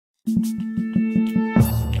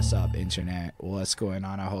What's up, internet? What's going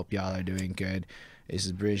on? I hope y'all are doing good. This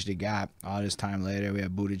is Bridge the Gap. All this time later, we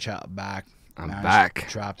have Booty Chop back. I'm back.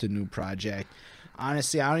 Dropped a new project.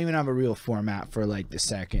 Honestly, I don't even have a real format for like the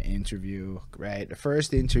second interview, right? The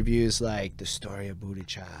first interview is like the story of Booty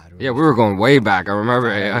Chop. Yeah, we were going way back. I remember.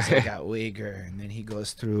 Like got Wigger, and then he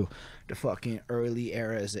goes through the fucking early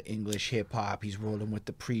eras of English hip hop. He's rolling with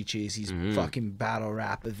the Preachers. He's fucking battle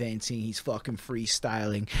rap eventing. He's fucking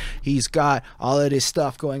freestyling. He's got all of this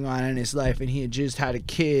stuff going on in his life, and he had just had a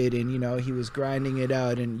kid, and you know he was grinding it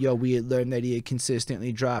out. And we had learned that he had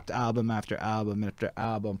consistently dropped album after album after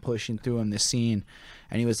album, pushing through on the scene,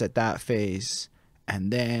 and he was at that phase.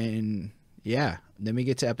 And then then we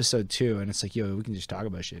get to episode 2, and it's like, we can just talk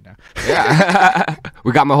about shit now. Yeah,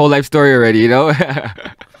 we got my whole life story already, you know.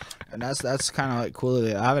 And that's kind of like cool.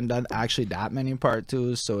 I haven't done actually that many part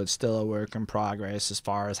 2s, so it's still a work in progress as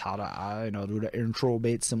far as how to do the intro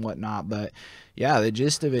bits and whatnot. But yeah, the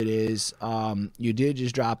gist of it is you did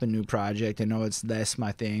just drop a new project. I know it's less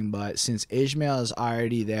my thing, but since Ishmael is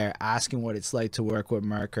already there asking what it's like to work with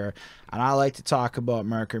Merkur, and I like to talk about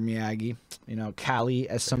Merkur Miyagi, you know, Cali,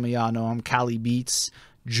 as some of y'all know him, Cali Beats.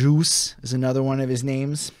 Juice is another one of his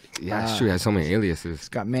names. Yeah, it's true. He has so many aliases. He's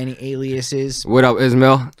got many aliases. What up,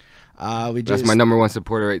 Ismail? That's my number one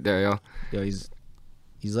supporter right there, yo. He's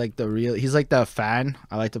like he's like the fan.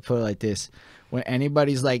 I like to put it like this. When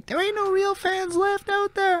anybody's like, there ain't no real fans left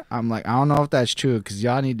out there, I'm like, I don't know if that's true, because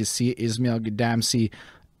y'all need to see Ismail Gadamsi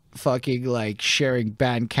fucking like sharing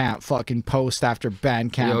Bandcamp fucking post after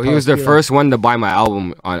Bandcamp. Yo, he was the first one to buy my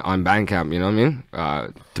album on Bandcamp, you know what I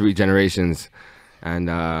mean? 3 generations. And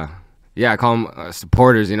yeah, I call them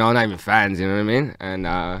supporters, you know, not even fans, you know what I mean? And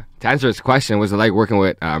to answer his question, was it like working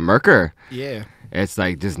with Merkur? Yeah. It's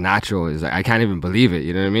like just natural. It's like I can't even believe it,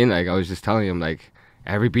 you know what I mean? Like I was just telling him, like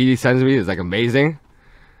every beat he sends me is like amazing.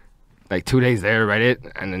 Like 2 days there, write it,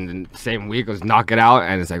 and then the same week I was knock it out,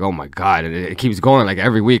 and it's like, oh my god, and it keeps going like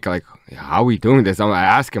every week. Like, how are we doing this? I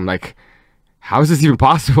ask him like, how is this even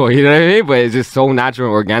possible? You know what I mean? But it's just so natural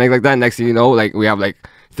and organic like that. Next thing you know, like we have like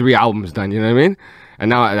 3 albums done. You know what I mean? And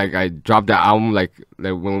now, like, I dropped that album, like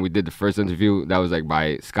when we did the first interview, that was, like,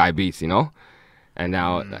 by Sky Beats, you know? And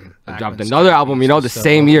now I dropped another album, you know, the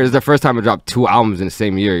same year. It's the first time I dropped 2 albums in the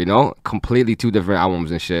same year, you know? Completely 2 different albums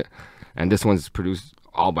and shit. And this one's produced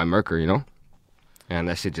all by Merkur, you know? And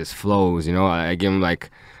that shit just flows, you know? I give him, like,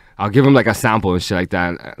 I'll give him, like, a sample and shit like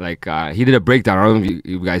that. Like, he did a breakdown. I don't know if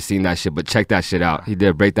you guys seen that shit, but check that shit out. He did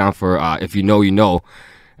a breakdown for If You Know, You Know.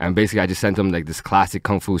 And basically, I just sent him, like, this classic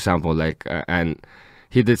Kung Fu sample, like, and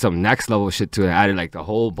he did some next level shit to it, added like the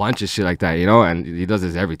whole bunch of shit like that, you know, and he does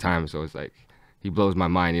this every time, so it's like he blows my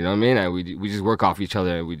mind, you know what I mean? And we just work off each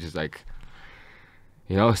other, and we just like,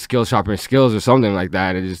 you know, skill sharpen skills or something like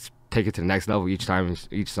that, and just take it to the next level each time,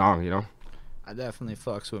 each song, you know. I definitely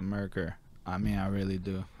fucks with Merkur. I mean, I really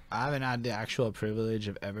do. I haven't had the actual privilege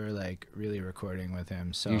of ever like really recording with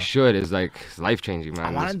him, so you should. It's like life changing, man.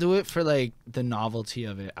 I want to do it for like the novelty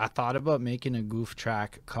of it. I thought about making a goof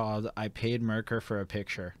track called "I Paid Merkur for a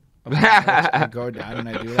Picture." I go down and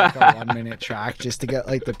I do like a 1-minute track just to get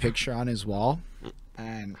like the picture on his wall,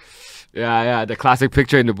 and yeah, the classic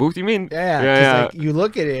picture in the booth. You mean? Yeah. Like, you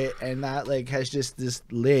look at it, and that like has just this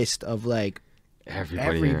list of like.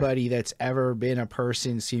 Everybody that's ever been a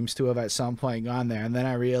person seems to have at some point gone there, and then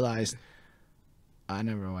I realized I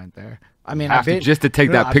never went there. I mean, I've been just to take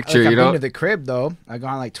that picture. I've you know, been to the crib though. I've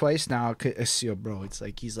gone like twice now. Yo, bro, it's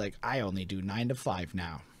like he's like, I only do 9 to 5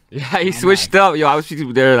 now. Yeah, he switched up. Yo, I was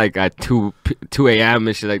there like at 2 a.m.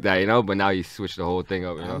 and shit like that, you know. But now he switched the whole thing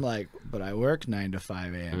up. You know? I'm like, but I work 9 to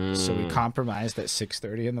 5 a.m. So we compromised at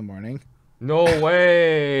 6:30 in the morning. No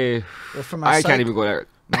way. Well, for I can't even go there.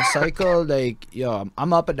 My cycle, like,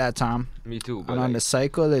 I'm up at that time. Me too. And on the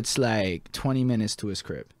cycle, it's like 20 minutes to his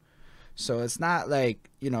crib. So it's not like,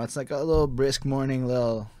 it's like a little brisk morning,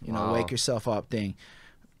 little, wake yourself up thing.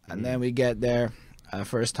 And then we get there.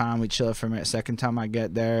 First time we chill for a minute. Second time I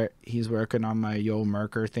get there, he's working on my Yo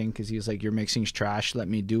Merkur thing because he's like, "You're mixing trash. Let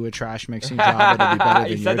me do a trash mixing job. It'll be better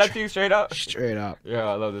than He said that to you straight up? Straight up. Yeah,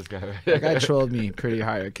 I love this guy. That guy trolled me pretty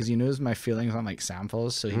hard because he knows my feelings on like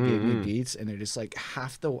samples. So he gave me beats, and they're just like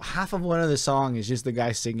half of one of the song is just the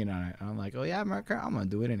guy singing on it. And I'm like, "Oh yeah, Merkur, I'm gonna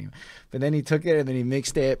do it anyway." But then he took it and then he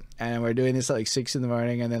mixed it, and we're doing this at like 6 in the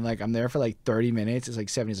morning, and then like I'm there for like 30 minutes. It's like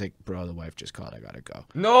 7. He's like, "Bro, the wife just called. I gotta go."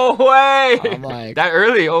 No way. I'm like, that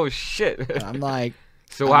early? Oh shit. I'm like,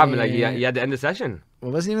 so what happened? Like you had to end the session?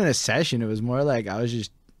 Well, it wasn't even a session. It was more like I was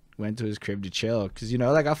just went to his crib to chill, cause you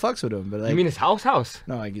know, like I fucks with him, but like You mean his house?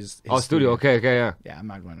 no, like his Oh, studio. Okay, yeah. Yeah, I'm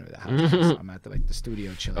not going to the house. I'm at the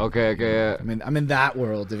studio chilling. Okay, yeah. I'm in that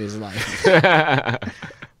world of his life.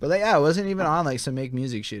 But like, yeah, it wasn't even on like some make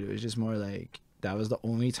music shit. It was just more like that was the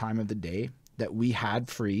only time of the day that we had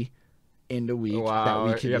free in the week that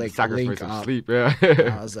we could like link up. Sleep, yeah.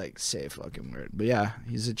 I was like, say fucking word. But yeah,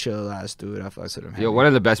 he's a chill ass dude. I fucks with him. Yo, one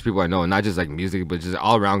of the best people I know, not just like music, but just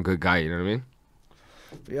all around good guy. You know what I mean?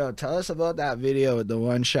 Yo, tell us about that video with the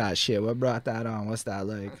one shot shit. What brought that on? What's that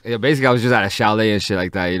like? Yeah, basically I was just at a chalet and shit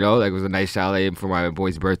like that. You know, like it was a nice chalet for my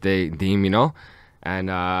boy's birthday, Deem. You know.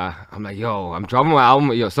 And I'm like, yo, I'm dropping my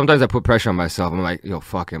album. Yo, sometimes I put pressure on myself. I'm like, yo,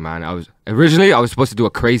 fuck it, man. I was supposed to do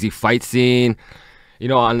a crazy fight scene, you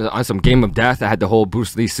know, on some Game of Death. I had the whole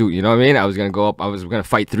Bruce Lee suit, you know what I mean? I was gonna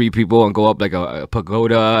fight 3 people and go up like a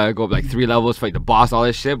pagoda, go up like 3 levels, fight the boss, all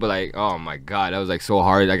this shit. But like, oh my god, that was like so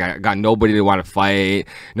hard. Like I got nobody to want to fight.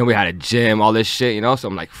 Nobody had a gym, all this shit, you know. So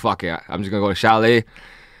I'm like, fuck it, I'm just gonna go to chalet,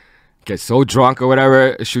 get so drunk or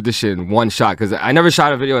whatever, shoot this shit in one shot. Cause I never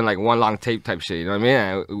shot a video in like one long tape type shit. You know what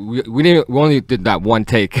I mean? We only did that one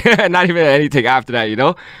take, not even any take after that. You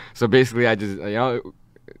know? So basically, I just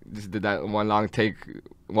just did that one long take,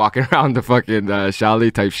 walking around the fucking chalet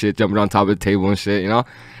type shit, jumping on top of the table and shit. You know?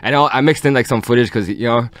 And I mixed in like some footage because he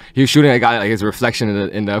was shooting. I got like his reflection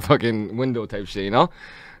in the fucking window type shit. You know?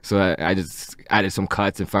 So I just added some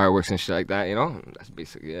cuts and fireworks and shit like that. You know? That's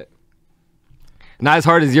basically it. Not as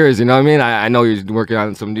hard as yours, you know what I mean? I know you're working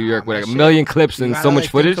on some New York with like a million clips and so much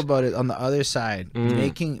footage. Think about it on the other side,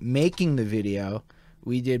 making the video.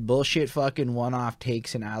 We did bullshit fucking one-off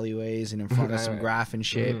takes in alleyways and in front of some graph and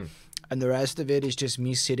shit, and the rest of it is just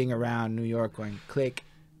me sitting around New York going click,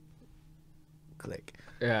 click.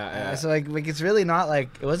 Yeah. So like it's really not like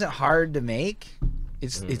it wasn't hard to make.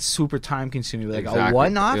 It's super time consuming. Like a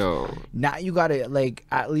one-off. Now you gotta like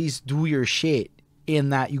at least do your shit in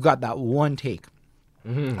that you got that one take. I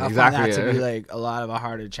find that to be like a lot of a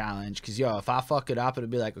harder challenge because if I fuck it up, it'll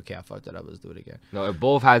be like, okay, I fucked it up, let's do it again. No, it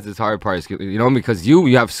both has its hard parts, you know, because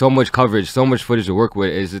you have so much coverage, so much footage to work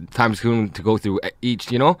with. It's time consuming to go through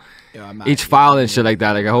each, each file and shit like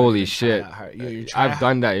that. Like holy shit, I've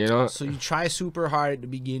done that, you know. So you try super hard at the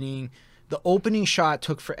beginning. The opening shot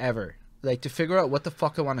took forever, like to figure out what the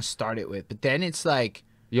fuck I want to start it with. But then it's like,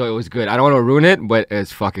 yo, it was good. I don't want to ruin it, but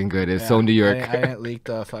it's fucking good. It's so New York. I didn't leak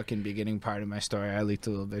the fucking beginning part of my story. I leaked a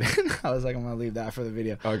little bit. I was like, I'm going to leave that for the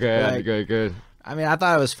video. Okay, like, good. I mean, I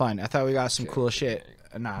thought it was fun. I thought we got some cool shit.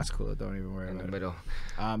 Nah, it's cool. Don't even worry about it. Middle.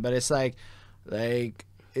 But it's like,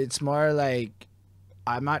 it's more like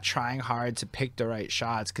I'm not trying hard to pick the right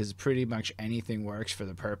shots because pretty much anything works for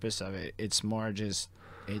the purpose of it. It's more just...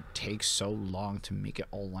 It takes so long to make it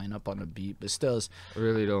all line up on a beat, but still,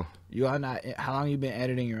 really though. You are not. How long you been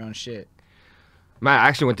editing your own shit? Man, I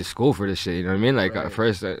actually went to school for this shit. You know what I mean? Like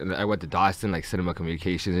first, I went to Dawson, like cinema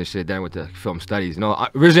communications and shit. Then I went to film studies. You know,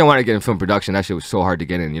 originally I wanted to get in film production. That shit was so hard to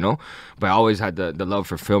get in. You know, but I always had the love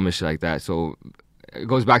for film and shit like that. So it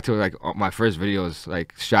goes back to like my first videos,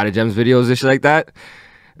 like Stratagems videos and shit like that.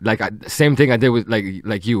 Like same thing I did with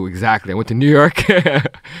like you exactly. I went to New York. I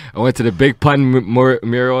went to the Big Pun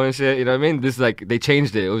mural and shit. You know what I mean? This like they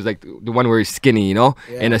changed it. It was like the one where he's skinny, you know,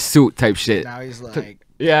 in a suit type shit. Now he's like,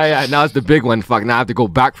 yeah. Now it's the big one. Fuck. Now I have to go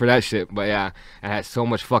back for that shit. But yeah, I had so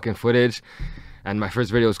much fucking footage. And my first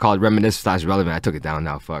video was called Reminisce / Relevant. I took it down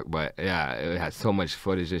now. Fuck. But yeah, it had so much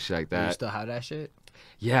footage and shit like that. You still have that shit?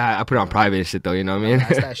 Yeah, I put it on private and shit though. You know what I mean?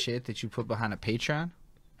 That's that shit that you put behind a Patreon.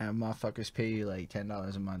 And motherfuckers pay you like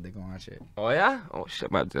 $10 a month to go watch it. Oh yeah? Oh shit,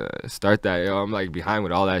 I'm about to start that. Yo, I'm like behind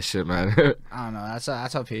with all that shit, man. I don't know. That's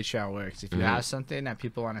how Patreon works. If you have something that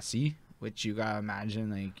people want to see, which you gotta imagine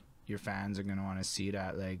like your fans are gonna want to see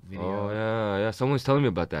that like video. Oh yeah. Someone's telling me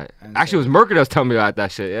about that. And actually, it was Merker that was telling me about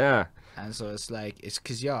that shit. Yeah. And so it's like it's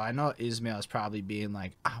because I know Ismail is probably being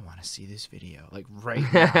like, I want to see this video like right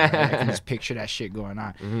now. Like, I can just picture that shit going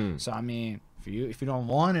on. So I mean. If you don't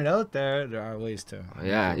want it out there, there are ways to.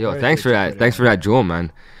 Yeah, yo, thanks for that. Thanks for that, Jewel,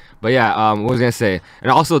 man. But yeah, what was I gonna say?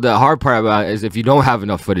 And also the hard part about it is if you don't have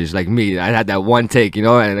enough footage, like me, I had that one take, you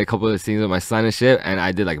know, and a couple of scenes with my son and shit, and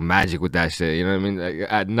I did like magic with that shit. You know what I mean?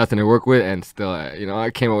 Like, I had nothing to work with, and still,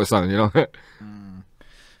 I came up with something, you know. But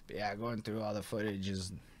yeah, going through all the footage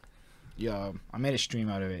is. Yo, I made a stream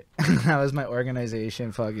out of it. That was my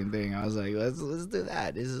organization fucking thing. I was like, let's do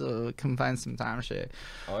that. This is come find some time shit.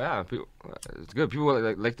 Oh yeah, it's good. People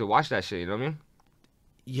like to watch that shit. You know what I mean?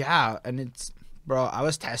 Yeah, and it's bro. I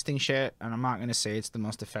was testing shit, and I'm not gonna say it's the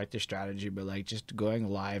most effective strategy, but like just going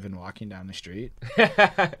live and walking down the street,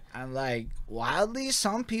 and like wildly,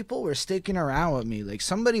 some people were sticking around with me. Like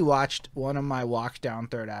somebody watched one of my walk down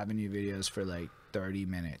 3rd Avenue videos for like 30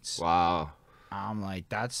 minutes. Wow. I'm like,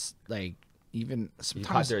 that's like, even You caught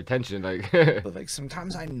sometimes, their attention, like. but like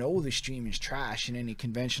sometimes I know the stream is trash in any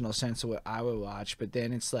conventional sense of what I would watch, but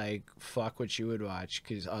then it's like, fuck what you would watch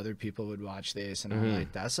because other people would watch this, and I'm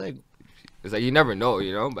like, that's like, It's like you never know,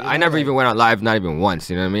 you know. But You I know, never like- even went on live, not even once.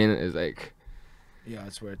 You know what I mean? It's like yeah,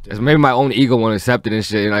 it's worth it's it. maybe my own ego won't accept it and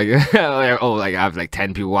shit. Like, like, oh, like I have like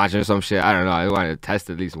 10 people watching or some shit. I don't know. I wanted to test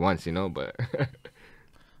at least once, you know. But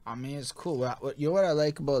I mean, it's cool. You know what I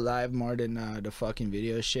like about live more than the fucking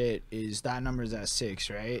video shit is that number's at 6,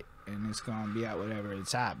 right? And it's gonna be at whatever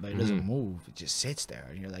it's at, but it doesn't move. It just sits there,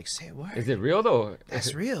 and you're like, say what? is it real though?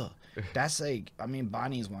 That's real. That's like, I mean,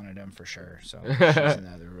 Bonnie's one of them for sure. So she's in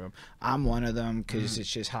the other room. I'm one of them because it's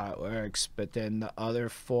just how it works. But then the other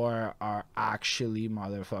 4 are actually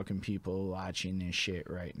motherfucking people watching this shit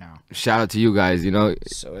right now. Shout out to you guys. You know,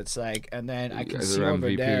 So it's like, and then I You can guys see are over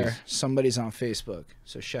MVPs. there, somebody's on Facebook.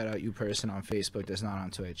 So shout out you person on Facebook that's not on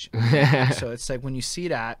Twitch. So it's like when you see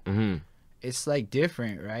that, it's like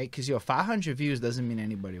different, right? Because 500 views doesn't mean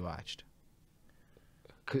anybody watched.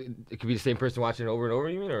 it could be the same person watching it over and over.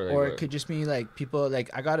 You mean, or like Or what? it could just mean like people, like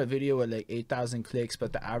I got a video with like 8,000 clicks,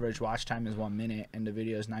 but the average watch time is 1 minute and the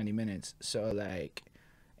video is 90 minutes. So like,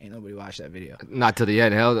 ain't nobody watched that video. Not till the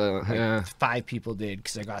end. Hell, Like, yeah. 5 people did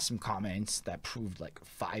because I got some comments that proved like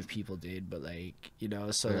 5 people did, but like, you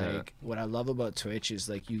know, so Yeah. like what I love about Twitch is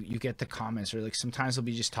like you get the comments, or like sometimes they'll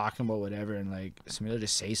be just talking about whatever, and like somebody will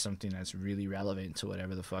just say something that's really relevant to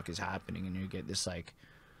whatever the fuck is happening, and you get this like,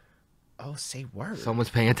 oh, say word. Someone's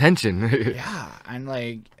paying attention. Yeah, and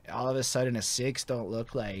like all of a sudden a 6 don't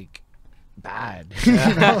look like bad. You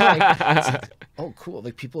know, like, it's like, oh cool.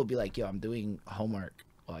 Like people will be like, yo, I'm doing homework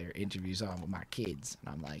while your interview's on with my kids,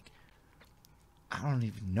 and I'm like, I don't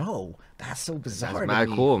even know. That's so bizarre. That's to mad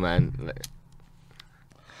me. cool, man. Like,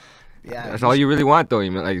 Yeah, that's all you really want, though.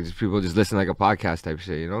 You mean like just people just listen like a podcast type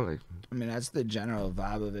shit, you know? Like, I mean, that's the general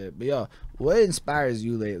vibe of it. But yo, what inspires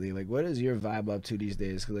you lately? Like, what is your vibe up to these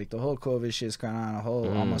days? Cause like the whole COVID shit's gone on, a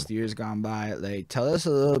whole almost year's gone by. Like, tell us a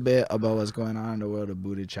little bit about what's going on in the world of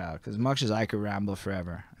Buddha Child. Cause much as I could ramble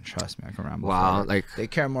forever, and trust me, I can ramble. wow, forever. like They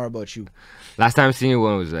care more about you. last time I seen you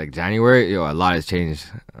when it was like January, yo, a lot has changed.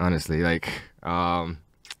 Honestly, like,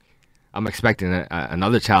 I'm expecting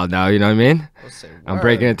another child now. You know what I mean? I'm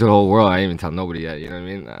breaking into the whole world. I didn't even tell nobody yet. You know what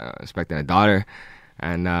I mean? Expecting a daughter,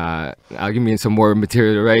 and I'll give me some more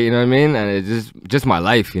material to write. You know what I mean? And it's just my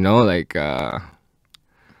life. You know, like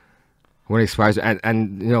what inspires,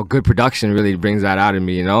 and you know, good production really brings that out of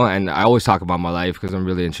me. You know, and I always talk about my life because I'm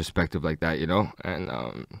really introspective like that. You know, and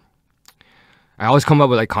I always come up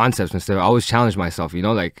with like concepts and stuff. I always challenge myself. You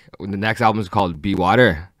know, like the next album is called Be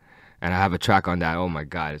Water. And I have a track on that. Oh my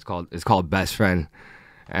god, it's called Best Friend.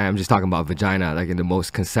 And I'm just talking about vagina, like in the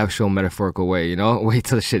most conceptual, metaphorical way, you know? Wait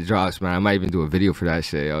till the shit drops, man. I might even do a video for that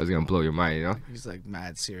shit. I was gonna blow your mind, you know? He's like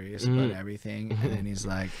mad serious about everything, and then he's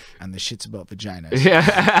like, and the shit's about vaginas.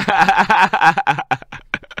 Yeah.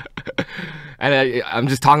 And I'm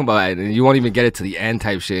just talking about it, and you won't even get it to the end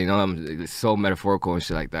type shit, you know? It's so metaphorical and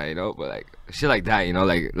shit like that, you know? But like shit like that, you know,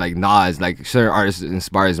 like Nas, like certain artists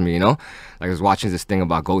inspires me, you know? Like I was watching this thing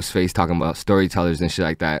about Ghostface talking about storytellers and shit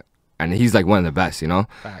like that, and he's like one of the best, you know?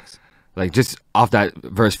 Facts. Like just off that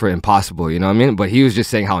verse for Impossible, you know what I mean? But he was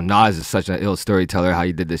just saying how Nas is such an ill storyteller, how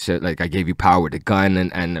he did this shit, like I gave you power with the gun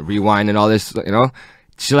and rewind and all this, you know?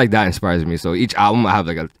 Shit like that inspires me. So each album I have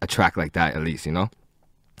like a track like that at least, you know?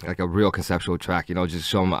 Like a real conceptual track, you know, just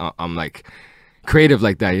show them I'm like creative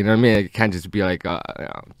like that, you know what I mean? It can't just be like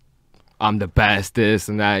I'm the best, this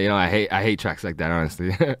and that, you know. I hate tracks like that,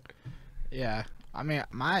 honestly. Yeah. I mean,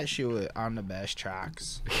 my issue with on the best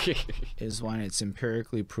tracks is when it's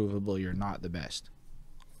empirically provable you're not the best.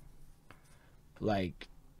 Like,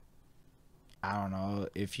 I don't know,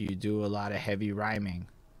 if you do a lot of heavy rhyming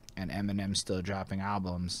and Eminem's still dropping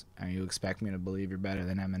albums and you expect me to believe you're better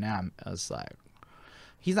than Eminem, it's like,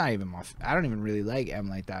 he's not even I don't even really like M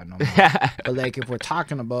like that no more. But like, if we're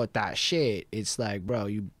talking about that shit, it's like, bro,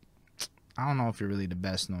 I don't know if you're really the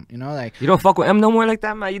best, no, you know, like You don't fuck with M no more like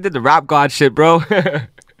that, man? You did the Rap God shit, bro.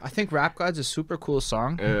 I think Rap God's a super cool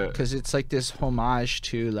song because it's like this homage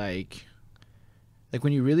to like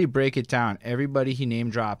when you really break it down, everybody he name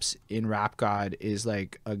drops in Rap God is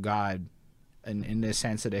like a god in the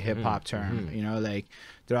sense of the hip hop term, you know, like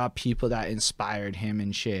they're all people that inspired him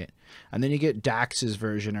and shit. And then you get Dax's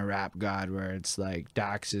version of Rap God where it's like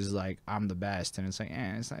Dax is like, I'm the best, and it's like,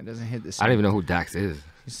 it doesn't hit the same. I don't even know who Dax is.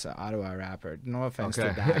 He's an Ottawa rapper. No offense Okay.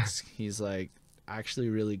 to Dax. He's like actually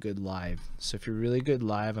really good live. So if you're really good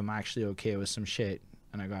live, I'm actually okay with some shit,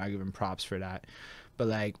 and I gotta give him props for that. But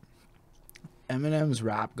like Eminem's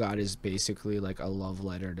rap god is basically like a love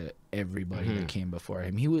letter to everybody that came before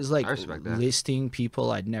him. He was like listing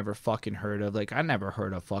people I'd never fucking heard of. Like I never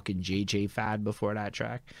heard of fucking JJ Fad before that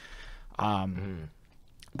track. And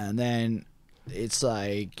then it's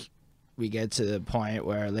like we get to the point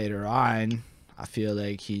where later on I feel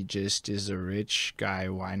like he just is a rich guy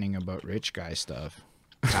whining about rich guy stuff.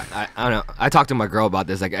 I don't know. I talked to my girl about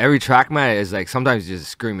this. Like every track, man, is like sometimes just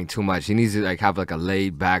screaming too much. He needs to like have like a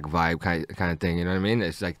laid back vibe kind of thing. You know what I mean?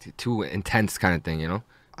 It's like too intense kind of thing. You know?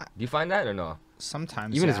 Do you find that or no?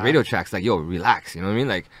 Sometimes. Even his radio tracks, like yo, relax. You know what I mean?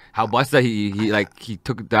 Like how Busta he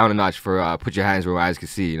took it down a notch for "Put Your Hands Where My Eyes Can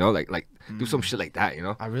See." You know, like do some shit like that. You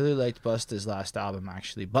know? I really liked Busta's last album.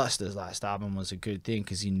 Actually, Busta's last album was a good thing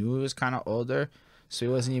because he knew it was kind of older. So he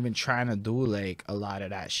wasn't even trying to do like a lot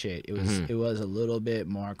of that shit. It was a little bit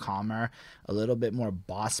more calmer, a little bit more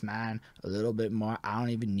boss man, a little bit more I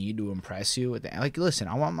don't even need to impress you with that. Like listen,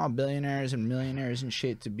 I want my billionaires and millionaires and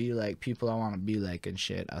shit to be like people I want to be like and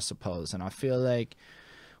shit, I suppose. And I feel like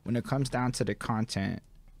when it comes down to the content,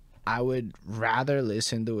 I would rather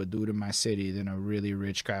listen to a dude in my city than a really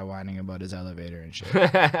rich guy whining about his elevator and shit.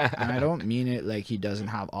 And I don't mean it like he doesn't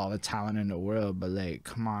have all the talent in the world, but like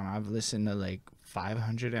come on, I've listened to like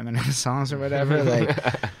 500 Eminem songs or whatever. Like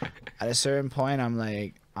at a certain point I'm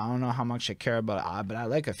like, I don't know how much I care about but I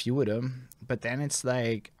like a few of them. But then it's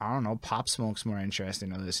like, I don't know, Pop Smoke's more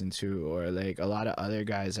interesting to listen to, or like a lot of other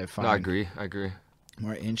guys I find I agree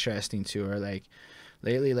more interesting to, or like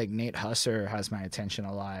lately like Nate Husser has my attention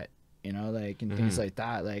a lot, you know, like and things like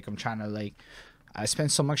that. Like I'm trying to like I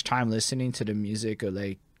spend so much time listening to the music of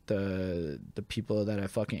like the people that I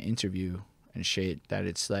fucking interview and shit that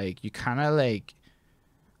it's like you kind of like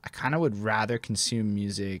I kind of would rather consume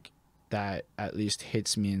music that at least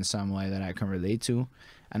hits me in some way that I can relate to.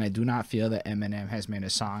 And I do not feel that Eminem has made a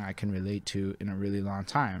song I can relate to in a really long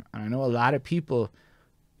time. And I know a lot of people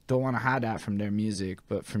don't want to have that from their music,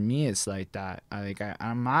 but for me it's like that.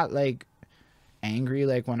 I'm not like angry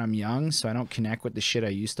like when I'm young, so I don't connect with the shit I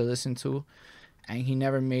used to listen to. And he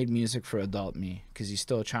never made music for adult me because he's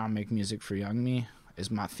still trying to make music for young me. Is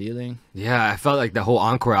my feeling. Yeah, I felt like the whole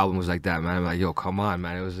Encore album was like that, man. I'm like, yo, come on,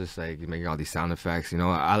 man. It was just like making all these sound effects, you know.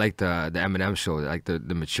 I like the Eminem show, like the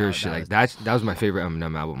mature shit. Like that was my favorite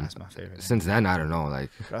Eminem album. That's my favorite. Since then, I don't know, like.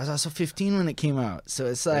 I was also 15 when it came out, so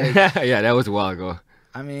it's like. Yeah, that was a while ago.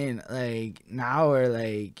 I mean, like now we're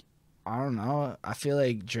like, I don't know. I feel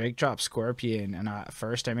like Drake dropped Scorpion, and at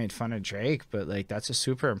first I made fun of Drake, but like that's a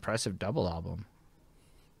super impressive double album.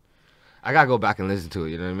 I gotta go back and listen to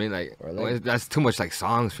it. You know what I mean? Like that's too much like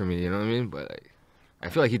songs for me. You know what I mean? But like, I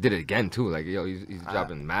feel like he did it again too. Like yo, he's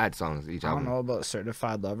dropping mad songs each album. I don't know about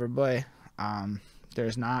Certified Lover Boy.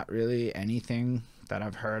 There's not really anything that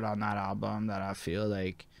I've heard on that album that I feel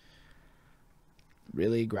like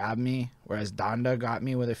really grabbed me. Whereas Donda got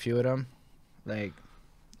me with a few of them. Like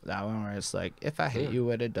that one where it's like, if I hit you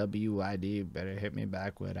with a WID, better hit me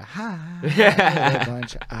back with a hi. With a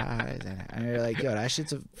bunch of eyes. And you're like, yo, that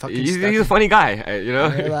shit's a fucking He's a funny guy, you know?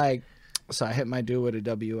 And you're like, so I hit my dude with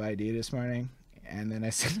a WID this morning, and then I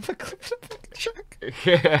sent him a clip of the fucking truck.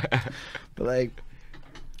 Yeah. But like,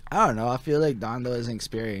 I don't know. I feel like Donda is an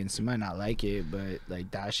experience. You might not like it, but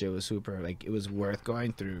like that shit was super. Like it was worth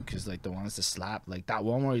going through because like the ones to slap, like that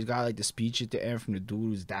one where he's got like the speech at the end from the dude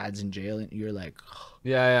whose dad's in jail, and you're like,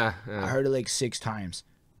 yeah. I heard it like 6 times.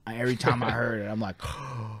 And every time I heard it, I'm like,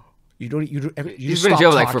 you He's been in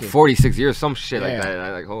jail like for 46 years, some shit like that. And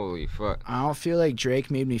I'm like, holy fuck. I don't feel like Drake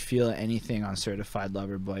made me feel anything on Certified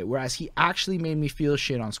Lover Boy, whereas he actually made me feel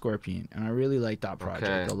shit on Scorpion, and I really liked that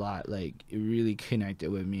project a lot. Like it really connected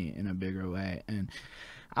with me in a bigger way, and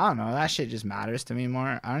I don't know, that shit just matters to me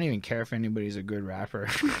more. I don't even care if anybody's a good rapper.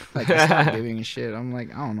 Like I stop giving a shit. I'm like,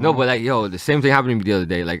 I don't know. No, but like, yo, the same thing happened to me the other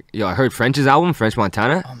day. Like, yo, I heard French's album, French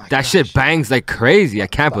Montana. Oh my that shit bangs like crazy. I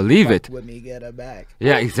can't believe it. With me, get her back.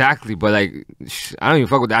 Yeah, exactly. But like, I don't even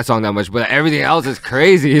fuck with that song that much. But like, everything else is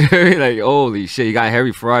crazy. You know what I mean? Like, holy shit, you got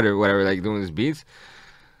Harry Fraud or whatever, like doing his beats.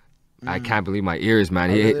 I can't believe my ears,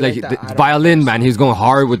 man. He really like the violin, man. He was going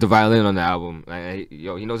hard with the violin on the album. Like,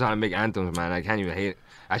 yo, he knows how to make anthems, man. I can't even hate it.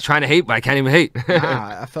 I was trying to hate, but I can't even hate.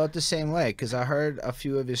 Nah, I felt the same way because I heard a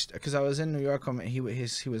few of his. Because I was in New York, he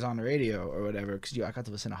was on the radio or whatever. Because I got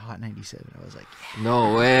to listen to Hot 97. I was like, yeah,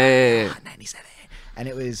 no way. Hot 97, and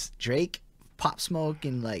it was Drake, Pop Smoke,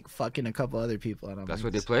 and like fucking a couple other people. And that's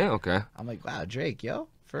what they play. Okay. I'm like, wow, Drake, yo,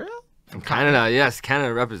 for real? I'm Canada, yes,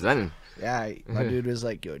 Canada representing. Yeah, my dude was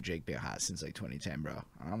like, yo, Drake been hot since like 2010, bro.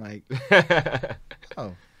 And I'm like,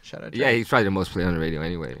 oh, shout out Drake. Yeah, he's probably the most played on the radio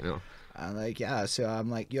anyway, you know. I'm like, yeah. So I'm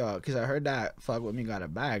like, yo, because I heard that "Fuck With Me Got a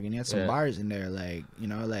Bag," and he had some Yeah. bars in there, like, you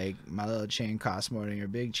know, like my little chain costs more than your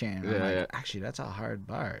big chain. I'm Yeah, like, yeah. actually, that's a hard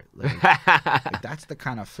bar. Like that's the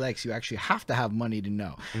kind of flex you actually have to have money to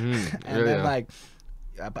know. And really, then though. like,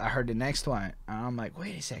 I heard the next one, and I'm like,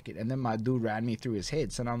 wait a second. And then my dude ran me through his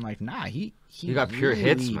hits, and I'm like, nah, he got pure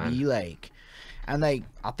hits, really man. be like, and like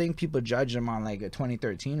I think people judge him on like a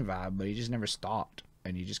 2013 vibe, but he just never stopped,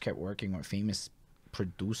 and he just kept working with famous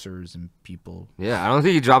producers and people. Yeah, I don't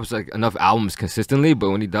think he drops like enough albums consistently, but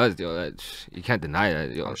when he does, yo, that, you can't deny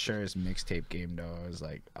that. Yo. I'm sure his mixtape game though is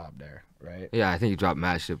like up there, right? Yeah, I think he dropped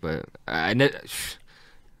mad shit, but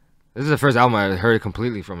this is the first album I heard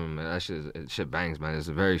completely from him. Man. That shit bangs, man. It's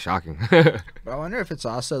very shocking. But I wonder if it's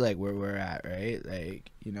also like where we're at, right? Like,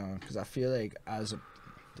 you know, because I feel like this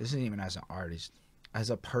isn't even as an artist, as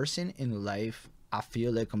a person in life, I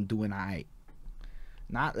feel like I'm doing alright.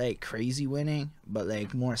 Not like crazy winning, but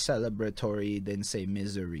like more celebratory than say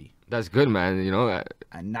misery. That's good, man. You know,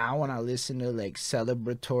 And now when I listen to like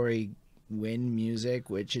celebratory win music,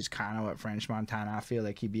 which is kind of what French Montana, I feel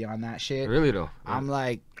like he'd be on that shit. really though. I'm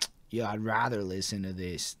like, yo, I'd rather listen to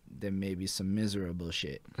this than maybe some miserable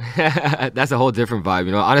shit. That's a whole different vibe.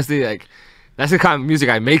 You know, honestly, like that's the kind of music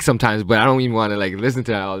I make sometimes, but I don't even want to like listen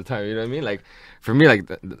to that all the time. You know what I mean? Like for me, like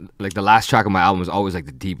the last track of my album is always like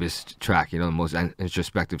the deepest track. You know, the most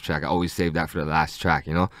introspective track. I always save that for the last track.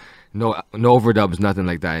 You know, no overdubs, nothing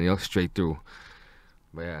like that. You know, straight through.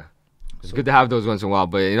 But yeah. It's good to have those once in a while,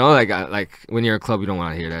 but you know, like when you're in a club, you don't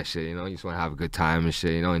want to hear that shit. You know, you just want to have a good time and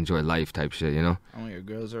shit. You know, enjoy life type shit. You know. And when your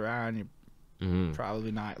girl's around, you're Mm-hmm.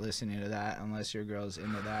 probably not listening to that unless your girl's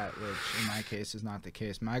into that, which in my case is not the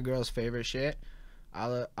case. My girl's favorite shit,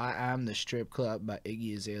 I Am the Strip Club by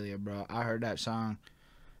Iggy Azalea, bro. I heard that song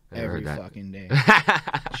Never every heard that. fucking day.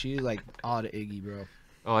 She like all the Iggy, bro.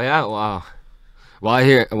 Oh yeah, wow. While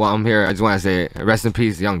I'm here, I just want to say rest in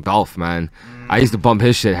peace, Young Dolph, man. I used to bump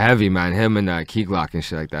his shit heavy, man. Him and Key Glock and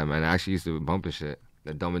shit like that, man. I actually used to bump his shit.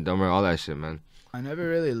 The Dumb and Dumber, all that shit, man. I never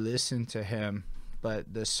really listened to him,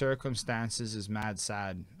 but the circumstances is mad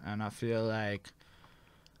sad, and I feel like,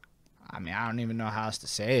 I mean, I don't even know how else to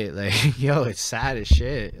say it. Like, yo, it's sad as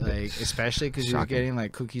shit. Like, especially because he was Shocking. getting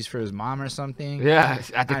like cookies for his mom or something. Yeah,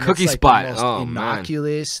 at the And cookie it's, like, spot. the most Oh man,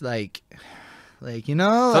 innocuous, like you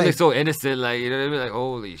know, something like, so innocent, like you know what I mean? Like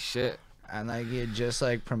holy shit. and like he had just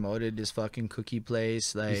like promoted this fucking cookie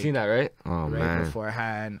place, like You seen that, right? Oh right man.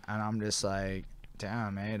 beforehand, and I'm just like,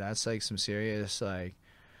 damn, man, that's like some serious, like,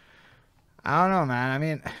 I don't know, man. I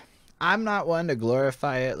mean, I'm not one to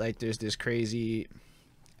glorify it. Like, there's this crazy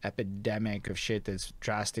epidemic of shit that's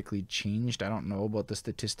drastically changed. I don't know about the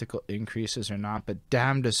statistical increases or not, but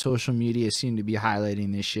damn, does social media seem to be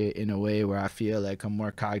highlighting this shit in a way where I feel like I'm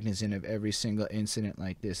more cognizant of every single incident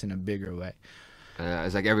like this in a bigger way.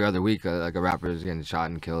 It's like every other week, like a rapper is getting shot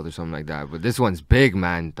and killed or something like that. But this one's big,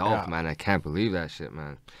 man. Dolph, Yeah. man. I can't believe that shit,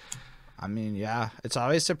 man. I mean, yeah, it's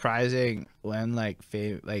always surprising when like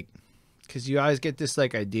because you always get this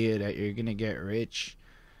like idea that you're gonna get rich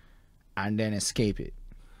and then escape it.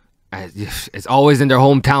 It's always in their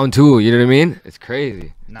hometown too. You know what I mean? It's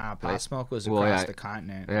crazy. Nah, Pop Like, Smoke was well, across yeah. the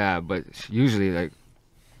continent. Yeah, but usually like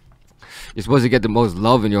you're supposed to get the most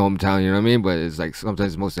love in your hometown. You know what I mean? But it's like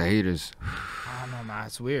sometimes most of the haters. I don't know, man.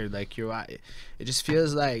 It's weird. Like it just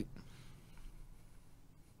feels like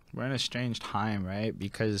we're in a strange time, right?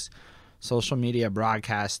 Because social media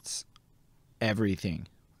broadcasts everything.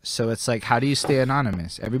 So it's like, how do you stay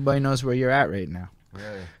anonymous? Everybody knows where you're at right now.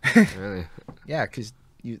 Really, really. Yeah, because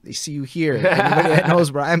they see you here. Everybody that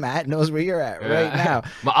knows where I'm at knows where you're at right now.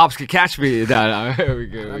 My ops could catch me. No, we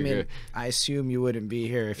good. I We mean, good. I assume you wouldn't be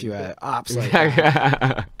here if you had ops like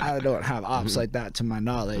that. I don't have ops like that to my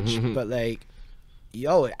knowledge, but like,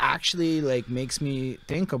 yo, it actually like makes me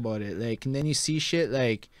think about it. Like, and then you see shit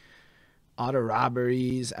like auto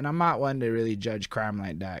robberies, and I'm not one to really judge crime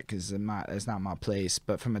like that because that's not my place.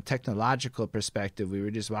 But from a technological perspective, we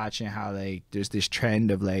were just watching how like there's this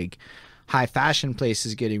trend of like high fashion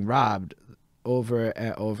places getting robbed over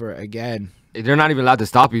and over again. They're not even allowed to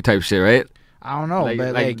stop you, type shit, right? I don't know,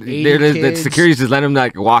 but like 80 the kids, security's just let them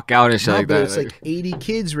like walk out and shit no, like but that. it's like 80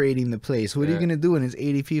 kids raiding the place. What are you Yeah. gonna do when it's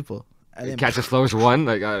 80 people? And then, catch the slowest one.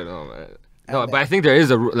 Like I don't know, man. No, And but I think there is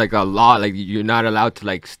a law, like you're not allowed to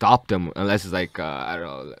like stop them unless it's like I don't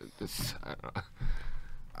know. I don't know.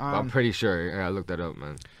 But I'm pretty sure. Yeah, I looked that up,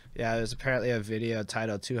 man. yeah, there's apparently a video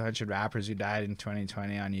titled 200 Rappers Who Died in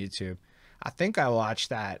 2020 on YouTube. I think I watched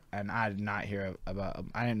that, and I did not hear about.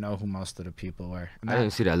 I didn't know who most of the people were. And I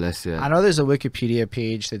didn't see that list yet. I know there's a Wikipedia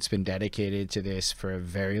page that's been dedicated to this for a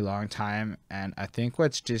very long time, and I think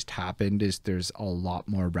what's just happened is there's a lot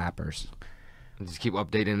more rappers. Just keep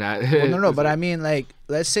updating that. Well, no, but I mean, like,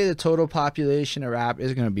 let's say the total population of rap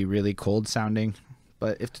is going to be really cold sounding.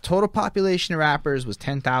 But if the total population of rappers was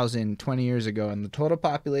 10,000 20 years ago and the total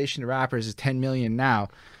population of rappers is 10 million now,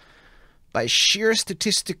 by sheer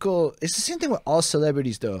statistical, it's the same thing with all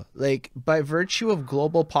celebrities though. Like, by virtue of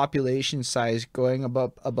global population size going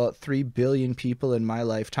about 3 billion people in my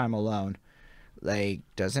lifetime alone, like,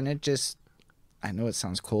 doesn't it just, I know it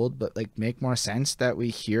sounds cold, but like make more sense that we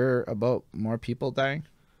hear about more people dying?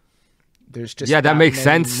 There's just that makes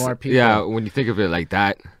many sense. more people. Yeah, when you think of it like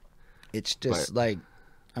that. It's just like,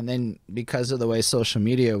 and then because of the way social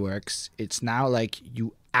media works, it's now like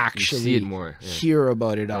you actually see it more, hear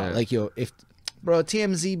about it all. Yeah. Like, yo, if bro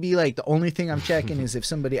TMZ be like, the only thing I'm checking is if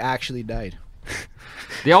somebody actually died.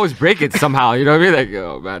 They always break it somehow. You know what I mean? Like,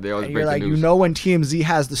 oh man, they always And break you're like, the news. you know, when TMZ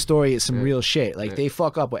has the story, it's some real shit. Like, they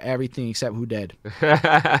fuck up with everything except who dead.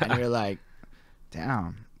 And you're like,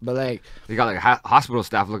 damn. But like, They got like hospital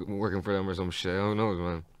staff working for them or some shit. Who knows,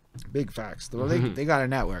 man? big facts. Well, they got a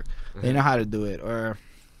network. They know how to do it. Or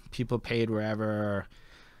people paid wherever. Or,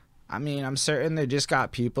 I mean, I'm certain they just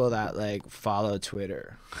got people that like follow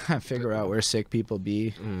Twitter and figure out where sick people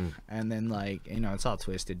be. And then, like, you know, it's all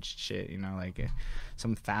twisted shit. You know, like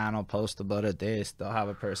some fan will post about it. They'll have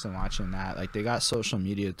a person watching that. Like, they got social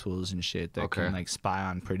media tools and shit that can like spy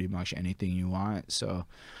on pretty much anything you want. So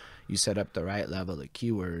you set up the right level of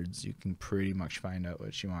keywords, you can pretty much find out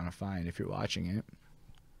what you want to find if you're watching it.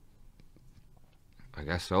 I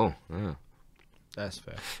guess so. Yeah. That's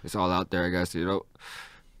fair. It's all out there, I guess, you know.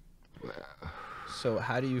 So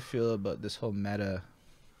how do you feel about this whole meta?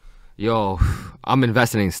 Yo, I'm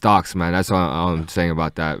investing in stocks, man. That's what I'm saying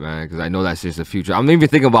about that, man, because I know that's just the future. I'm even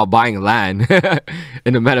thinking about buying land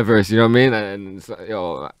in the metaverse, you know what I mean?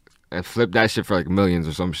 And flip that shit for like millions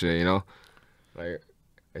or some shit, you know? Like,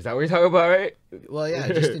 is that what you're talking about, right? Well, yeah,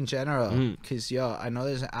 just in general. Because, yo, I know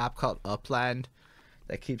there's an app called Upland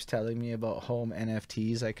that keeps telling me about home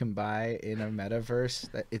NFTs I can buy in a metaverse.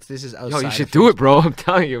 This is outside. Yo, you should do it, bro. I'm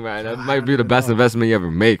telling you, man. That might be the best investment you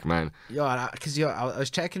ever make, man. Yo, because I was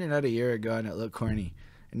checking it out a year ago and it looked corny.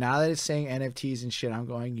 And now that it's saying NFTs and shit, I'm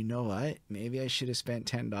going, you know what? Maybe I should have spent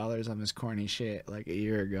 $10 on this corny shit like a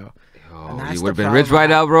year ago. Yo, you would have been rich right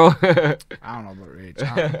now, bro. I don't know about rich.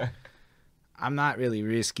 I'm not really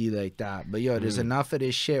risky like that. But, yo, there's enough of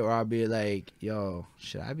this shit where I'll be like, yo,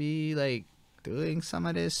 should I be, like, doing some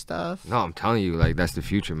of this stuff? No, I'm telling you, like, that's the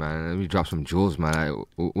future, man. Let me drop some jewels, man.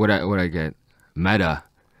 What I get? Meta.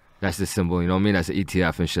 That's the symbol, you know what I mean? That's the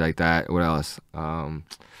ETF and shit like that. What else?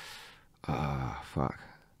 Fuck.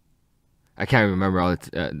 I can't remember all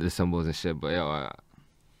the symbols and shit, but yo,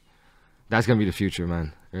 that's gonna be the future,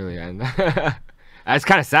 man. Really, and that's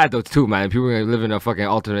kind of sad though too, man. People are gonna live in a fucking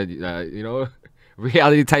alternate, you know,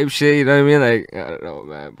 reality type shit. You know what I mean? Like, I don't know,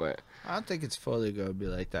 man, but I don't think it's fully gonna be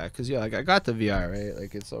like that. Cause, yo, like, I got the VR, right?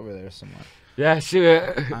 Like, it's over there somewhere. yeah,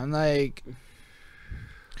 shit. I'm like,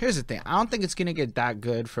 here's the thing. I don't think it's gonna get that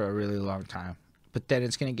good for a really long time. But then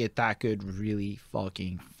it's gonna get that good really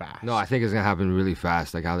fucking fast. No, I think it's gonna happen really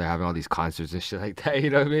fast. Like how they're having all these concerts and shit like that. You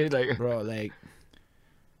know what I mean? Like, bro, like,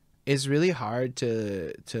 it's really hard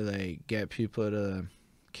to like get people to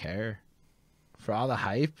care for all the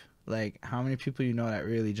hype. Like, how many people you know that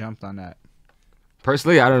really jumped on that?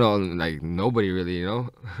 personally, I don't know. Like nobody really, you know.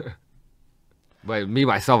 But me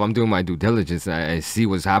myself, I'm doing my due diligence and I see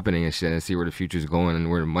what's happening and shit, and see where the future's going and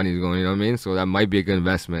where the money's going. You know what I mean? So that might be a good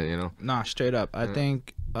investment. You know? Nah, straight up. I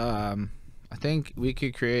think we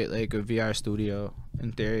could create like a VR studio.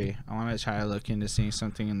 In theory, I want to try to look into seeing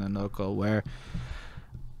something in the local where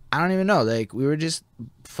I don't even know. Like, we were just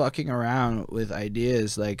fucking around with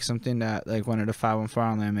ideas. Like, something that like one of the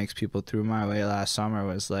 514 online makes people threw my way last summer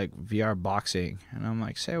was like VR boxing, and I'm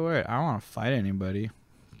like, say a word. I don't want to fight anybody.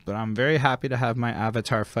 But I'm very happy to have my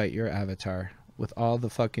avatar fight your avatar with all the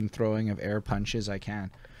fucking throwing of air punches I can.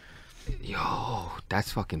 Yo,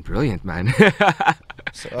 that's fucking brilliant, man.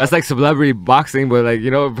 So, That's like celebrity boxing, but like, you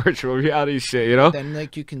know, virtual reality shit, you know? Then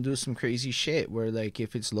like you can do some crazy shit where like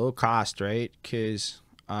if it's low cost, right? Because,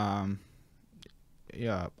 yeah,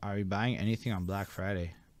 are we buying anything on Black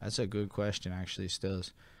Friday? That's a good question, actually,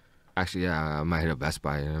 Stills. Actually, yeah, I might hit a Best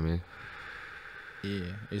Buy, you know what I mean?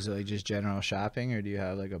 Yeah. Is it like just general shopping, or do you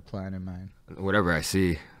have like a plan in mind? Whatever I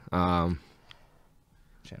see. Might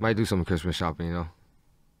do some Christmas shopping, you know?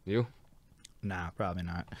 You? Nah, probably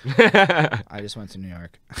not. I just went to New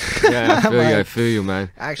York. Yeah, I feel you,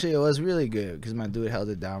 man. Actually, it was really good because my dude held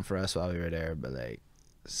it down for us while we were there. But like,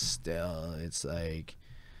 still, it's like,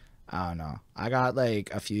 I don't know. I got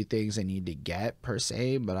like a few things I need to get per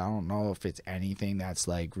se, but I don't know if it's anything that's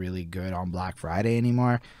like really good on Black Friday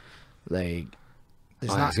anymore. Like,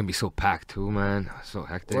 There's Oh, not, it's gonna be so packed too, man. So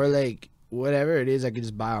hectic. or like whatever it is, I could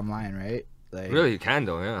just buy online, right? Like, Really, you can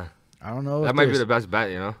though, yeah. I don't know. That if might be there's- the best bet,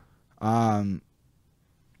 you know.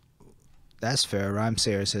 That's fair. Rhyme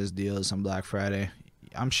Sayer says deals on Black Friday.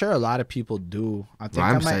 I'm sure a lot of people do. I think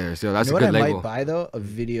Rhyme I might, Sayers, yo, that's you know a what good I label. might buy though? A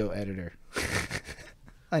video editor.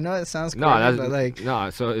 I know it sounds crazy, No, that's but like, no.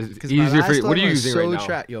 So it's 'cause my easier for last you. What one are you was using right so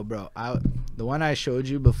now? Yo, bro, the one I showed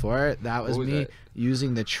you before, that was What was me that?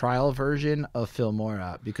 using the trial version of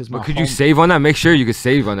Filmora because my But could you save on that? Make sure you could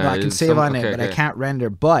save on that. No, I can It's save some- on it, okay, but I okay. can't render.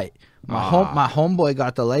 But my Ah. my homeboy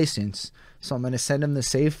got the license, so I'm gonna send him the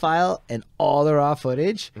save file and all the raw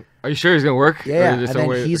footage. Are you sure it's gonna work? Or Yeah, is there and some then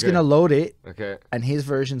way- he's okay. gonna load it, Okay, and his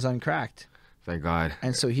version's uncracked, thank God.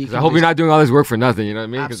 and so he. 'Cause Can I hope you're just- not doing all this work for nothing. You know what I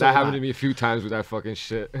mean? Because that Absolutely happened not. to me a few times with that fucking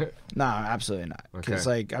shit. No, absolutely not. Because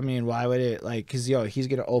Okay. like, I mean, why would it? Like, because he's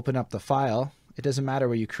gonna open up the file. It doesn't matter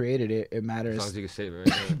where you created it. It As long matters. as you can save it.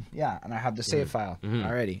 Right? Yeah, and I have the save file Mhm.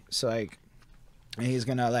 already. So like, and he's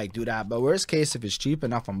gonna like do that. But worst case, if it's cheap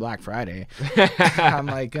enough on Black Friday, I'm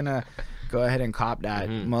like gonna go ahead and cop that.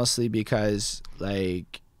 Mhm. Mostly because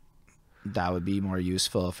like that would be more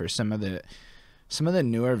useful for some of the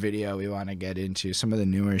newer video we want to get into. Some of the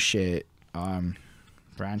newer shit.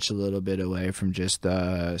 Branch a little bit away from just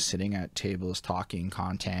sitting at tables talking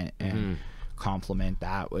content and Mhm. complement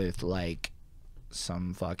that with like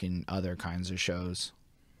some fucking other kinds of shows.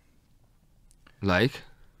 Like,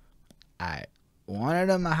 One of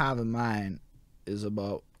them I have in mind is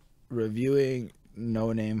about reviewing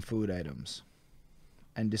no-name food items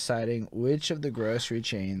and deciding which of the grocery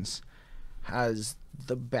chains has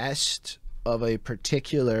the best of a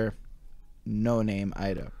particular no-name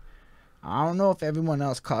item. I don't know if everyone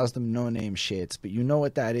else calls them no-name shits, but you know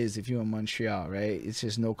what that is if you're in Montreal, right? It's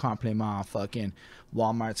just no compliment. Fucking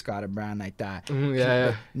Walmart's got a brand like that. Mhm,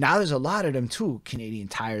 yeah. Now there's a lot of them too. Canadian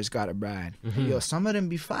Tire's got a brand. And yo, some of them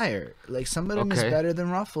be fire. Like some of them is Okay. better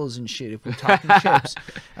than Ruffles and shit if we're talking chips.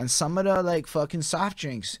 And some of the like fucking soft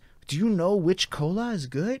drinks. Do you know which cola is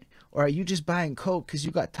good? Or are you just buying Coke because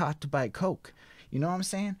you got taught to buy Coke? You know what I'm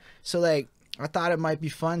saying? So like I thought it might be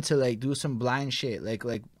fun to like do some blind shit, like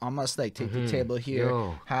almost like take the table here,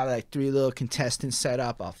 Yo. have like 3 little contestants set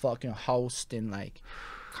up, a fucking host, and like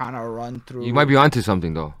kind of run through. you might be onto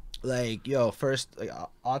something though. Like yo, first like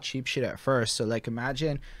all cheap shit at first. So like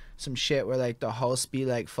imagine some shit where like the host be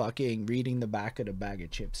like fucking reading the back of the bag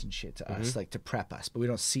of chips and shit to us, like to prep us, but we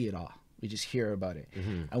don't see it all. We just hear about it,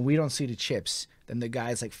 and we don't see the chips. Then the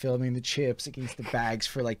guy's like filming the chips against the bags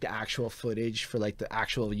for like the actual footage for like the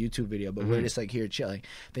actual YouTube video, but we're just like here chilling.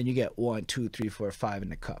 Then you get 1, 2, 3, 4, 5 in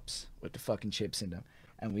the cups with the fucking chips in them,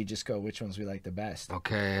 and we just go which ones we like the best.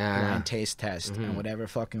 Okay, yeah. Blind taste test, and whatever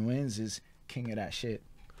fucking wins is king of that shit.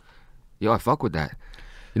 Yo, I fuck with that.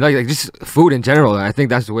 You know, like just food in general. And I think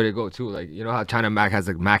that's the way to go too. Like, you know how China Mac has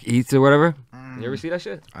like Mac Eats or whatever. You ever see that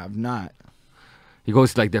shit? I've not. He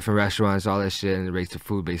goes to like different restaurants, all that shit, and rates the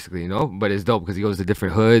food basically, you know. But it's dope because he goes to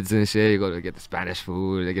different hoods and shit. You go to get the Spanish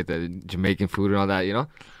food, they get the Jamaican food and all that, you know.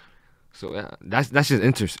 So yeah, that's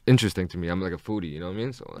just interesting to me. I'm like a foodie, you know what I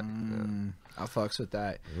mean? So like, I fucks with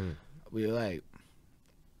that. We like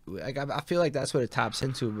I feel like that's what it taps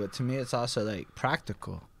into, but to me it's also like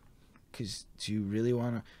practical. Cause do you really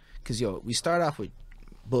wanna? Cause yo, we start off with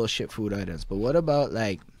bullshit food items, but what about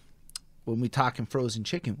like when we talking frozen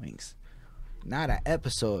chicken wings? Not an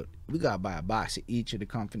episode. We gotta buy a box of each of the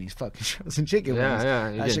company's fucking frozen chicken wings. yeah,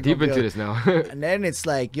 you That get shit deep gonna be into this now. And then it's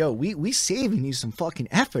like, yo, we saving you some fucking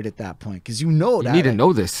effort at that point, cause you know You that need to like,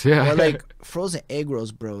 know this, yeah. or like frozen egg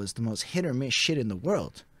rolls, bro, is the most hit or miss shit in the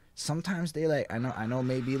world. Sometimes they like, I know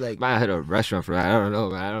maybe like, Might hit a restaurant for that. I don't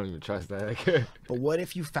know, man. I don't even trust that. but what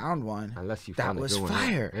if you found one Unless you that found a was good one, yeah.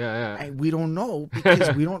 fire? Yeah. And we don't know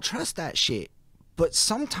because we don't trust that shit. But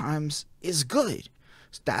sometimes it's good.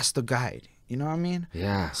 That's the guide. You know what I mean?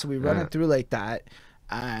 Yeah. So we run yeah. it through like that,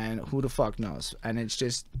 and who the fuck knows? And it's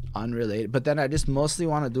just unrelated. But then I just mostly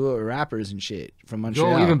want to do it with rappers and shit from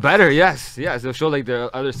Montreal. Yo, even better, yes. They'll show like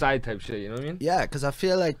the other side type shit, you know what I mean? Yeah, because I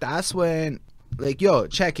feel like that's when, like, yo,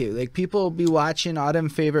 check it. Like, people be watching all them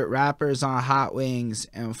favorite rappers on Hot Wings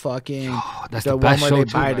and fucking that's the the one best where show they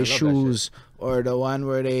too, buy man. I the love that shoes or the one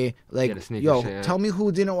where they, like, the sneaker yo, shit, yeah. tell me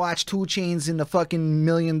who didn't watch 2 Chainz in the fucking $1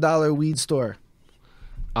 million weed store.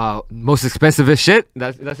 Most expensive shit?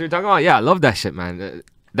 That's what you're talking about? Yeah, I love that shit, man.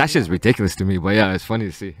 That shit's ridiculous to me, but yeah, it's funny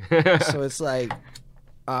to see. So it's like,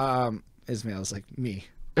 Ismail's like, me.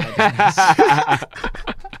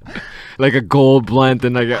 Like a gold blend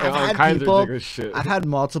and like I've all had kinds people- of ridiculous shit. I've had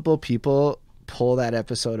multiple people pull that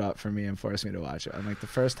episode up for me and force me to watch it. I'm like, the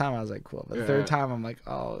first time I was like, cool. But the Yeah. third time I'm like,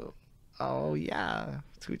 oh yeah,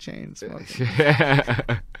 2 Chainz.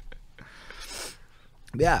 smoking.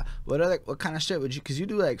 Yeah. What kind of shit would you? Because you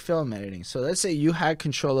do like film editing. So let's say you had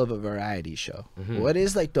control of a variety show. What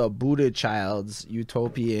is like the Buddha Child's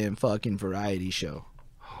utopian fucking variety show?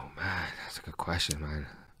 Oh man, that's a good question, man.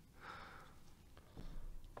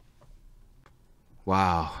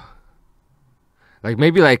 Wow. Like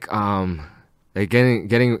maybe like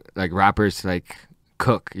getting like rappers to like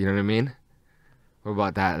cook. You know what I mean? What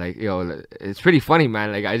about that? Like, yo, it's pretty funny,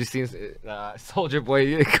 man. Like, I just seen Soldier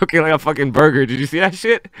Boy cooking like a fucking burger. Did you see that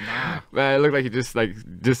shit? Nah. Man, it looked like he just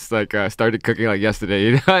started cooking like yesterday.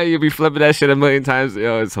 You know, you'll be flipping that shit a million times.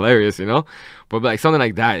 Yo, it's hilarious, you know. But like something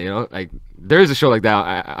like that, you know, like there is a show like that.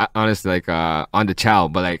 I honestly like on the Chow,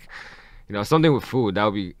 but like, you know, something with food that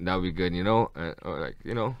would be good, you know, or like,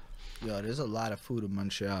 you know. Yo, there's a lot of food in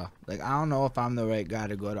Montreal. Like, I don't know if I'm the right guy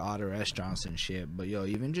to go to all the restaurants and shit, but yo,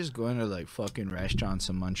 even just going to like fucking restaurants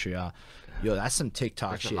in Montreal, yo, that's some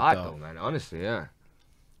TikTok That's shit a lot though. though, man. Honestly, yeah.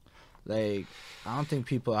 Like, I don't think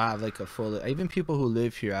people have like a full. Even people who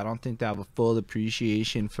live here, I don't think they have a full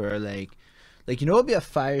appreciation for like you know, it'd be a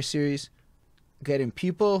fire series. Getting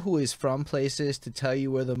people who is from places to tell you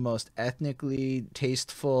where the most ethnically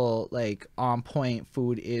tasteful, like on point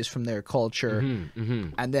food is from their culture,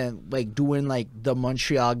 and then like doing like the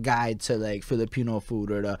Montreal guide to like Filipino food,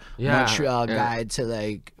 or the Montreal guide to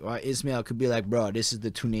like, or Ismail could be like, bro, this is the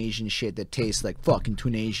Tunisian shit that tastes like fucking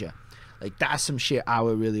Tunisia. Like, that's some shit I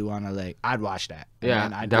would really want to like. I'd watch that. Yeah,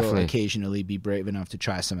 and I'd definitely. occasionally be brave enough to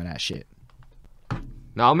try some of that shit.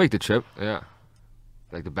 No, I'll make the trip. Yeah.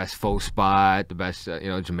 Like the best faux spot, the best you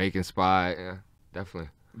know, Jamaican spot. Yeah, definitely.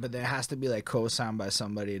 But there has to be like co-signed by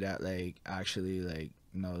somebody that like actually like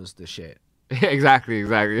knows the shit. Yeah, exactly.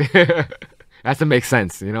 Has to make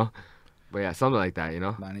sense, you know. But yeah, something like that, you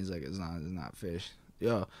know. Bonnie's like, it's not fish.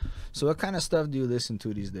 Yo, so what kind of stuff do you listen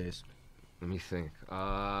to these days? Let me think.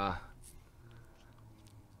 Other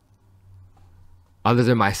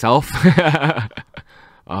than myself,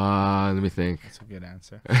 let me think. That's a good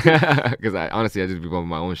answer. Because I honestly, I just be bumping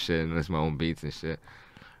my own shit and listen to my own beats and shit.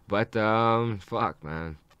 But fuck,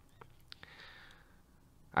 man.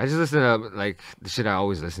 I just listen to like the shit I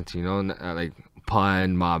always listen to, you know, like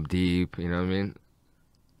Pun, Mobb Deep, you know what I mean,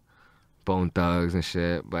 Bone Thugs and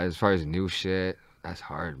shit. But as far as new shit, that's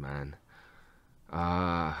hard, man.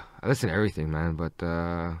 I listen to everything, man. But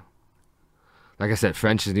like I said,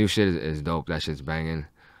 French's new shit is dope. That shit's banging.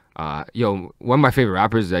 Yo, one of my favorite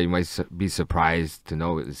rappers that you might be surprised to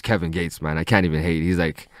know is Kevin Gates, man. I can't even hate. He's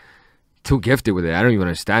like too gifted with it. I don't even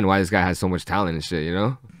understand why this guy has so much talent and shit, you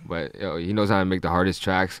know? But yo, he knows how to make the hardest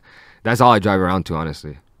tracks. That's all I drive around to,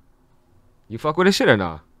 honestly. You fuck with this shit or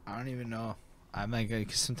not? I don't even know. I'm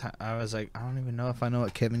like sometimes I was like, I don't even know if I know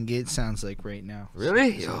what Kevin Gates sounds like right now.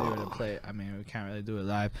 Really? So if we were to play it, I mean, we can't really do it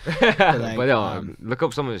live. But, look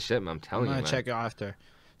up some of the shit, man. I'm telling you, I'm man. gonna check it after.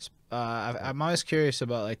 I'm always curious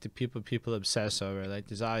about like the people obsess over. Like,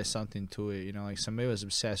 there's always something to it, you know. Like, somebody was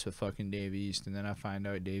obsessed with fucking Dave East, and then I find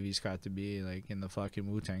out Dave East got to be like in the fucking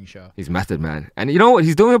Wu-Tang show. He's Method Man, and you know what?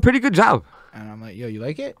 He's doing a pretty good job. And I'm like, yo, you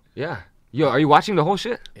like it? Yeah. Yo, are you watching the whole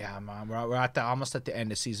shit? Yeah, man. We're at almost at the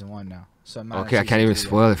end of season 1 now. So I'm not Okay, at I can't even season 2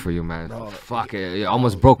 spoil yet. it for you, man. Bro, Fuck it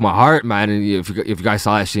almost broke my heart, man. And if you guys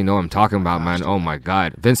saw that shit, you know what I'm talking about, man. Oh my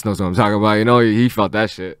god, Vince knows what I'm talking about. You know, he felt that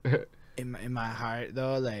shit. In my heart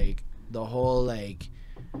though, like the whole like,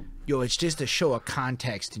 yo, it's just a show of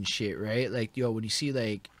context and shit, right? Like, yo, when you see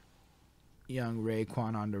like young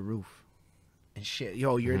Raekwon on the roof and shit,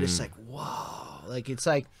 yo, you're just like, whoa, like it's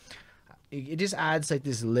like it just adds like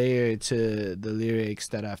this layer to the lyrics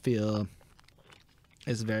that I feel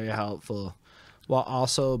is very helpful, while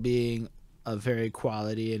also being a very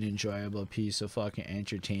quality and enjoyable piece of fucking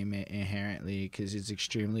entertainment inherently, because it's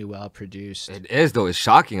extremely well produced. It is though. It's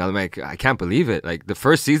shocking. I'm like, I can't believe it. Like the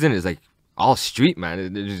first season is like all street,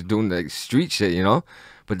 man. They're just doing like street shit, you know.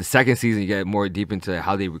 But the second season, you get more deep into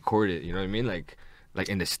how they record it. You know what I mean? Like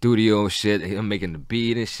in the studio shit, him making the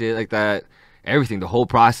beat and shit like that. Everything, the whole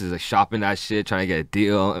process, like shopping that shit, trying to get a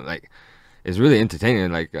deal, and, like it's really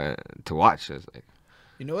entertaining, like to watch. It's like,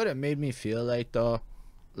 You know what it made me feel like though?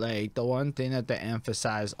 Like, the one thing that they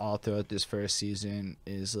emphasized all throughout this first season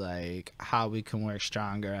is like how we can work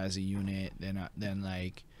stronger as a unit than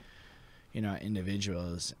like, you know,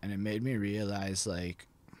 individuals. And it made me realize like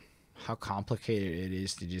how complicated it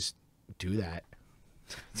is to just do that.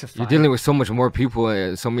 you're dealing with so much more people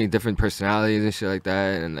and so many different personalities and shit like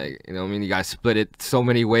that, and like, you know what I mean, you gotta split it so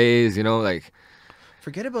many ways, you know, like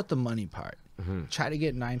Forget about the money part. Try to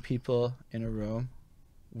get 9 people in a room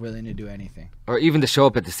willing to do anything. or even to show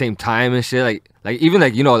up at the same time and shit, like even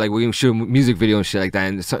like, you know, like when you shoot a music video and shit like that,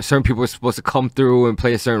 and certain people are supposed to come through and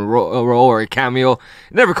play a certain role or a cameo, it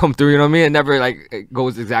never come through, you know what I mean? It never like it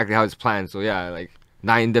goes exactly how it's planned. So yeah, like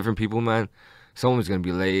 9 different people, man, someone's gonna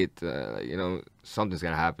be late. You know, something's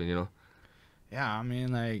gonna happen. You know. Yeah, I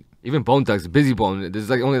mean, like, Even Bone Thugs, Busy Bone. There's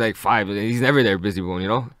like only like 5. And he's never there, Busy Bone. You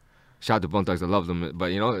know. Shout out to Bone Thugs. I love them,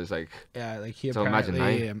 but you know, it's like. yeah, like he So imagine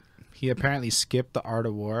apparently 9. he apparently skipped the Art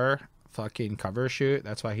of War fucking cover shoot.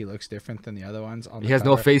 That's why he looks different than the other ones on the He has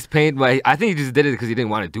no cover. face paint, but I think he just did it because he didn't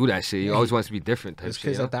want to do that shit. He Yeah, always wants to be different type It's shit.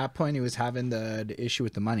 because You know? at that point he was having the issue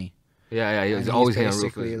with the money. Yeah, he and was he's always hitting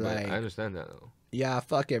basically ruthless. like- I understand that though. Yeah,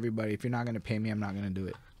 fuck everybody. If you're not gonna pay me, I'm not gonna do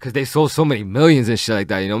it. Because they sold so many millions and shit like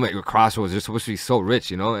that, you know, like with Crossroads, they're supposed to be so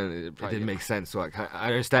rich, you know, and it didn't make sense. So I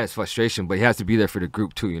understand his frustration, but he has to be there for the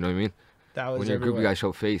group too, you know what I mean? That was When you're a group, you everyone, gotta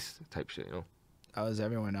show face type shit, you know? that was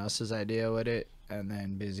everyone else's idea with it, and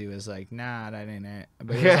then Busy was like, "Nah, that ain't it."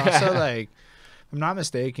 But he was also like, if I'm not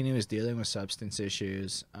mistaken, he was dealing with substance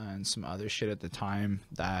issues and some other shit at the time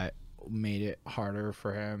that made it harder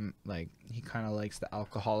for him. Like he kind of likes the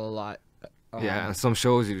alcohol a lot. Yeah, on some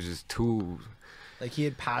shows he was just too. Like he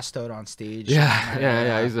had passed out on stage.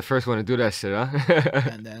 Yeah. He's the first one to do that shit, huh?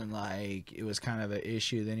 And then like it was kind of an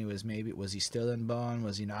issue. Then was he still in Bone?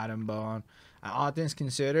 Was he not in Bone? All things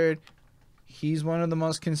considered, he's one of the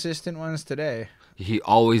most consistent ones today. He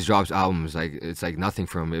always drops albums, like it's like nothing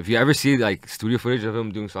for him. If you ever see like studio footage of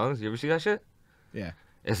him doing songs, you ever see that shit? Yeah.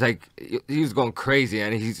 It's like he was going crazy,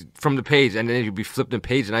 and he's from the page, and then he'd be flipping the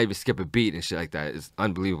page, and I even skip a beat and shit like that. It's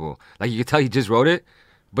unbelievable. Like you can tell he just wrote it,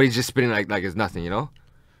 but he's just spitting like it's nothing, you know,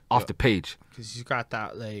 off the page. Because he's got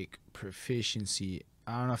that like proficiency.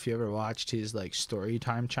 I don't know if you ever watched his like story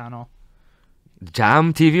time channel.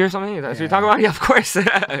 Jam TV or something? That's what you're talking about? Yeah, of course.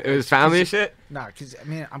 It was family and shit. Nah, because I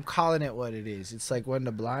mean I'm calling it what it is. It's like when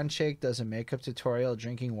the blonde chick does a makeup tutorial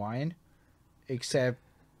drinking wine, except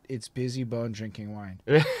it's Busy Bone drinking wine.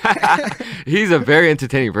 He's a very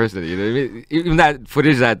entertaining person. You know what I mean? Even that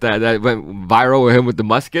footage that went viral with him with the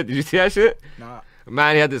musket. Did you see that shit? Nah.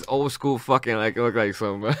 Man, he had this old school fucking like it looked like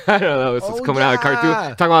some I don't know, it's coming out of yeah.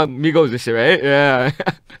 cartoon. Talking about Migos and shit, right? Yeah.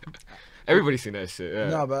 Everybody's seen that shit. Yeah.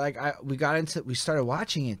 No, but like we started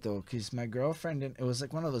watching it though, because my girlfriend, and it was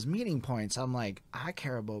like one of those meeting points. I'm like, I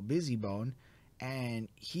care about Busy Bone, and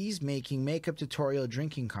he's making makeup tutorial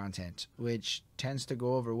drinking content, which tends to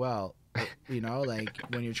go over well, you know, like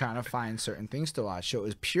when you're trying to find certain things to watch. So it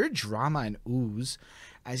was pure drama and ooze,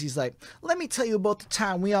 as he's like, let me tell you about the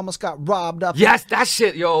time we almost got robbed up. Yes, that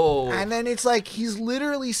shit, yo. And then it's like he's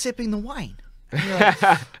literally sipping the wine. And you're like,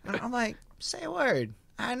 and I'm like, say a word.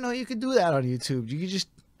 I didn't know you could do that on YouTube. You could just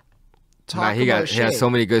talk Man, about he shit. has so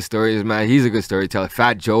many good stories, man. He's a good storyteller.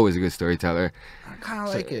 Fat Joe is a good storyteller. I kind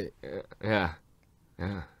of like it. Yeah.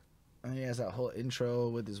 And he has that whole intro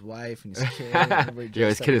with his wife and his kid. And everybody Yo,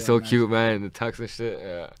 his dressed kid up is so real nice. cute, man. And the tux and shit.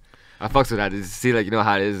 Yeah. I fucks with that. To see, like, you know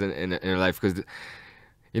how it is in your life. Because,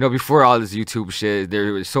 you know, before all this YouTube shit, they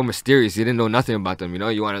were so mysterious. You didn't know nothing about them, you know?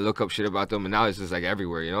 You want to look up shit about them. And now it's just, like,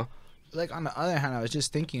 everywhere, you know? Like, on the other hand, I was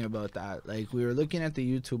just thinking about that. Like, we were looking at the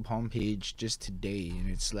YouTube homepage just today. And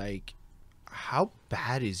it's like, how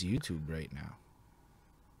bad is YouTube right now?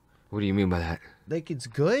 What do you mean by that? Like, it's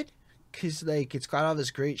good. Because, like, it's got all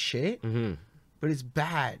this great shit. Mm-hmm. But it's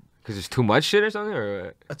bad. Because there's too much shit or something? Or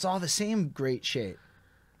what? It's all the same great shit.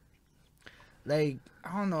 Like,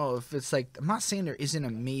 I don't know if it's like, I'm not saying there isn't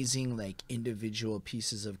amazing like individual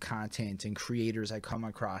pieces of content and creators I come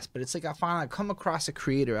across, but it's like I come across a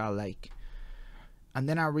creator I like, and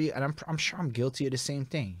then and I'm sure I'm guilty of the same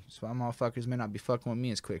thing. So why motherfuckers may not be fucking with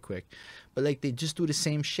me as quick, but like they just do the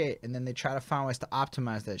same shit and then they try to find ways to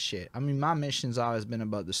optimize that shit. I mean, my mission's always been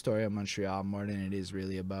about the story of Montreal more than it is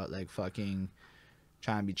really about like fucking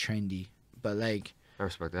trying to be trendy. But like, I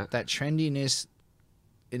respect that. that trendiness,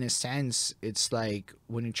 in a sense, it's like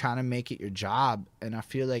when you're trying to make it your job, and I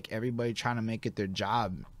feel like everybody trying to make it their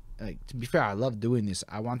job. Like, to be fair, I love doing this.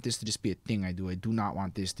 I want this to just be a thing I do. I do not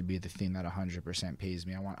want this to be the thing that 100% pays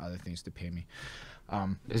me. I want other things to pay me.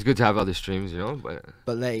 It's good to have other streams, you know?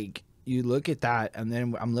 But like, you look at that, and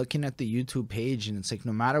then I'm looking at the YouTube page, and it's like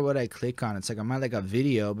no matter what I click on, it's like I'm at like a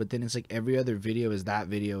video, but then it's like every other video is that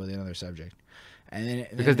video with another subject. And then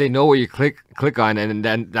Because they know where you click on, and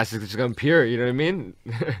then that's just gonna appear. You know what I mean?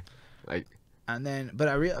 Like. And then, but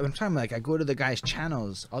I'm talking like I go to the guys'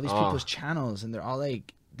 channels, all these people's channels, and they're all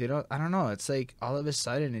like, they don't. I don't know. It's like all of a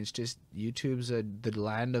sudden, it's just YouTube's the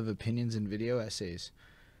land of opinions and video essays.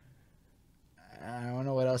 I don't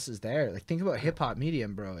know what else is there. Like, think about hip hop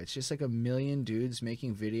medium, bro. It's just like a million dudes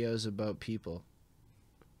making videos about people.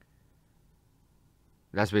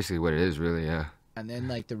 That's basically what it is, really. Yeah. And then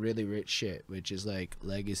like the really rich shit, which is like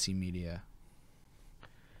legacy media.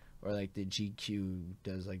 Or like the GQ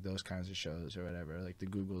does like those kinds of shows or whatever, like the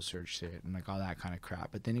Google search shit and like all that kind of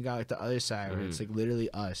crap. But then you got like the other side where it's like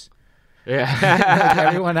literally us. Yeah. like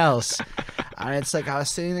everyone else. And it's like I was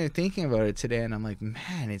sitting there thinking about it today, and I'm like,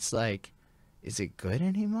 man, it's like, is it good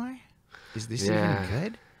anymore? Is this Yeah. even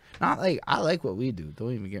good? Not like I like what we do.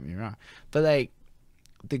 Don't even get me wrong, but like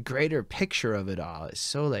the greater picture of it all is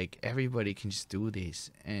so like everybody can just do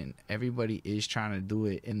this, and everybody is trying to do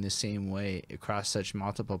it in the same way across such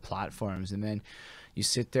multiple platforms, and then you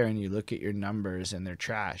sit there and you look at your numbers and they're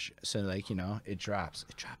trash. So like, you know, it dropped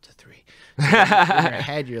to 3. So in your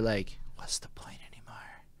head you're like, what's the point anymore?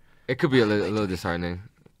 It could be a little disheartening,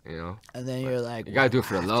 you know. And then you're like, You gotta do it what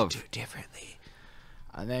for the do I have love. to do differently?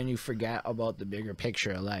 And then you forget about the bigger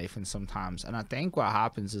picture of life. And sometimes, and I think what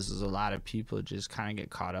happens is a lot of people just kind of get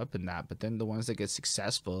caught up in that. But then the ones that get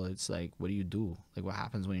successful, it's like, what do you do? Like, what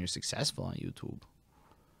happens when you're successful on YouTube?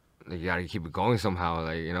 Like, you gotta keep it going somehow.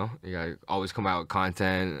 Like, you know, you gotta always come out with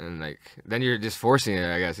content, and like then you're just forcing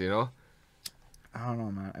it, I guess, you know. I don't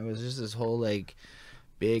know, man. It was just this whole like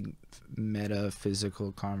big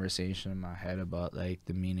metaphysical conversation in my head about like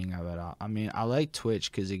the meaning of it all. I mean, I like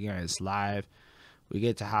Twitch because again, it's live. We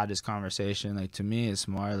get to have this conversation. Like, to me, it's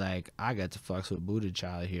more like I get to fucks with Buddha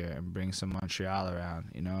Child here and bring some Montreal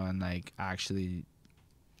around, you know, and like actually,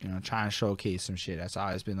 you know, trying to showcase some shit. That's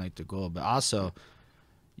always been like the goal. But also,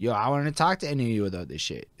 yo, I want to talk to any of you about this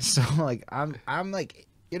shit. So like, I'm like,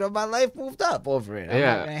 you know, my life moved up over it. I'm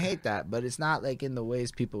Yeah. not gonna hate that, but it's not like in the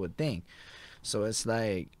ways people would think. So it's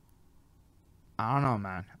like, I don't know,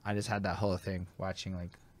 man. I just had that whole thing watching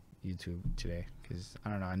like YouTube today because I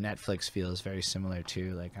don't know. Netflix feels very similar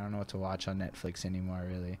too. Like, I don't know what to watch on Netflix anymore,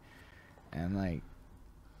 really. And like,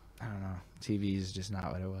 I don't know. TV is just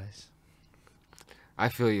not what it was. I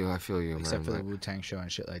feel you, Except man. for Like, the Wu-Tang show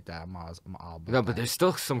and shit like that. I'm all about no, but that. there's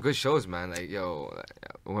still some good shows, man. Like, yo,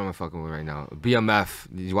 what am I fucking with right now? BMF.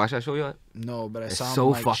 Did you watch that show yet? No, but I It's saw so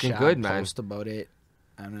Mike fucking Shab good, man. post about it,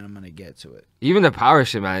 and then I'm gonna get to it. Even the Power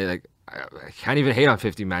shit, man. Like, I can't even hate on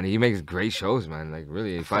 50, man. He makes great shows, man. Like,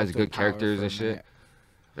 really, he finds Fucked good with Power characters for a and shit.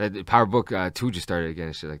 minute. The Power Book 2 just started again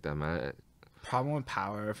and shit like that, man. Problem with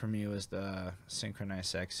Power for me was the synchronized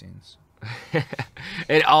sex scenes.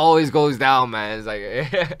 It always goes down, man. It's like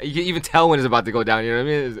you can even tell when it's about to go down. You know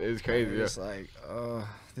what I mean? It's crazy. It's like, oh,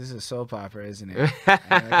 this is a soap opera, isn't it?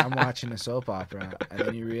 And, like, I'm watching a soap opera, and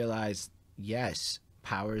then you realize, yes,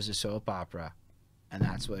 Power is a soap opera, and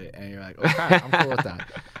that's what. And you're like, okay, I'm cool with that.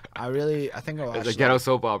 I think I watched. It's a ghetto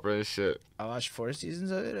soap opera and shit. I watched 4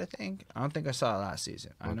 seasons of it. I think. I don't think I saw the last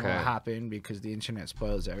season. I know Okay. what happened because the internet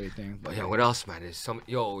spoils everything. But yeah, what else, man? There's some.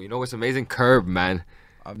 Yo, you know what's amazing? Curb, man.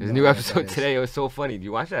 I've There's no a new idea what episode that is. today. It was so funny. Do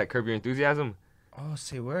you watch that? Curb Your Enthusiasm. Oh,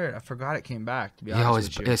 say word. I forgot it came back. To be Yo,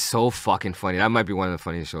 honest with you. it's so fucking funny. That might be one of the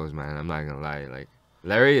funniest shows, man. I'm not gonna lie. Like,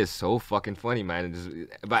 Larry is so fucking funny, man. And just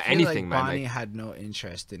about I feel anything, like man. Bonnie Like, had no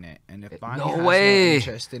interest in it, and if Bonnie no has way. no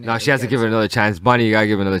interest in it, No, she it has to give gets- it another chance. Bonnie, you gotta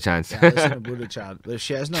give it another chance. Yeah, listen to Buddha Child. But if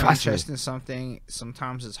she has no Trust me. interest in something,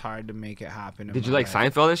 sometimes it's hard to make it happen. in Did you my like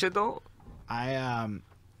life. Seinfeld and shit though?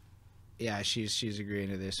 Yeah, she's agreeing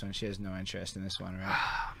to this one. She has no interest in this one, right?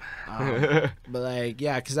 Oh, But like,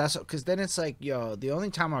 yeah, because then it's like, yo, the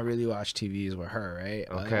only time I really watch TV is with her, right?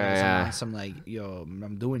 Like, Okay, I'm yeah. on some like, yo,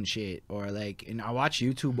 I'm doing shit, or like, and I watch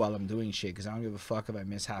YouTube while I'm doing shit because I don't give a fuck if I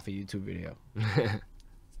miss half a YouTube video.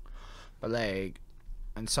 But like,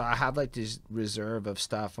 and so I have like this reserve of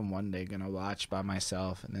stuff I'm one day gonna watch by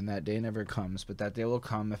myself, and then that day never comes. But that day will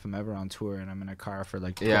come if I'm ever on tour and I'm in a car for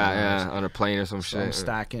like 12 hours. yeah, on a plane or some So I'm shit.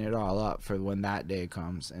 stacking it all up for when that day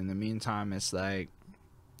comes. In the meantime, it's like,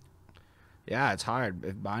 yeah, it's hard.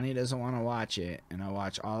 If Bonnie doesn't want to watch it, and I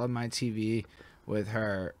watch all of my TV with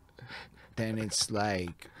her, then it's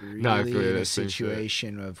like No, I really feel you, in a that's same shit.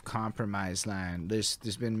 situation of compromise land. There's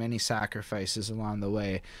been many sacrifices along the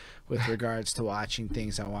way with regards to watching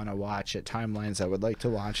things I want to watch at timelines I would like to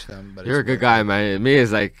watch them. But You're a it's good guy, man. Me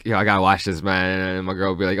is like, yo, I gotta watch this, man. And my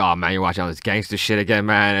girl will be like, oh, man, you're watching all this gangster shit again,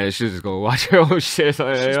 man. And she'll just go watch her own shit or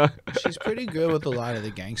something, you know? She's pretty good with a lot of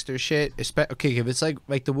the gangster shit. Okay, if it's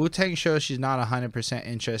like the Wu-Tang show, she's not 100%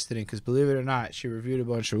 interested in, because believe it or not, she reviewed a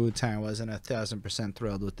bunch of Wu-Tang, wasn't 1,000%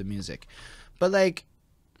 thrilled with the music. But like,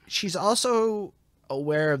 she's also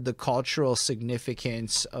aware of the cultural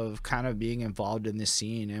significance of kind of being involved in the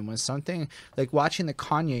scene. And when something like watching the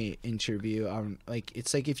Kanye interview, like,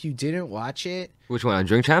 it's like if you didn't watch it, Which one, on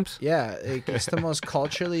Drink Champs? yeah, like, it's the most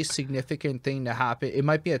culturally significant thing to happen. It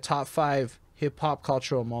might be a top 5 hip-hop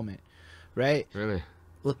cultural moment, right? Really?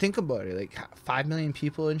 Well, think about it. Like 5 million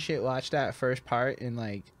people and shit watched that first part in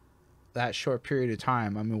like that short period of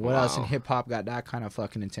time. I mean, what else in Wow. hip hop got that kind of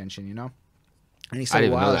fucking attention, you know? And he I said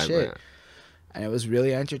didn't even know wild that, shit, but- and it was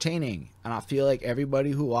really entertaining. And I feel like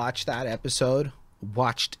everybody who watched that episode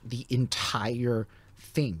watched the entire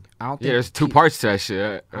thing. I don't think Yeah, there's two parts to that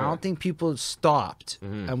shit. I don't think people stopped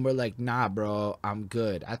Mm-hmm. and were like, nah, bro, I'm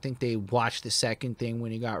good. I think they watched the second thing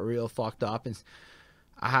when he got real fucked up. And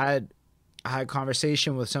I had a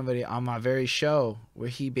conversation with somebody on my very show where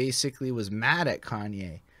he basically was mad at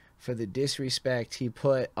Kanye for the disrespect he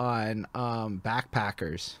put on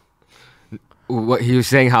backpackers. What he was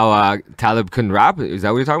saying, how Talib couldn't rap? Is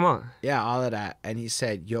that what you're talking about? Yeah, all of that. And he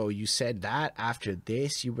said, yo, you said that after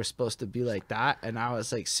this, you were supposed to be like that. And I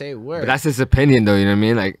was like, say word. But that's his opinion, though. You know what I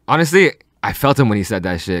mean? Like, honestly, I felt him when he said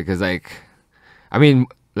that shit. Cause like, I mean,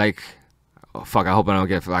 like, oh, fuck. I hope I don't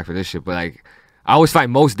get flack for this shit. But like, I always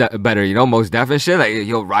find better. You know, Most Def and shit. Like,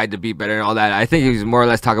 he'll ride the beat better and all that. I think he was more or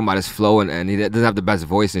less talking about his flow and he doesn't have the best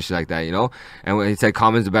voice and shit like that. You know. And when he said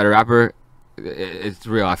Common's a better rapper, it's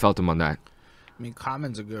real. I felt him on that. I mean,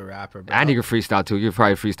 Common's a good rapper, but And he can freestyle too. You can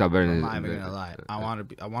probably freestyle better I'm than. not even gonna lie. I want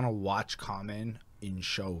to watch Common in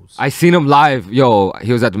shows. I seen him live. Yo,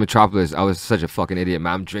 he was at the Metropolis. I was such a fucking idiot,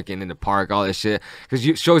 man. I'm drinking in the park, all this shit. Because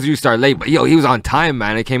shows you start late. But yo, he was on time,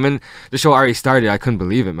 man. I came in, the show already started. I couldn't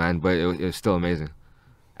believe it, man. But it was still amazing.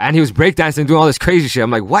 And he was breakdancing, doing all this crazy shit. I'm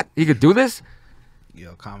like, what? He could do this?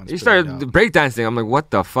 Yo, Common's He pretty started dope. breakdancing. I'm like, what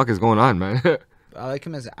the fuck is going on, man? I like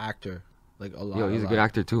him as an actor, like a lot. Yo, he's a lot. good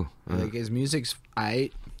actor too. Like his music's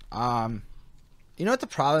aight. You know what the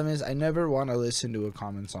problem is? I never want to listen to a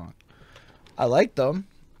Common song. I like them.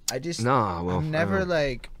 I just No, well, I'm never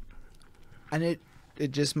like, and it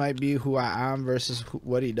just might be who I am versus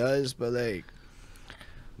what he does. But like,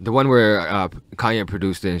 The one where Kanye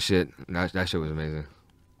produced it and shit. That shit was amazing.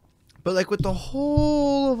 with the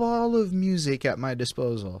whole of all of music at my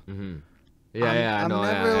disposal, Mm-hmm. Yeah, I I'm know.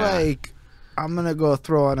 never like, I'm gonna go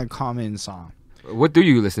throw on a Common song. What do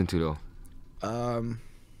you listen to though?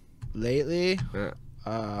 Lately,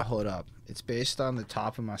 Yeah. hold up. It's based on the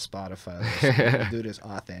top of my Spotify list. I do this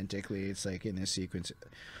authentically. It's like in this sequence.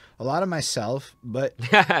 A lot of myself, but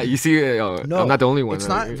You see, no, I'm not the only one. It's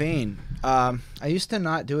not vain. I used to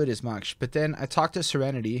not do it as much, but then I talked to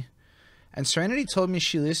Serenity, and Serenity told me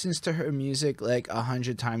she listens to her music like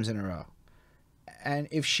 100 times in a row. And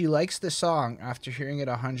if she likes the song after hearing it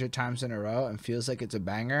 100 times in a row and feels like it's a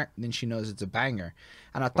banger, then she knows it's a banger.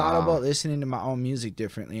 And I thought Wow. about listening to my own music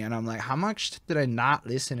differently, and I'm like, how much did I not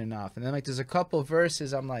listen enough? And then like there's a couple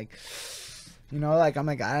verses I'm like, you know, like I'm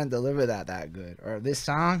like, I didn't deliver that good, or this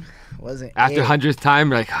song wasn't After it. 100th time,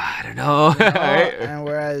 you're like, I don't know. You know? And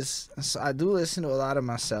whereas so I do listen to a lot of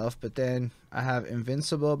myself, but then I have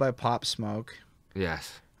Invincible by Pop Smoke.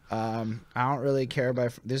 Yes. I don't really care by.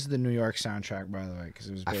 This is the New York soundtrack, by the way, because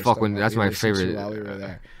it was. I based fuck on when what that's we my listened to favorite. while we were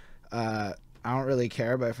there. I don't really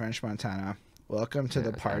care by French Montana. Welcome to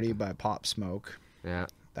the Party by Pop Smoke. Yeah.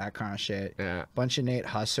 That kind of shit. Yeah. Bunch of Nate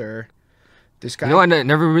Husser. This guy. You know, I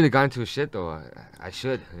never really got into his shit though. I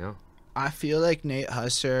should, you know. I feel like Nate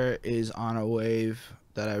Husser is on a wave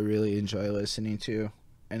that I really enjoy listening to,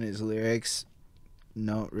 and his lyrics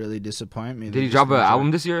don't really disappoint me. Did he drop an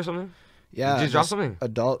album this year or something? Yeah, Did you drop this something?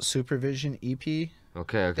 Adult Supervision EP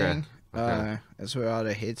Okay. thing. Okay. That's where all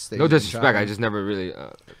the hits. that No he's been disrespect, I dropping. just never really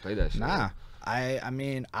played that shit. Nah, I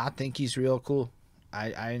mean, I think he's real cool.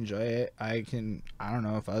 I enjoy it. I don't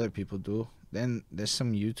know if other people do. Then there's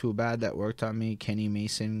some YouTube ad that worked on me, Kenny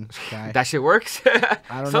Mason guy. That shit works. I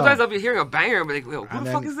don't Sometimes know. I'll be hearing a banger and be like, "Who And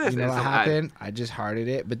the fuck is this?" You know And what some ad. happened? I just hearted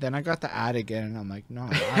it, but then I got the ad again, and I'm like, no,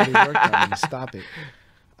 it already worked on me. Stop it.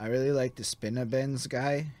 I really like the Spinna Benz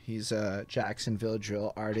guy. He's a Jacksonville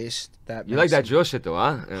drill artist. You like that drill shit though,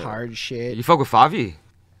 huh? Yeah. hard shit. You fuck with Favi?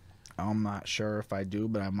 I'm not sure if I do,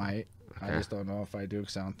 but I might. I Okay. just don't know if I do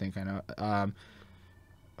because I don't think I know.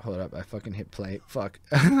 Hold up, I fucking hit play. Fuck.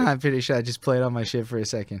 I'm pretty sure I just played on my shit for a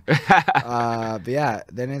second. But yeah,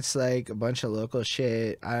 then it's like a bunch of local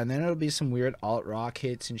shit, and then it'll be some weird alt rock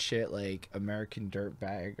hits and shit like American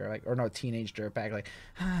Dirtbag or no Teenage Dirtbag, like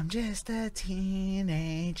I'm just a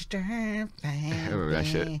teenage dirtbag. I remember that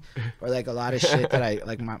shit. Or like a lot of shit that I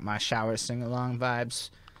like my shower sing along vibes.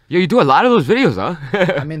 Yo, you do a lot of those videos, huh?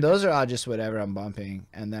 I mean, those are all just whatever I'm bumping.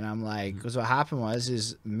 And then I'm like, because what happened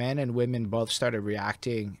is men and women both started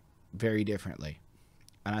reacting very differently.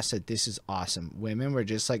 And I said, this is awesome. Women were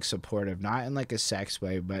just like supportive, not in like a sex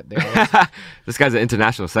way, but they always, This guy's an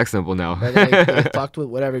international sex symbol now. but they fucked with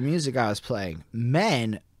whatever music I was playing.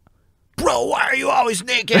 Men, bro, why are you always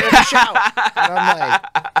naked in the shower? And I'm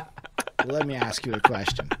like, let me ask you a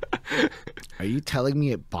question. Are you telling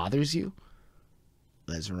me it bothers you?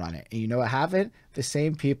 Let's run it. And you know what happened? The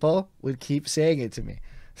same people would keep saying it to me.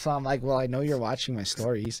 So I'm like, well, I know you're watching my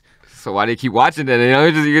stories. So why do you keep watching it? You know,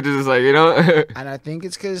 you just like, you know. And I think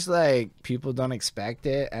it's because, like, people don't expect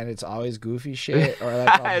it. And it's always goofy shit. Or, like,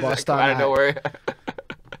 I'll It's bust like, on out of nowhere.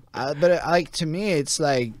 But like to me, it's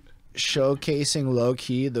like showcasing low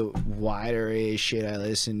key the wide array of shit I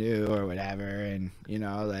listen to or whatever, and you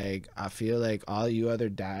know, like I feel like all you other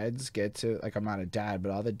dads get to like I'm not a dad,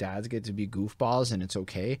 but all the dads get to be goofballs, and it's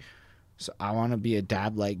okay. So I want to be a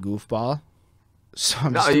dad like goofball. So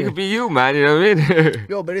I'm No, just you doing, could be you, man. You know what I mean?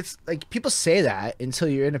 yo, but it's like people say that until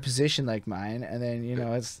you're in a position like mine, and then you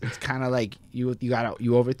know it's kind of like you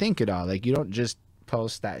overthink it all. Like you don't just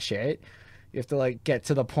post that shit. You have to like get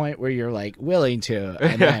to the point where you're like willing to,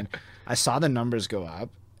 and then I saw the numbers go up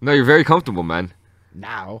No, you're very comfortable, man.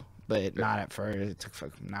 now, but not at first. It took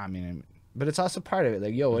fucking. Nah, I mean, but it's also part of it.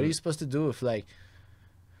 Like, yo, what are you supposed to do if like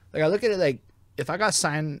I look at it like if I got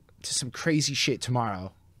signed to some crazy shit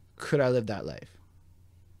tomorrow, could I live that life?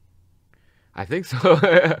 I think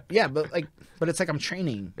so. Yeah, but it's like I'm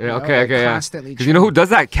training. Yeah, you know? okay, Like, okay, yeah. constantly. Because you know who does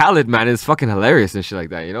that? Khaled, man, is fucking hilarious and shit like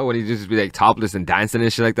that. You know, when he just be like topless and dancing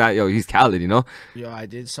and shit like that. Yo, he's Khaled, you know? Yo, I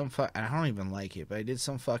did some I don't even like it, but I did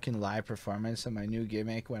some fucking live performance, and my new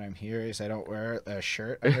gimmick when I'm here is I don't wear a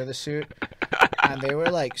shirt under the suit. And they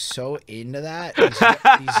were like so into that.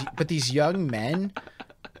 But these young men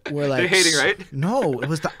were like They're hating, right? No, it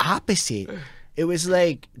was the opposite. It was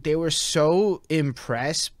like they were so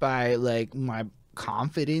impressed by like my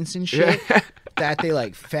confidence and shit that they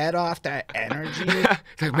like fed off that energy.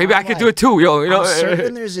 It's like, maybe I could do it too, yo. You know? I'm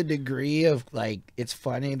certain there's a degree of like it's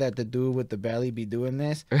funny that the dude with the belly be doing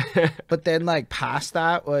this, but then like past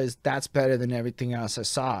that was that's better than everything else I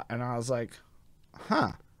saw, and I was like,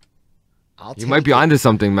 huh. You might be onto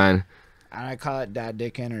something, man. And I call it dad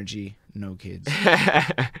dick energy. No kids.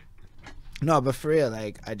 No, but for real,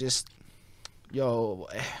 like I just, yo,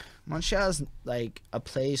 Montreal's like a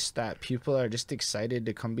place that people are just excited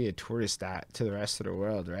to come be a tourist at to the rest of the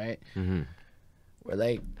world, right? Mm-hmm. We're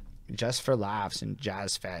like just for laughs and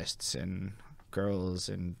jazz fests and girls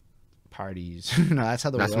and parties. You know, that's how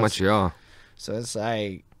the That's world's- Montreal. So it's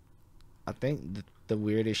like, I think the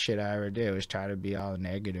weirdest shit I ever did was try to be all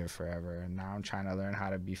negative forever, and now I'm trying to learn how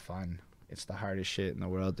to be fun. It's the hardest shit in the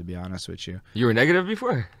world, to be honest with you. You were negative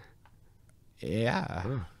before? Yeah.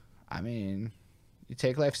 Huh. I mean, you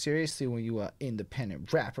take life seriously when you are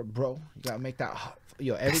independent rapper, bro. You gotta make that,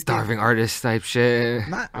 yo, everything. Starving artist type shit.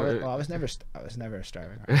 I was never a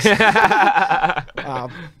starving artist.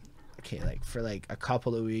 Okay, like for like a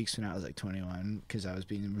couple of weeks when I was like 21, because I was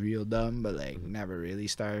being real dumb, but like never really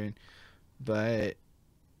starving. But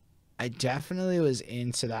I definitely was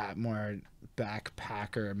into that more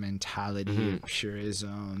backpacker mentality,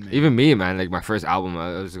 purism. Even me, man. Like my first album,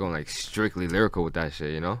 I was going like strictly lyrical with that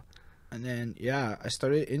shit, you know? And then, yeah, I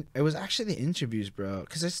started, it was actually the interviews, bro,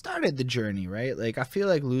 because I started the journey, right? Like, I feel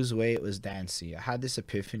like Lose Weight was dancey. I had this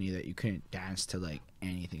epiphany that you couldn't dance to, like,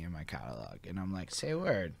 anything in my catalog. And I'm like, say a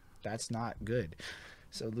word. That's not good.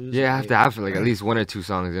 So Lose Weight. Yeah, I have to have like at least one or two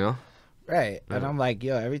songs, you know? Right. And I'm like,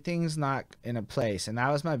 yo, everything's not in a place. And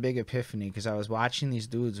that was my big epiphany, because I was watching these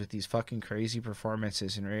dudes with these fucking crazy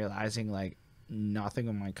performances and realizing, like, nothing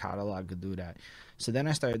on my catalog could do that. So then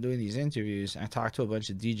I started doing these interviews, and I talked to a bunch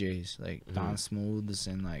of DJs, like Don Smooths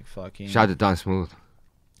and, like, fucking... Shout out to Don Smooth.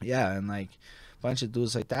 Yeah, and, like, a bunch of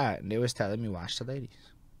dudes like that. And they was telling me, watch the ladies.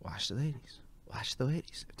 Watch the ladies. Watch the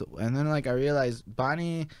ladies. And then, like, I realized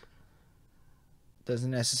Bonnie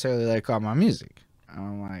doesn't necessarily like all my music. And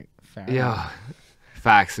I'm like, fair enough. Yeah.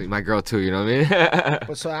 Facts. My girl, too, you know what I mean?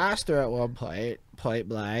 But so I asked her at one point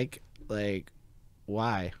blank, like,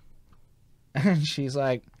 why? And she's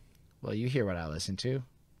like, well, you hear what I listen to.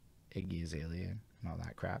 Iggy Azalea and all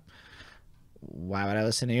that crap. Why would I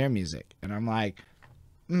listen to your music? And I'm like,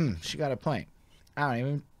 she got a point. I don't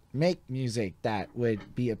even make music that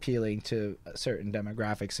would be appealing to certain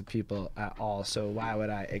demographics of people at all. So why would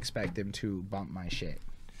I expect them to bump my shit?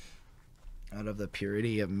 Out of the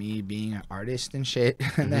purity of me being an artist and shit.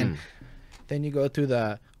 And then you go through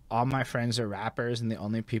the all my friends are rappers and the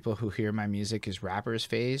only people who hear my music is rappers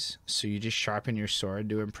phase. So you just sharpen your sword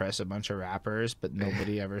to impress a bunch of rappers, but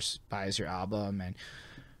nobody ever buys your album. And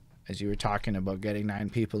as you were talking about getting 9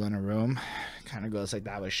 people in a room, kind of goes like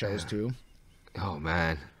that with shows too. Oh,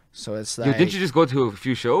 man. So it's Yo, like, didn't you just go to a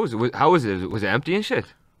few shows? How was it? Was it empty and shit?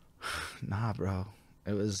 nah, bro.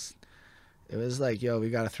 It was like, yo, we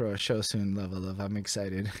gotta throw a show soon level of I'm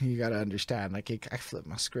excited. You gotta understand. Like, I flipped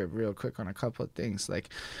my script real quick on a couple of things. Like,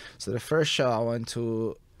 so the first show I went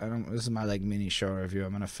to, this is my like mini show review.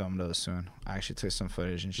 I'm gonna film those soon. I actually took some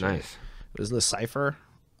footage and shit. Nice. It was Le Cypher.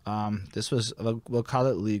 This was, we'll call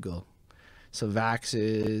it legal. So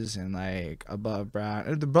Vaxes and like Above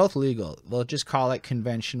Brown, they're both legal. We'll just call it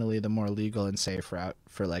conventionally the more legal and safe route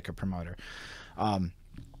for like a promoter.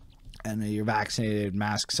 And then you're vaccinated,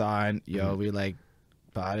 masks on. Yo, we like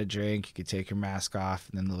bought a drink. You could take your mask off.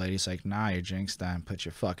 And then the lady's like, nah, your drink's done. Put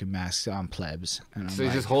your fucking mask on, plebs. And I'm So you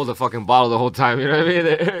like, just hold the fucking bottle the whole time, you know what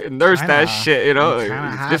I mean? Nurse that shit, you know? You kinda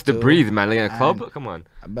It's have just to to, breathe, man. Like in a club? Come on.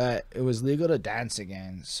 But it was legal to dance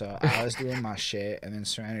again. So I was doing my shit. And then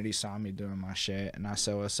Serenity saw me doing my shit. And I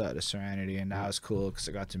said, what's up to Serenity? And that was cool because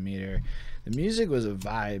I got to meet her. The music was a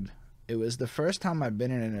vibe. It was the first time I've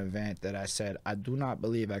been in an event that I said, I do not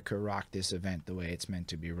believe I could rock this event the way it's meant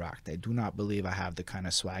to be rocked. I do not believe I have the kind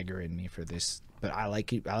of swagger in me for this. But I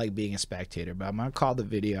like it. I like being a spectator. But I'm going to call the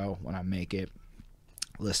video when I make it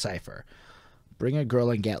Le Cypher. Bring a girl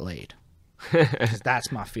and get laid. Because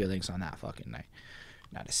that's my feelings on that fucking night.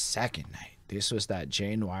 Now the second night, this was that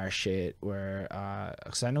J Noir shit where,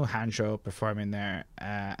 because I knew Handro performing there,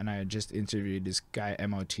 and I had just interviewed this guy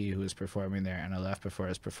MOT who was performing there, and I left before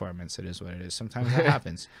his performance. It is what it is. Sometimes that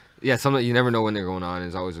happens. Yeah, you never know when they're going on.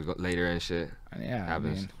 It's always later and shit. And yeah,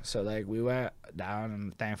 happens. I mean, so like we went down,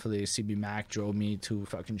 and thankfully CB Mac drove me to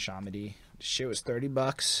fucking Shamedy. The shit was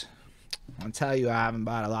 $30. I'll tell you, I haven't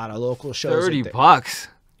bought a lot of local shows. $30.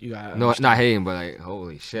 You got no, not hating, but like,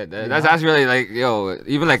 holy shit, that's really like, yo,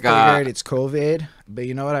 even like I figured it's COVID, but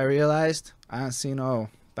you know what I realized? I don't see no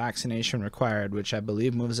vaccination required, which I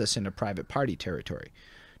believe moves us into private party territory.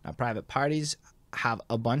 Now, private parties have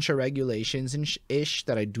a bunch of regulations and ish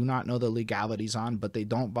that I do not know the legalities on, but they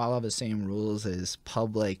don't follow the same rules as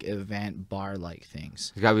public event bar like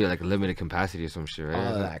things. It's gotta be like a limited capacity or some shit, right?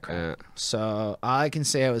 All of that crap. So all I can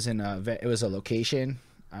say, it was a location.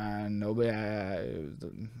 Nobody,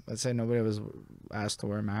 let's say nobody was asked to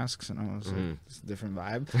wear masks, and it's a different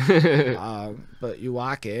vibe. But you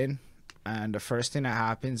walk in, and the first thing that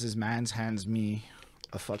happens is man's hands me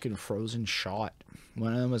a fucking frozen shot.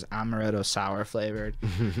 One of them was amaretto sour flavored.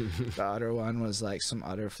 The other one was like some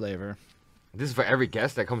other flavor. This is for every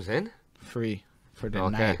guest that comes in? Free for the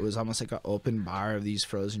night. It was almost like an open bar of these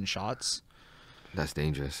frozen shots. That's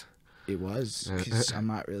dangerous. It was, because I'm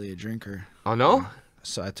not really a drinker. Oh, no?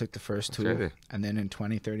 So I took the first two, and then in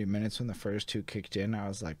 20-30 minutes when the first two kicked in, I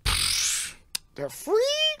was like, they're free?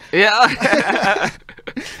 Yeah.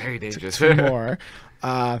 Very dangerous. Took two more.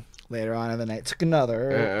 Later on in the night, took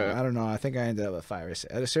another. I don't know. I think I ended up with 5 or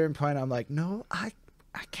 6. At a certain point, I'm like, no, I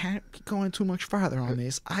can't keep going too much farther on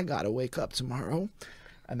this. I got to wake up tomorrow.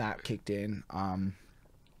 And that kicked in.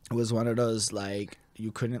 It was one of those, like,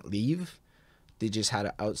 you couldn't leave. They just had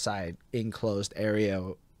an outside enclosed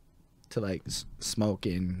area to like smoke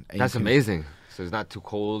in. That's amazing. So it's not too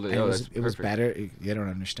cold. It was better. You don't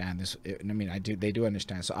understand this. I mean, they do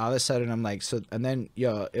understand. So all of a sudden, I'm like, so, and then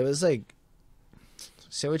it was like,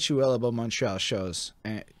 say what you will about Montreal shows,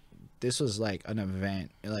 and this was like an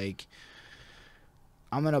event. Like,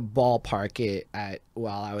 I'm gonna ballpark it at,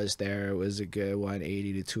 while I was there, it was a good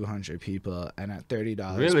 180 to 200 people, and at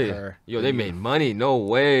 $30 really? per. Yo, they made money. No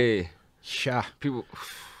way. Yeah. People.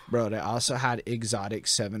 Bro, they also had exotic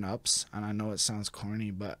 7-Ups, and I know it sounds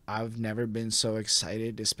corny, but I've never been so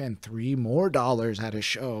excited to spend $3 more at a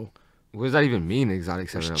show. What does that even mean, exotic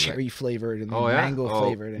 7-Up? Cherry flavored and mango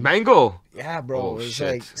flavored. And, mango? Yeah, bro. Oh, it was shit.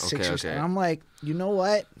 like 6 or 7. And I'm like, you know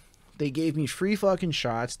what? They gave me free fucking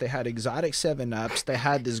shots. They had exotic 7-Ups. They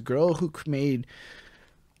had this girl who made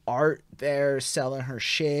art there selling her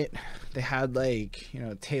shit. They had like,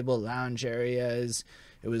 table lounge areas.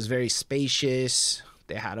 It was very spacious.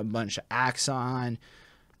 They had a bunch of acts on,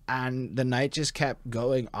 and the night just kept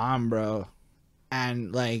going on, bro.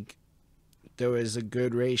 And like, there was a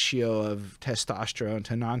good ratio of testosterone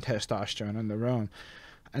to non-testosterone in the room.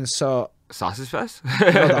 And so Sausage Fest?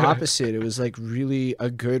 No, the opposite. It was like really a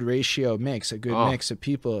good ratio mix, a good mix of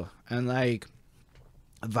people. And like,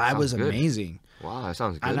 the vibe was amazing. Wow, that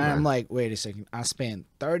sounds good. And man. I'm like, wait a second. I spent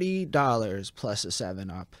 $30 plus a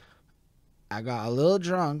 7-Up. I got a little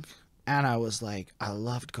drunk, and I was like, I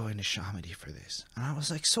loved going to Shamedy for this. And I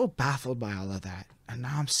was like so baffled by all of that. And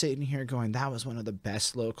now I'm sitting here going, that was one of the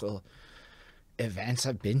best local events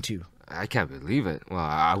I've been to. I can't believe it. Well,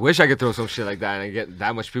 I wish I could throw some shit like that and get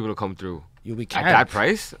that much people to come through. We can. At that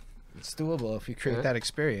price? It's doable if you create that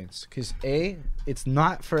experience. Because it's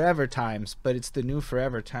not forever times, but it's the new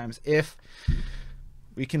forever times. If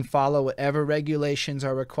we can follow whatever regulations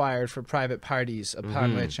are required for private parties,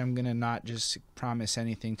 upon which I'm going to not just promise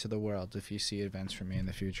anything to the world if you see events from me in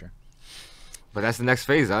the future. But that's the next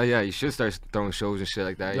phase, huh? Yeah, you should start throwing shows and shit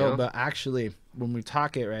like that. No, but actually, when we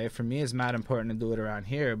talk it, right, for me, it's not important to do it around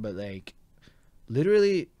here, but like,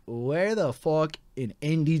 literally, where the fuck in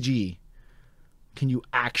NDG can you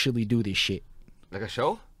actually do this shit? Like a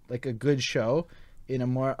show? Like a good show in a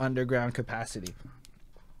more underground capacity.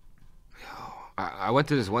 I went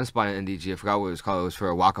to this one spot in NDG. I forgot what it was called. It was for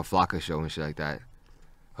a Waka Flocka show and shit like that.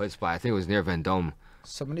 Hood spot. I think it was near Vendome.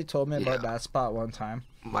 Somebody told me about that spot one time.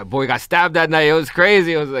 My boy got stabbed that night. It was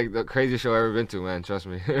crazy. It was like the craziest show I've ever been to, man. Trust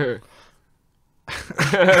me. I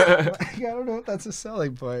don't know if that's a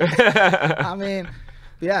selling point. I mean,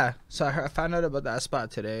 yeah. So I found out about that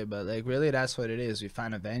spot today, but like really, that's what it is. We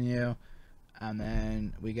find a venue, and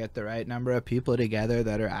then we get the right number of people together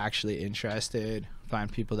that are actually interested.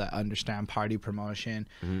 Find people that understand party promotion,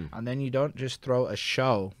 and then you don't just throw a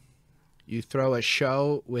show. You throw a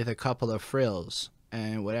show with a couple of frills,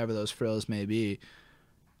 and whatever those frills may be.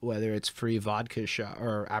 Whether it's free vodka shot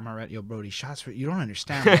or amaretto Brody shots for you don't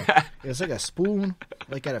understand. Like, it was like a spoon,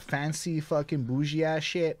 like at a fancy fucking bougie ass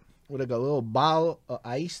shit with like a little ball of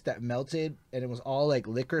ice that melted, and it was all like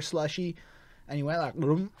liquor slushy, and you went like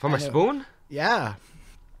from a spoon. Yeah,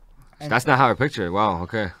 and, that's not how I picture it. Wow.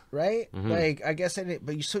 Okay. Right. Like I guess I didn't,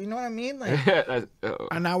 but you know what I mean. Like,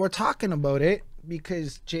 and now we're talking about it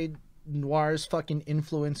because Jay Noir's fucking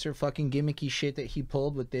influencer fucking gimmicky shit that he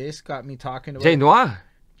pulled with this got me talking about Jay Noir.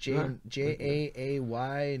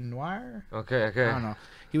 J-A-A-Y Noir. Okay. I don't know.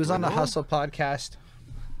 He was on the Hustle podcast.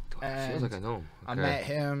 Feels like I know him. I met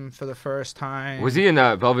him for the first time. Was he in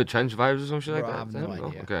Velvet Trench Vibes or some shit like that? I have no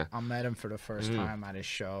idea. Okay. I met him for the first time at his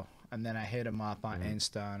show, and then I hit him up on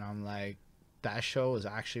Insta, and I'm like, that show was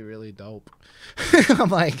actually really dope. I'm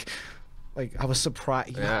like I was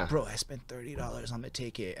surprised. Yeah. Bro, I spent $30 on the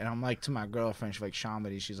ticket, and I'm like to my girlfriend, she's like,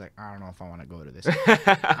 Shamedy, she's like, I don't know if I want to go to this.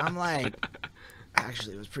 I'm like.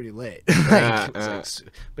 Actually, it was pretty lit. But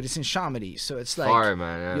it's in Shamedy, so it's like, far,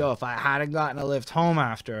 man, yo, if I hadn't gotten a lift home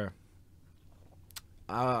after,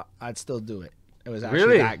 I'd still do it. It was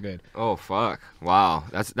actually that good. Oh fuck! Wow,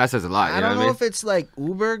 that says a lot. I don't know if it's like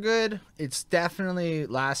Uber good. It's definitely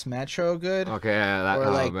Last Metro good. Okay, yeah,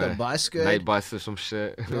 or like the bus good. Night bus or some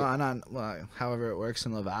shit. No, not however it works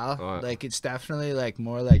in Laval. Like it's definitely like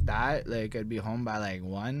more like that. Like I'd be home by like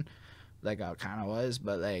 1, like I kind of was,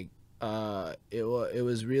 but like. It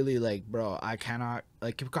was really like, bro, I cannot,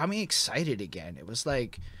 like, it got me excited again. It was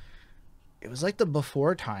like the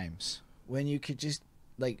before times when you could just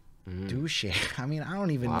like do shit. I mean, I don't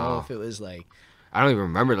even know if it was like, I don't even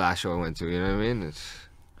remember the last show I went to, you know what I mean?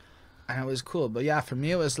 And it was cool, but yeah, for me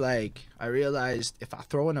it was like, I realized if I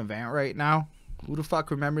throw an event right now, who the fuck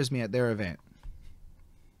remembers me at their event?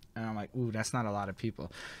 And I'm like, ooh, that's not a lot of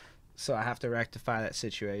people. So I have to rectify that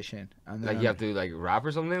situation. And then like you have to like rap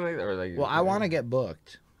or something like that, or like. Well, I want to get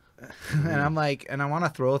booked, and I'm like, and I want to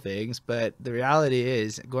throw things, but the reality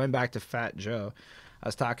is, going back to Fat Joe, I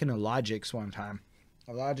was talking to Logix one time.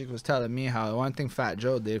 Logic was telling me how the one thing Fat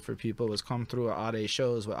Joe did for people was come through at Ade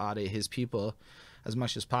shows with Ade his people, as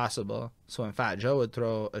much as possible. So when Fat Joe would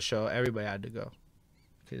throw a show, everybody had to go.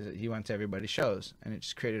 Because he went to everybody's shows, and it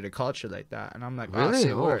just created a culture like that. And I'm like, really?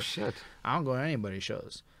 Oh shit! I don't go to anybody's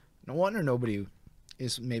shows. No wonder nobody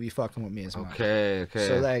is maybe fucking with me as much. Okay.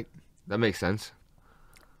 So like that makes sense.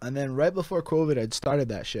 And then right before COVID, I'd started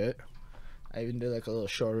that shit. I even did like a little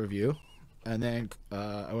short review, and then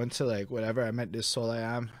I went to like whatever. I met this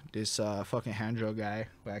Soul.I.Am, this fucking hand drill guy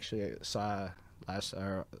who actually I saw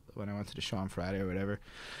when I went to the show on Friday or whatever.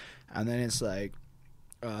 And then it's like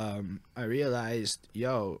I realized,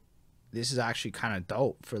 yo, this is actually kind of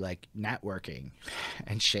dope for like networking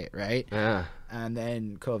and shit, right? Yeah. And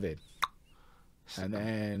then COVID. And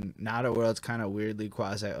then now the world's kind of weirdly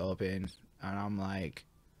quasi-open. And I'm like,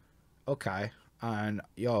 okay. And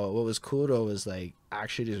yo, what was cool though was like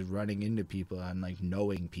actually just running into people and like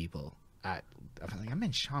knowing people I'm like, I'm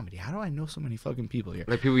in Shamedy. How do I know so many fucking people here?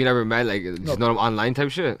 Like people you never met, like just know them online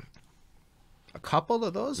type shit? A couple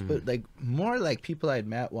of those, but like more like people I'd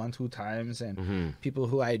met 1-2 times and people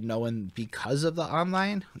who I'd known because of the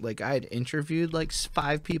online. Like I'd interviewed like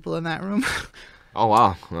 5 people in that room. Oh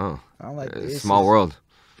wow! Oh. I'm like, small world.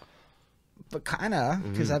 But kind of,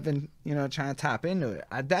 because I've been, trying to tap into it.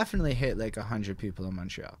 I definitely hit like 100 people in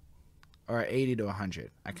Montreal, or 80 to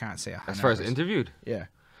 100. I can't say 100. As far as interviewed? Yeah.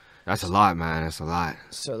 That's a lot, man. That's a lot.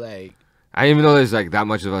 So like, I didn't even know there's like that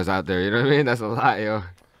much of us out there. You know what I mean? That's a lot, yo.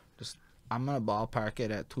 I'm gonna ballpark it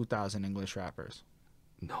at 2,000 English rappers.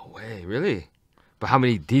 No way, really? But how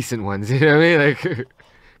many decent ones? You know what I mean? Like,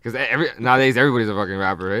 because nowadays everybody's a fucking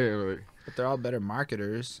rapper, right? But they're all better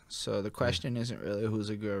marketers. So the question isn't really who's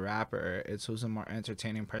a good rapper; it's who's a more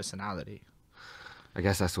entertaining personality. I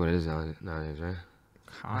guess that's what it is nowadays,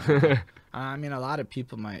 right? I mean, a lot of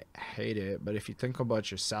people might hate it, but if you think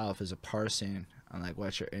about yourself as a person and like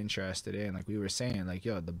what you're interested in, like we were saying, like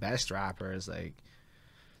yo, the best rapper is like.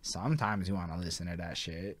 Sometimes you want to listen to that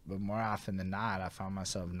shit, but more often than not, I found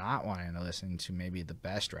myself not wanting to listen to maybe the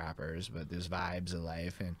best rappers, but there's vibes of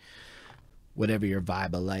life, and whatever your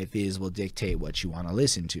vibe of life is will dictate what you want to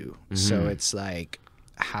listen to. So it's like,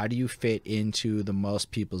 how do you fit into the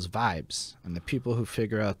most people's vibes? And the people who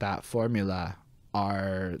figure out that formula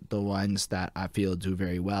are the ones that I feel do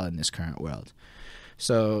very well in this current world.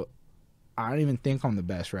 So I don't even think I'm the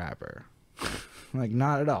best rapper. Like,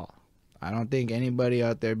 not at all. I don't think anybody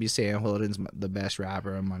out there be saying Holden's the best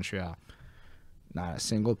rapper in Montreal. Not a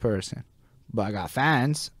single person. But I got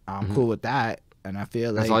fans. I'm cool with that. And I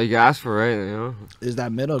feel like That's all you can ask for, right? You know? is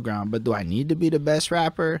that middle ground. But do I need to be the best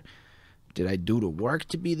rapper? Did I do the work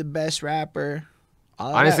to be the best rapper?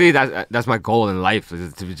 All Honestly, that's my goal in life,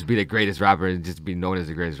 is to just be the greatest rapper and just be known as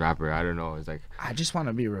the greatest rapper. I don't know. It's like, I just want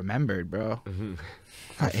to be remembered, bro.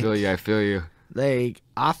 I feel you. Like,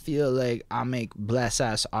 I feel like I make blessed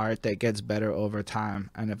ass art that gets better over time.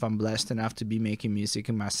 And if I'm blessed enough to be making music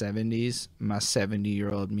in my 70s, my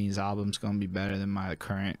 70-year-old me's album's gonna be better than my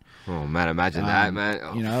current. Oh man, imagine that, man.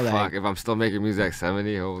 Oh, you know, fuck, like, if I'm still making music at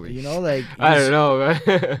 70, holy. You know, like, I don't know,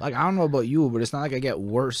 man. like, I don't know about you, but it's not like I get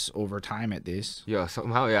worse over time at this. Yo,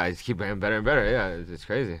 somehow, yeah, I just keep getting better and better. Yeah, it's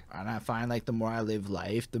crazy. And I find like the more I live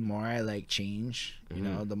life, the more I like change. You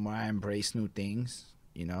know, the more I embrace new things.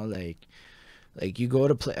 You know, like you go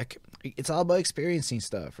to play. Like, it's all about experiencing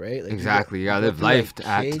stuff, right? Like, Exactly. You gotta go live through, life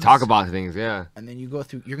like, to kids, talk about things. Yeah. and then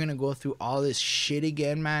you're gonna go through all this shit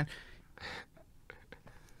again, man.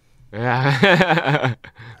 Yeah.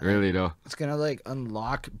 Really though. It's gonna like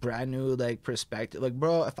unlock brand new like perspective. Like,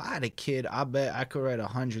 bro, if I had a kid, I bet I could write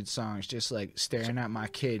 100 songs just like staring at my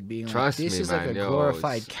kid, being Trust like, "This me, is man. like a Yo,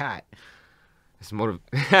 glorified cat." It's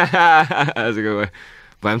That's a good one.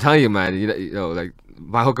 But I'm telling you, man, you know, like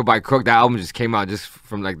My Hook or By Crook, that album just came out just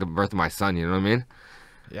from like the birth of my son. You know what I mean?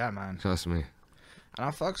 Yeah, man. Trust me. And I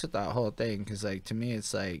fucks with that whole thing because, like, to me,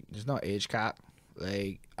 it's like there's no age cap.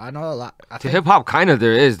 Like, I know a lot. I To think hip hop, kind of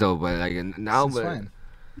there is though, but like now, it's but fine.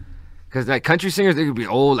 because like country singers, they could be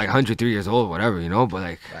old, like 103 years old, whatever, you know. But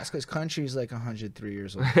like, That's because country's like 103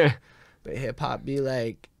 years old, but hip hop be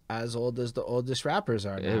like as old as the oldest rappers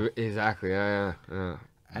are now. exactly, yeah. And-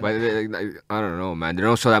 But like, I don't know, man. They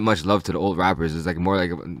don't show that much love to the old rappers. It's like more like,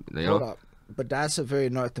 you Hold know. up. But that's a very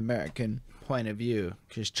North American point of view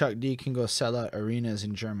because Chuck D can go sell out arenas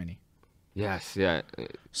in Germany. Yes, yeah.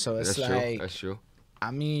 So it's That's like, true. That's true.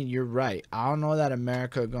 I mean, you're right. I don't know that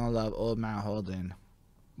America gonna love Old Man Holden,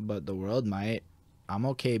 but the world might. I'm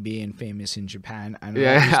okay being famous in Japan. I know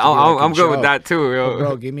that used to Yeah, be, like, a I'm good with joke. that too, yo. But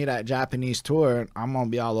bro, give me that Japanese tour. I'm gonna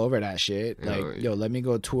be all over that shit. Yo, Like, yo, let me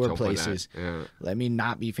go tour Jump on that. places. Yeah. Let me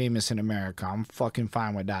not be famous in America. I'm fucking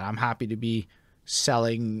fine with that. I'm happy to be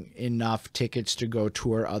selling enough tickets to go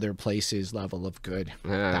tour other places level of good.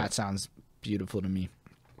 Yeah. That sounds beautiful to me.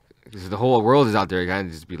 Because the whole world is out there. It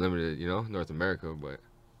can't just be limited, you know, North America. But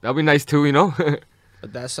that'll be nice too, you know.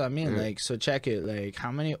 But that's what I mean. Like, so check it. Like,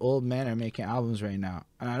 how many old men are making albums right now?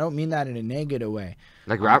 And I don't mean that in a negative way.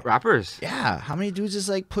 Like rappers. Yeah. How many dudes is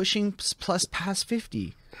like pushing plus past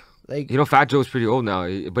 50? Like, You know, Fat Joe's pretty old now,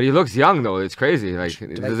 but he looks young though. It's crazy. Like,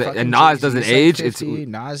 fucking and Nas Jay-Z's doesn't like age. 50,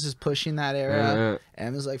 Nas is pushing that era. Yeah.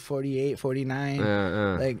 M is like 48, 49.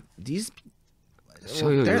 Yeah. Like, these. So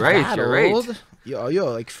you're they're right, that you're right. old.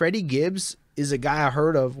 Yo, like Freddie Gibbs is a guy I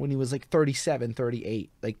heard of when he was like 37, 38.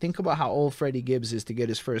 Like, think about how old Freddie Gibbs is to get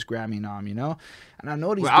his first Grammy nom, you know? And I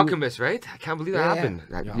know these Well, Alchemist, right? I can't believe that happened.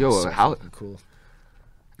 Yo, so how? fucking cool.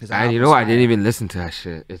 'Cause the And you album's know, I fire. didn't even listen to that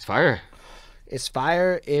shit. It's fire. It's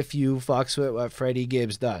fire if you fucks with what Freddie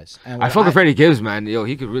Gibbs does. And I what fuck with Freddie Gibbs, man. Yo,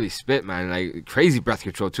 he could really spit, man. Like crazy breath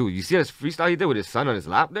control too. You see this freestyle he did with his son on his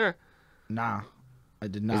lap there? Nah, I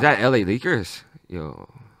did not. Is that LA Leakers? Yo,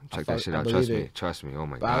 check that shit I out. believe Trust me. it. Trust me. Oh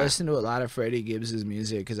my But I god. listen to a lot of Freddie Gibbs'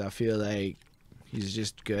 music because I feel like he's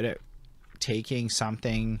just good at taking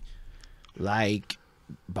something like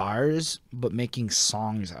bars but making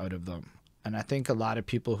songs out of them. And I think a lot of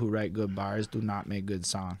people who write good bars do not make good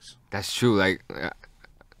songs. That's true. Like,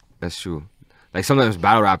 that's true. Like sometimes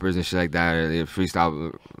battle rappers and shit like that, or the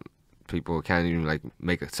freestyle people can't even like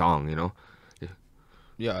make a song. You know.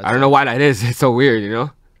 Yeah, I don't know why that is. It's so weird. You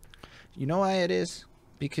know. You know why it is?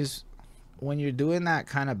 Because when you're doing that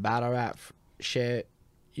kind of battle rap shit,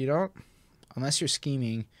 you don't, unless you're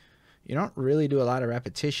scheming, you don't really do a lot of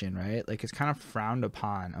repetition, right? Like, it's kind of frowned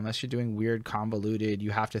upon. Unless you're doing weird, convoluted,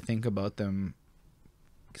 you have to think about them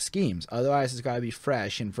schemes. Otherwise, it's got to be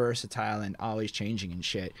fresh and versatile and always changing and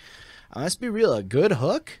shit. And let's be real, a good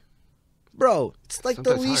hook, bro, it's like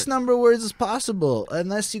Sometimes the least hard. number of words as possible,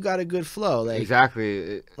 unless you got a good flow. Like,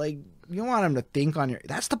 Exactly. like you want them to think on your.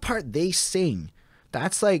 That's the part they sing.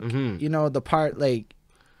 That's like you know the part like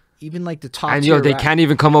even like the top. And yo, tier they rap- can't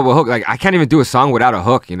even come up with a hook. Like I can't even do a song without a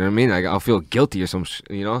hook. You know what I mean? Like I'll feel guilty or some.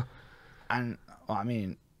 You know? And well, I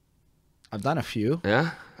mean, I've done a few.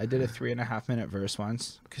 Yeah. I did a 3.5 minute verse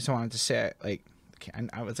once because I wanted to say like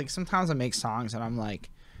I was like, sometimes I make songs and I'm like,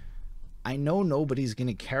 I know nobody's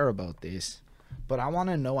gonna care about this, but I want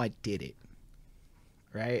to know I did it,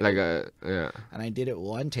 right? Like yeah. And I did it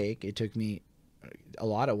one take. It took me a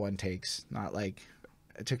lot of one takes. Not like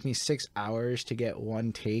it took me 6 hours to get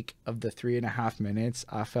one take of the 3.5 minutes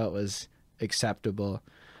I felt was acceptable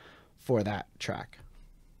for that track.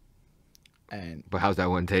 And But how's that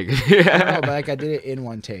one take? I don't know, but like I did it in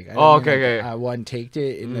one take. Okay. I one taked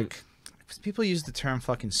it in the. People use the term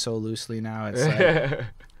fucking so loosely now. It's like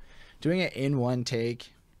doing it in one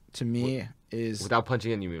take to me is without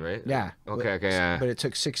punching in. You mean, right? Yeah. Okay. Yeah. But it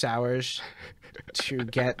took 6 hours to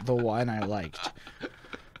get the one I liked.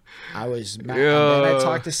 I was mad. And then I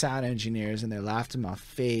talked to sound engineers and they laughed in my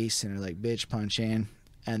face and they're like, "Bitch, punch in."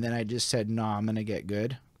 And then I just said, "No, I'm gonna get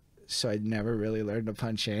good." So I never really learned to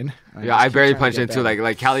punch in. Yeah, I barely punch in too.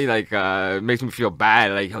 Like Cali, makes me feel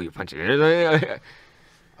bad. Like, oh, you punch in.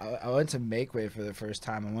 I went to Makeway for the first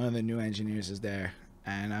time, and one of the new engineers is there,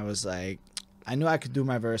 and I was like, I knew I could do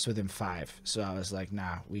my verse within 5, so I was like,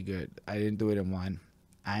 nah, we good. I didn't do it in 1.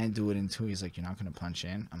 I didn't do it in 2. He's like, "You're not gonna punch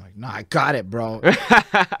in?" I'm like, "No, I got it, bro."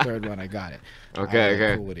 Third one, I got it.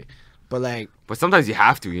 Okay. Cool with it. But sometimes you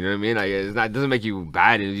have to, you know what I mean? Like, it doesn't make you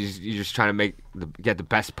bad. You're just trying to get the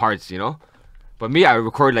best parts, you know. But me, I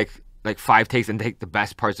record like 5 takes and take the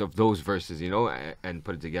best parts of those verses, you know, and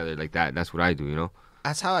put it together like that. That's what I do, you know.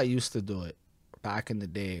 That's how I used to do it back in the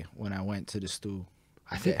day when I went to the stew.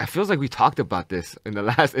 I feels like we talked about this in the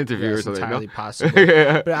last interview or something. Entirely no? possible.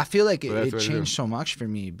 Yeah. But I feel like it changed so much for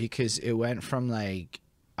me because it went from like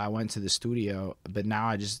I went to the studio, but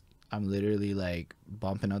now I'm literally like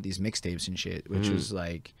bumping out these mixtapes and shit, which was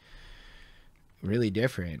like really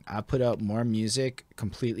different. I put out more music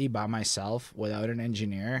completely by myself without an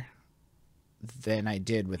engineer than I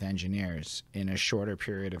did with engineers in a shorter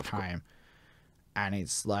period of time. And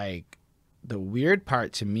it's like the weird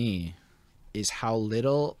part to me is how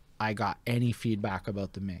little I got any feedback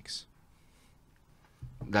about the mix.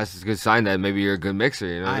 That's a good sign that maybe you're a good mixer,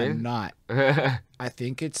 you know what I mean? I'm not. I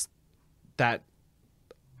think it's that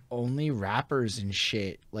only rappers and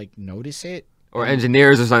shit like notice it. Or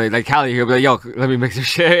engineers or something. Like Cali, he'll be like, "Yo, let me mix your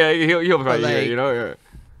shit." He'll probably hear it, you know? Yeah.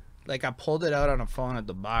 Like I pulled it out on a phone at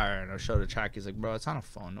the bar and I showed the track. He's like, "Bro, it's on a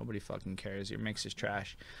phone. Nobody fucking cares. Your mix is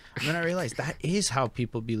trash." And then I realized that is how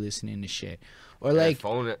people be listening to shit. Or like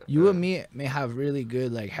you and me may have really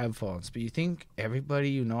good like headphones, but you think everybody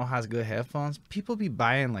you know has good headphones? People be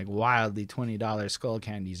buying like wildly $20 skull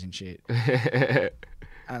candies and shit.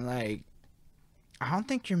 And like I don't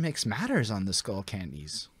think your mix matters on the skull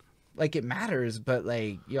candies. Like it matters, but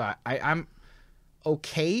like I'm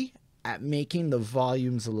okay at making the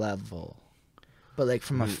volumes level. But like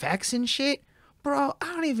from effects and shit, bro, I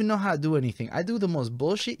don't even know how to do anything. I do the most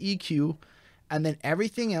bullshit EQ and then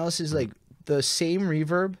everything else is like the same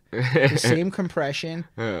reverb, the same compression.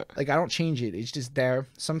 Like I don't change it. It's just there.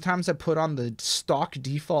 Sometimes I put on the stock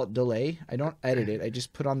default delay. I don't edit it. I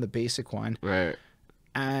just put on the basic one. Right.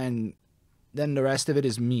 And then the rest of it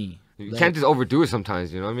is me. You can't just overdo it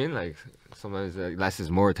sometimes, you know what I mean? Like sometimes less is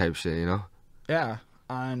more type shit, you know? Yeah.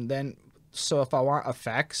 And then so if I want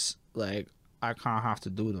effects, like I kind of have to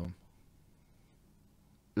do them.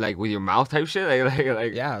 Like with your mouth type shit?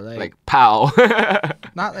 Like pow.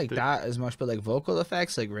 Not like that as much, but like vocal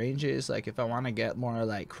effects, like ranges. Like if I want to get more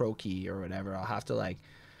like croaky or whatever, I'll have to like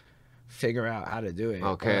figure out how to do it.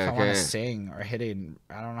 Okay, or if I want to sing or hit it,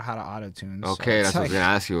 I don't know how to auto-tune. Okay, that's what I was going to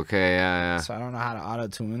ask you. Okay, yeah. So I don't know how to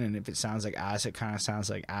auto-tune, and if it sounds like ass, it kind of sounds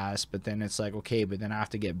like ass, but then it's like, okay, but then I have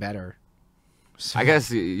to get better. So I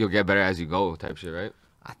guess you'll get better as you go type shit, right?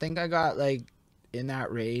 I think I got like in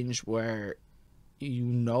that range where you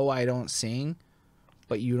know I don't sing,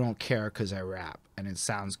 but you don't care because I rap and it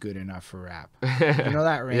sounds good enough for rap. You know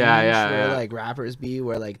that range where like rappers be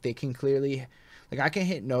where like they can clearly, like I can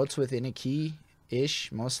hit notes within a key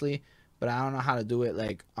ish mostly, but I don't know how to do it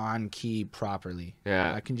like on key properly.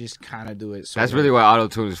 Yeah, I can just kind of do it. That's really what auto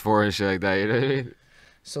tune is for and shit like that. You know what I mean?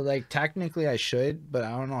 So like technically I should, but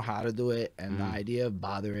I don't know how to do it. And the idea of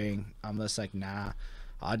bothering, I'm just like, nah,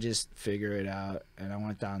 I'll just figure it out. And I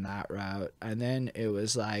went down that route. And then it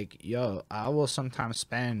was like, yo, I will sometimes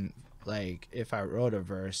spend, like, if I wrote a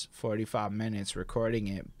verse, 45 minutes recording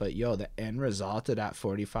it. But yo, the end result of that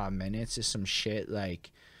 45 minutes is some shit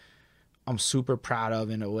like I'm super proud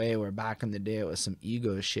of in a way where back in the day it was some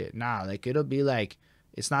ego shit. Nah, like it'll be like,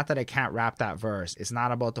 it's not that I can't rap that verse. It's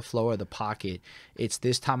not about the flow or the pocket. It's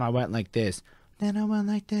this time I went like this. Then I went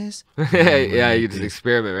like this. Yeah, you just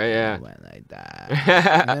experiment, right? Yeah. I went like that.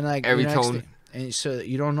 And then like every tone. And so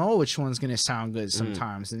you don't know which one's gonna sound good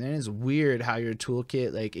sometimes, and then it's weird how your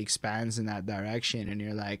toolkit like expands in that direction, and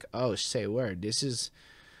you're like, oh, say word, this is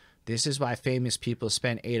why famous people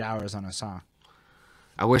spend 8 hours on a song.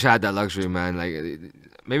 I wish I had that luxury, man. Like,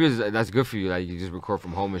 maybe that's good for you. Like, you just record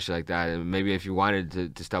from home and shit like that. And maybe if you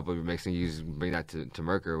wanted to step up your mixing, you just bring that to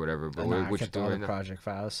Merc or whatever. But I what you kept all doing the right now? project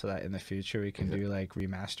files so that in the future we can do like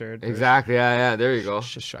remastered. Exactly. Yeah. There you go. I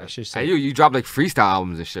should And say, you drop like freestyle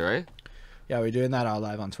albums and shit, right? yeah, we're doing that all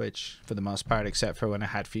live on Twitch for the most part, except for when I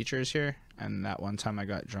had features here, and that one time I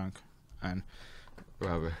got drunk, and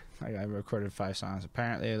Whatever. like I recorded 5 songs.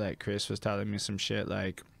 Apparently, like Chris was telling me some shit.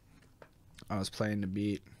 Like I was playing the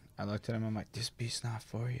beat. I looked at him. I'm like, this beat's not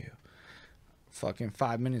for you. Fucking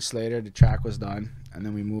 5 minutes later, the track was done, and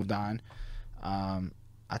then we moved on.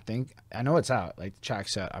 I know it's out. Like the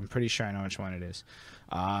track's out. I'm pretty sure I know which one it is.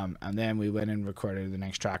 And then we went and recorded the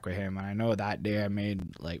next track with him. And I know that day we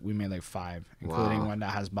made like 5, including Wow. one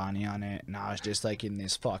that has Bonnie on it. And I was just like in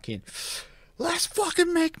this fucking, let's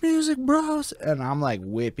fucking make music, bros. And I'm like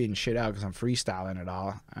whipping shit out because I'm freestyling it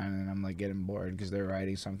all. And then I'm like getting bored because they're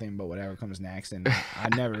writing something, but whatever comes next. And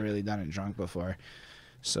I'd never really done it drunk before.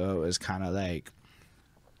 So it was kind of like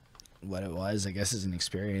what it was, I guess, is an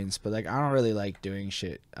experience. But like I don't really like doing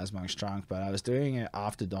shit as much drunk, but I was doing it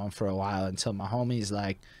off the dome for a while until my homie's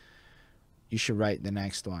like, you should write the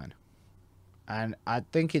next one. And I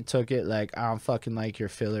think it took it like, I don't fucking like your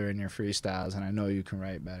filler and your freestyles, and I know you can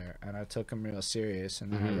write better. And I took him real serious,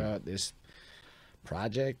 and then I wrote this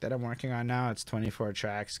project that I'm working on now. It's 24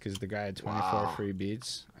 tracks because the guy had 24 Wow. free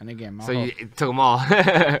beats. And again, my So whole, you took them all.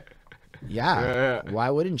 yeah, why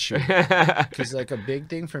wouldn't you? Because like a big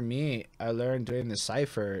thing for me, I learned doing the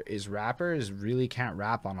cypher is rappers really can't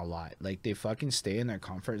rap on a lot. Like they fucking stay in their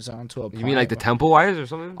comfort zone to a point. You mean like the where- tempo wise or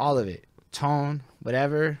something? all of it, tone,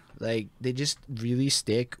 whatever. Like they just really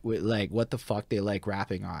stick with like what the fuck they like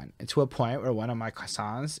rapping on, and to a point where one of my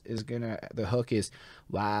songs is the hook is,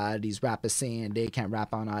 why these rappers saying they can't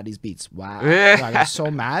rap on all these beats? Why? Like, I'm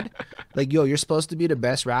so mad. Like, yo, you're supposed to be the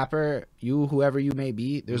best rapper. You, whoever you may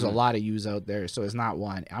be, there's a lot of yous out there, so it's not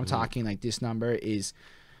one. I'm talking like this number is,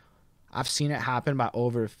 I've seen it happen by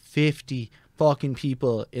over 50 fucking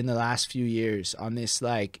people in the last few years on this.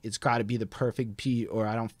 Like, it's got to be the perfect beat or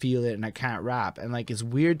I don't feel it and I can't rap. And like, it's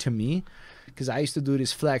weird to me because I used to do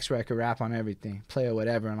this flex record, rap on everything, play or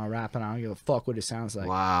whatever, and I'll rap and I don't give a fuck what it sounds like.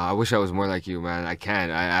 Wow, I wish I was more like you, man. I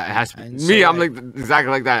can't. It has to be And me. so, I'm like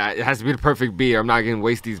exactly like that. It has to be the perfect beat. I'm not gonna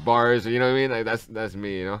waste these bars. You know what I mean? Like that's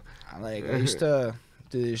me. You know. Like, I used to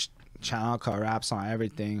do this channel called Raps on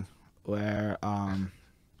Everything where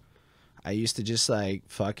I used to just like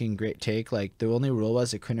fucking take, like, the only rule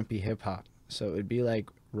was it couldn't be hip hop. So it would be like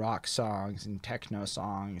rock songs and techno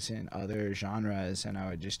songs and other genres, and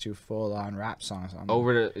I would just do full on rap songs on them.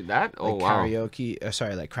 Over that? Oh Like wow. karaoke,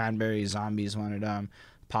 sorry, like Cranberry Zombies, one of them.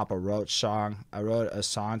 Papa Roach song. I wrote a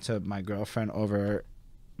song to my girlfriend over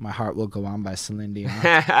My Heart Will Go On by Celine Dion.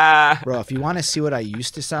 Bro, if you want to see what I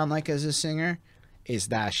used to sound like as a singer, it's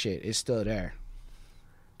that shit. It's still there.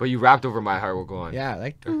 But you rapped over My Heart Will Go On. Yeah,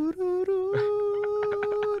 like.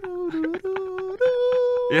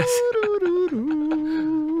 Yes.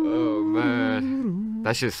 Oh man,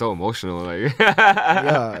 that shit's so emotional. Like,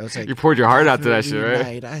 Yeah, it was like, you poured your heart out to that every shit, right?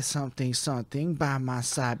 night I something by my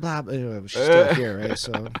side, blah blah. She's still here, right?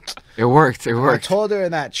 So It worked. It I worked. told her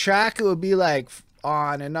in that track it would be like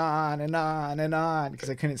on and on and on and on because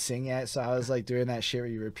I couldn't sing yet, so I was like doing that shit where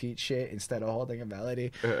you repeat shit instead of holding a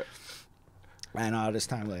melody. And all this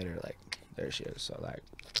time later, like, there she is. So like,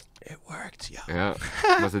 it worked, yo. Yeah,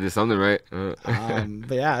 must have did something right.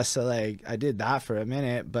 But yeah, so like I did that for a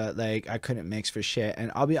minute, but like I couldn't mix for shit. And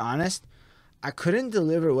I'll be honest, I couldn't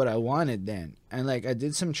deliver what I wanted then. And like I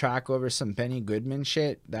did some track over some Benny Goodman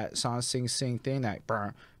shit, that song sing thing, that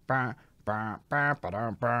burr, burr, burr, burr,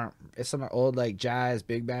 burr, burr. It's some old like jazz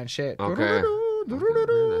big band shit. Okay.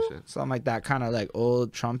 That shit. Something like that, kind of like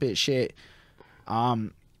old trumpet shit.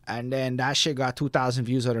 And then that shit got 2,000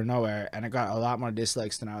 views out of nowhere, and it got a lot more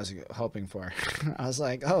dislikes than I was hoping for. I was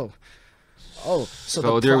like, oh.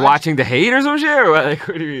 So they're watching the hate or some shit, or what? Like,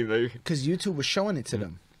 what do you mean? Like, because YouTube was showing it to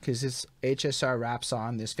them, because it's HSR rap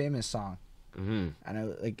song, this famous song. And I,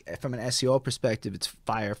 like, from an SEO perspective, it's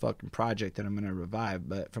fire fucking project that I'm gonna revive.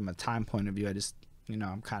 But from a time point of view, I just,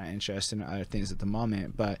 I'm kind of interested in other things at the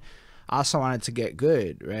moment. But I also wanted to get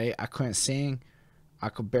good, right? I couldn't sing. I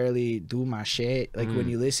could barely do my shit. Like when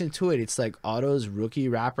you listen to it, it's like all those rookie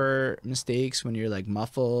rapper mistakes when you're like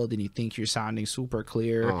muffled and you think you're sounding super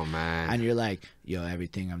clear. Oh man. And you're like, yo,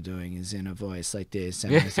 everything I'm doing is in a voice like this,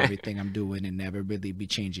 and it's everything I'm doing and never really be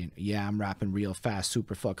changing. Yeah, I'm rapping real fast,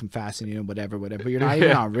 super fucking fast, and you know, whatever. You're not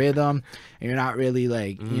even on rhythm, and you're not really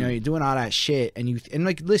like, you know, you're doing all that shit, and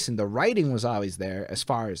like, listen, the writing was always there as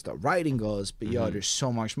far as the writing goes, but yo, there's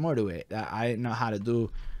so much more to it that I didn't know how to do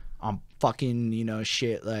on fucking, you know,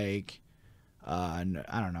 shit like, I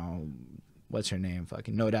don't know, what's her name?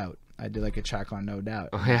 Fucking No Doubt. I did like a track on No Doubt.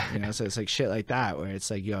 Oh, yeah. You know, so it's like shit like that where it's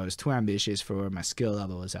like, yo, it's too ambitious for where my skill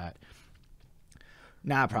level was at.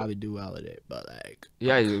 Now I probably do well at it, but like,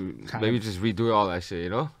 yeah, you maybe just redo all that shit, you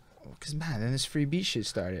know? because man, then this free beat shit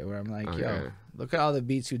started where I'm like, Oh, yo, yeah. look at all the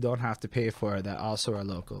beats you don't have to pay for that also are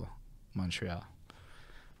local. Montreal.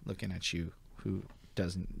 Looking at you, who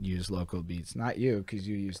doesn't use local beats. Not you, because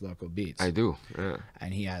you use local beats. I do. Yeah.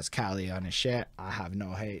 And he has Cali on his shit. I have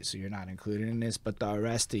no hate, so you're not included in this. But the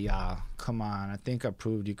rest of y'all, come on. I think I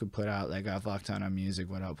proved you could put out like a fuck ton of music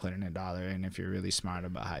without putting $1 in if you're really smart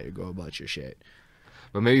about how you go about your shit.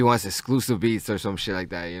 But maybe he wants exclusive beats or some shit like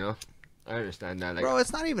that, you know? I understand that. Like, Bro,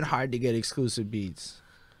 it's not even hard to get exclusive beats.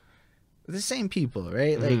 The same people,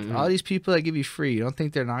 right? Like all these people that give you free, you don't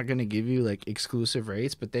think they're not gonna give you like exclusive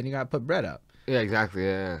rates, but then you gotta put bread up. yeah, exactly.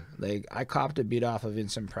 Yeah. Like I copped a beat off of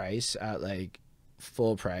Vincent Price at like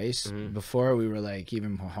full price. Before we were like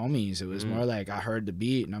even homies. It was more like I heard the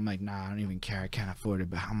beat and I'm like, nah, I don't even care. I can't afford it.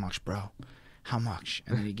 But how much, bro? How much?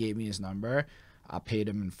 And then he gave me his number. I paid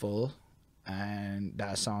him in full, and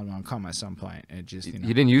that song gonna come at some point. It just, you know,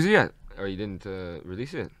 You didn't use it yet, or you didn't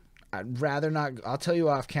release it? I'd rather not. I'll tell you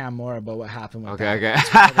off cam more about what happened with Okay, that. okay.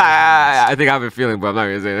 It's one of those ones. I think I have a feeling, but I'm not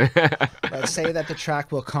gonna say it. Let's say that the track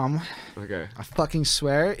will come. Okay. I fucking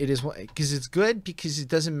swear it is, because it's good, because it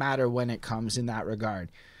doesn't matter when it comes in that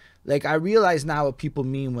regard. Like I realize now what people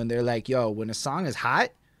mean when they're like, yo, when a song is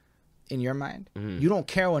hot in your mind, you don't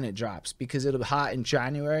care when it drops because it'll be hot in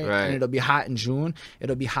January Right. and it'll be hot in June.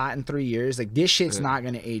 It'll be hot in 3 years. Like this shit's not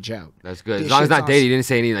going to age out. That's good. This As long as shit's it's not dated, on- you didn't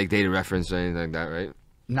say any like dated reference or anything like that, right?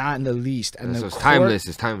 Not in the least. And So the it's core- timeless.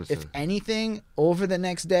 It's timeless. If anything, over the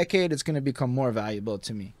next decade, it's going to become more valuable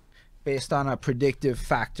to me based on a predictive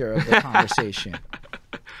factor of the conversation.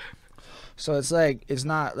 So it's like, it's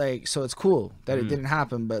not like, so it's cool that it didn't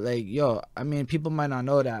happen, but like, yo, I mean, people might not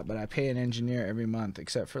know that, but I pay an engineer every month,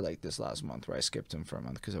 except for like this last month where I skipped him for a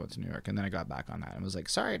month because I went to New York, and then I got back on that and was like,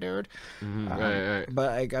 sorry, dude. Right.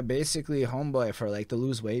 But like, I basically homeboy for like the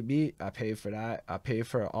lose weight beat. I paid for that. I paid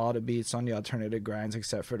for all the beats on the alternative grinds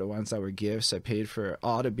except for the ones that were gifts. I paid for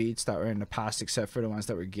all the beats that were in the past except for the ones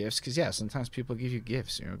that were gifts. Because yeah, sometimes people give you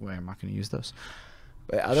gifts. You're like, wait, I'm not going to use those.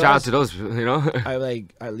 But Shout out to those, you know. I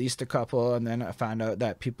like at least a couple, and then I found out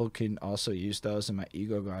that people can also use those, and my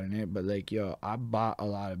ego got in it. But like, yo, I bought a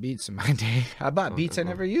lot of beats in my day. I bought beats I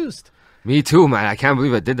never used. Me too, man. I can't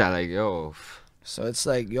believe I did that. Like, yo. So it's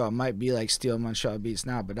like, yo, it might be like steal Montreal beats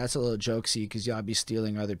now, but that's a little jokesy because y'all be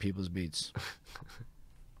stealing other people's beats.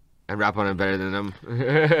 I rap on it better than them.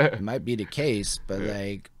 It might be the case, but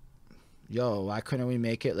like, yo, why couldn't we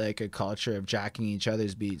make it like a culture of jacking each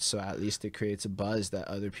other's beats so at least it creates a buzz that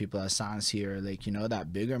other people have songs here, like, you know,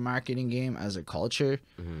 that bigger marketing game as a culture.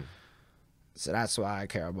 So that's why I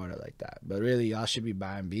care about it like that. But really, y'all should be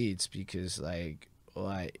buying beats because like,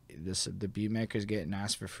 what, the beat makers getting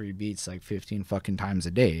asked for free beats like 15 fucking times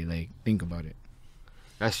a day. Like, think about it.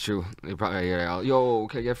 That's true. They probably hear it all. Yo,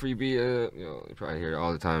 can I get free beat? Yo, they probably hear it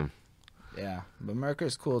all the time. Yeah, but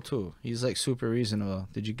Merker's cool too. He's like super reasonable.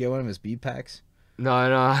 Did you get one of his beat packs?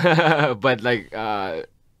 No, but like,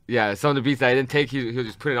 yeah, some of the beats that I didn't take, he'll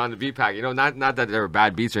just put it on the beat pack. You know, not that they were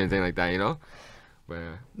bad beats or anything like that. You know, but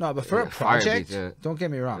No, but for yeah, a fire project, beats, yeah. don't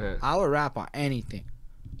get me wrong. Yeah. I will rap on anything.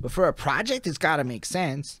 But for a project, it's got to make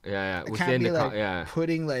sense. yeah, It within can't be the like yeah,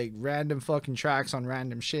 putting like random fucking tracks on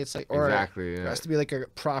random shits. Like, or exactly. it Yeah. has to be like a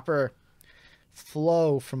proper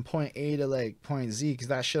flow from point A to like point Z because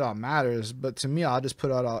that shit all matters. But to me, I'll just put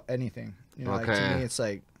out anything. You know, like to Okay. me, it's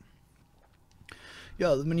like,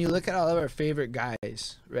 yo, when you look at all of our favorite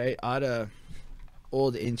guys, right, all the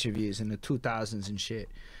old interviews in the 2000s and shit,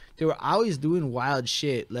 they were always doing wild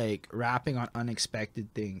shit, like rapping on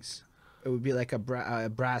unexpected things. It would be like a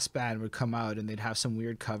brass band would come out and they'd have some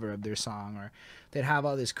weird cover of their song, or they'd have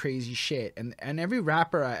all this crazy shit. And every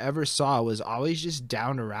rapper I ever saw was always just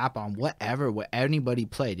down to rap on what anybody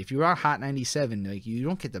played. If you were on Hot 97, like, you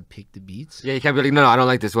don't get to pick the beats. Yeah, you can't be like, no, I don't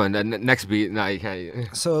like this one. The next beat, no, you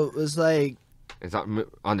can't. So it was like, It's on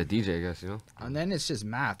the DJ, I guess, you know. and then it's just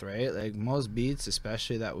math, right? Like most beats,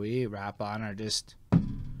 especially that we rap on, are just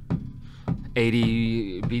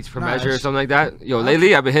 80 beats per Nah, measure or it's- something like that. Yo,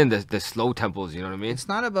 lately I've been hitting the slow tempos. You know what I mean? It's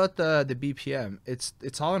not about the BPM. It's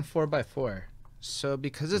all in 4x4. So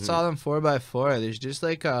because it's Mhm. all in 4x4, there's just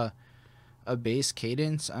like a bass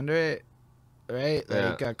cadence under it, right?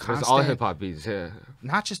 Like a It's constant. all hip hop beats. Yeah.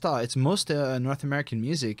 Not just all. It's most North American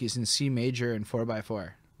music is in C major and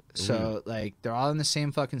 4x4. So like they're all in the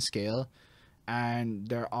same fucking scale, and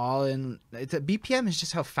they're all in. The BPM is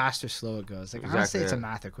just how fast or slow it goes. Like honestly, Exactly, it's a yeah.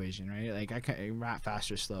 math equation, right? Like I can rap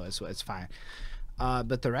fast or slow. It's fine.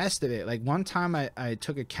 But the rest of it, like one time I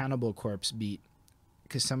took a Cannibal Corpse beat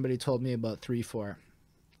because somebody told me about 3/4.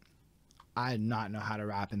 I did not know how to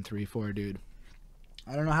rap in 3/4, dude.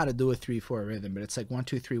 I don't know how to do a 3/4 rhythm, but it's like 1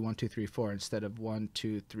 2 3 1 2 3 4 instead of 1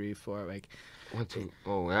 2 3 4. Like 1 2.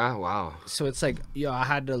 Oh yeah. Wow. so, it's like yo, I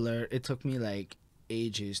had to learn. It took me like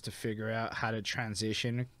ages to figure out how to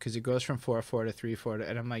transition because it goes from 4/4 to 3/4,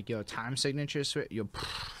 and I'm like, yo, time signature switch. Yo,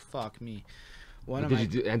 fuck me. One of my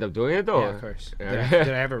Did you end up doing it though? yeah, of course. Yeah. Did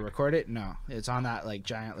I ever record it? No, it's on that like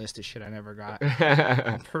giant list of shit I never got.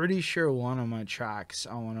 I'm pretty sure one of my tracks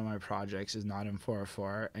on one of my projects is not in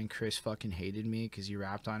 4/4, and Chris fucking hated me because he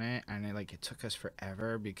rapped on it, and it took us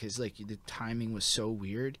forever because like the timing was so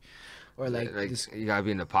weird, or like this, you gotta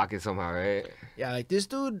be in the pocket somehow, right? yeah, like this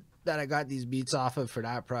dude that I got these beats off of for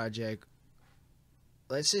that project.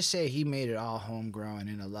 Let's just say he made it all homegrown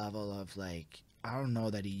in a level of like. I don't know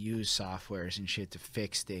that he used softwares and shit to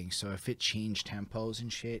fix things. So if it changed tempos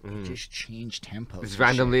and shit, it just changed tempos. It's and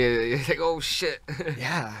randomly. It's like, oh shit. shit.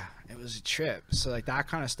 Yeah, it was a trip. So like that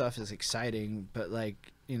kind of stuff is exciting, but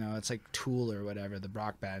like it's like Tool or whatever, the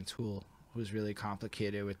rock band Tool, who's really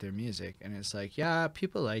complicated with their music, and it's like, yeah,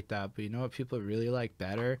 people like that, but you know what people really like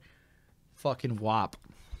better? Fucking WAP.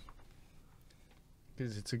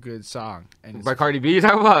 Because it's a good song, and it's By Cardi B, you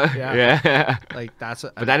talking about? Yeah. Yeah. like that's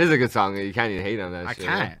what But that is a good song. You can't even hate on that. I shit,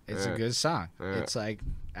 can't. yeah. It's Yeah. a good song. Yeah. It's like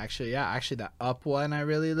actually the Up one I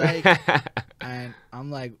really like, and I'm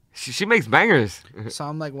like, she makes bangers. so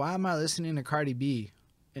I'm like, why am I listening to Cardi B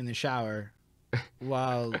in the shower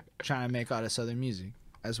while trying to make all this other music?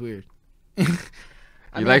 That's weird.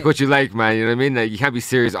 You like what you like, man. You know what I mean? Like, you can't be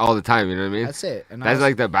serious all the time. You know what I mean? That's it. And I That's was-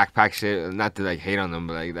 like the backpack shit. Not to like hate on them,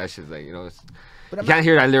 but like that shit's like it's, but you I'm can't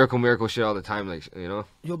hear that lyrical miracle shit all the time. Like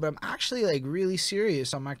yo, but I'm actually like really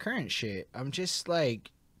serious on my current shit. I'm just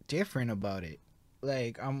like different about it.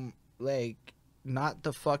 Like I'm like not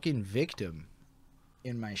the fucking victim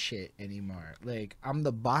in my shit anymore. Like I'm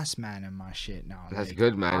the boss man in my shit now. That's Like,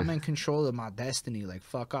 good, man. I'm in control of my destiny. Like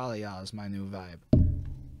fuck all of y'all is my new vibe.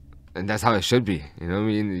 And that's how it should be. You know what I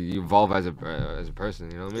mean? You evolve as a person.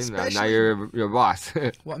 You know what I mean? Now Especially- you're a boss.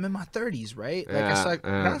 Well, I'm in my 30s, right? Like Yeah, it's like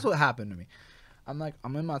yeah. that's what happened to me. I'm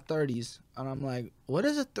in my 30s, and I'm like, what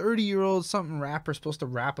is a 30-year-old something rapper supposed to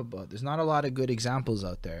rap about? There's not a lot of good examples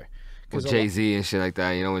out there. With 'Cause Jay-Z and shit like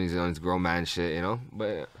that. You know, when he's on his grown man shit. You know,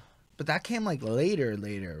 but But that came like later,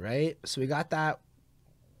 right? So we got that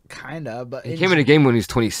kind of, but he came in the game when he was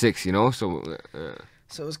 26. You know, so.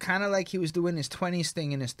 So it was kind of like he was doing his 20s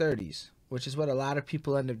thing in his 30s, which is what a lot of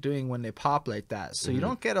people end up doing when they pop like that. So you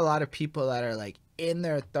don't get a lot of people that are like in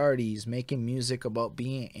their 30s making music about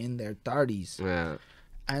being in their 30s. Yeah.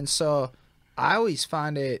 And so I always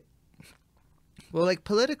find it, well, like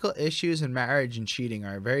political issues and marriage and cheating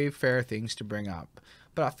are very fair things to bring up.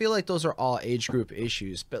 But I feel like those are all age group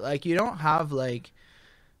issues. But like you don't have like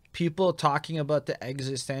people talking about the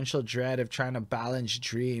existential dread of trying to balance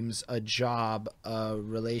dreams, a job, a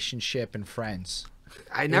relationship, and friends.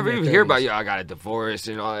 I never their even hear about 30s. I got a divorce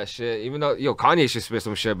and all that shit. Even though Kanye should spit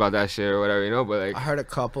some shit about that shit or whatever, you know. But I like, heard a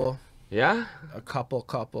couple, yeah,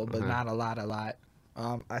 but not a lot.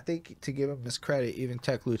 I think to give him his credit, even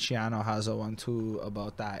Tech Luciano has a one too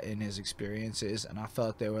about that in his experiences, and I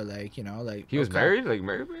felt they were like, like he was okay, married, like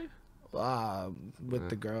married. with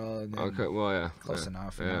the girl. And then Okay, well, yeah, close yeah.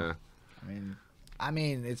 enough. You Yeah. know?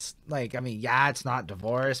 It's like, yeah, it's not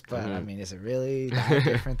divorce, but is it really that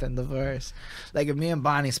different than divorce? Like, if me and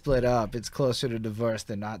Bonnie split up, it's closer to divorce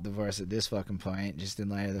than not divorce at this fucking point, just in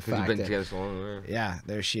light of the Because you've fact been that, together so long. yeah,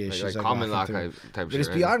 there she is. Like, She's like common law walking through. type But shit. it's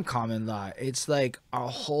right? beyond common law. It's like our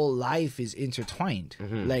whole life is intertwined.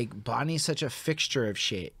 Like, Bonnie's such a fixture of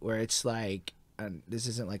shit where it's like, and this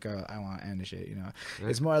isn't like I want to end the shit,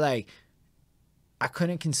 It's more like, I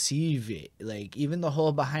couldn't conceive it. Like, even the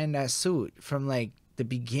whole Behind That Suit from like the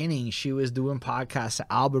beginning, she was doing podcasts,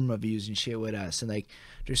 album reviews and shit with us. And like,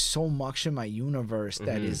 there's so much in my universe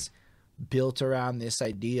that is built around this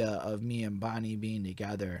idea of me and Bonnie being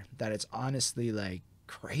together that it's honestly like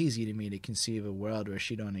crazy to me to conceive a world where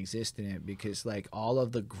she don't exist in it, because like all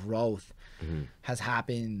of the growth has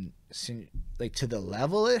happened since, like, to the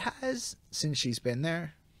level it has since she's been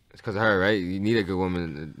there. It's because of her, right? You need a good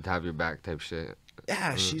woman to have your back, type shit.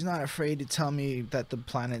 Yeah, she's not afraid to tell me that the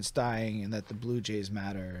planet's dying and that the Blue Jays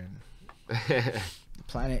matter. And the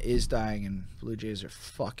planet is dying and Blue Jays are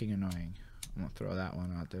fucking annoying. I'm gonna throw that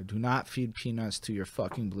one out there. Do not feed peanuts to your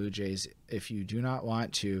fucking Blue Jays if you do not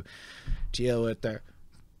want to deal with the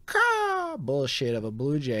bullshit of a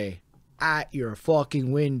Blue Jay at your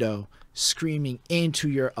fucking window screaming into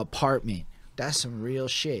your apartment. That's some real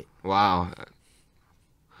shit. Wow.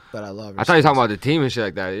 But I love her. I thought you were talking about the team and shit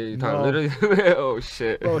like that. You're talking No. literally. Oh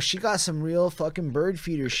shit. Bro, she got some real fucking bird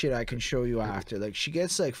feeder shit I can show you after. Like, she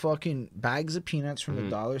gets like fucking bags of peanuts from the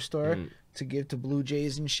dollar store to give to Blue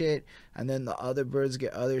Jays and shit, and then the other birds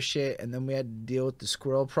get other shit, and then we had to deal with the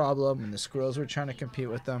squirrel problem, and the squirrels were trying to compete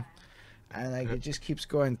with them, and like it just keeps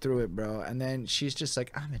going through it, bro. And then she's just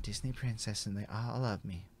like, I'm a Disney princess, and they all love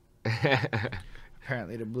me.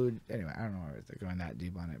 Apparently the blue, anyway, I don't know if they're going that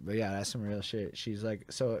deep on it, but yeah, that's some real shit. She's like,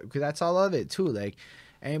 so because that's all of it too. Like,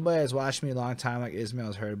 anybody that's watched me a long time, like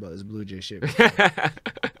Ismail's heard about this Blue Jay shit.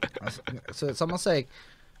 So it's almost like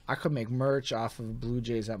I could make merch off of Blue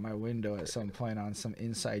Jays at my window at some point on some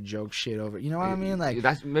inside joke shit over. You know what I mean? Like,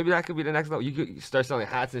 that's maybe that could be the next level. You could start selling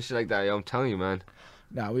hats and shit like that. Yo, I'm telling you, man.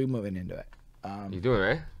 nah, we moving into it. You do it,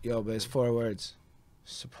 right? Yo, but it's 4 words: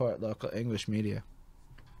 support local English media.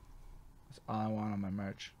 That's all I want on my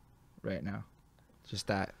merch right now. Just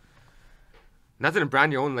that. Nothing to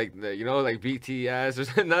brand your own, like like BTS or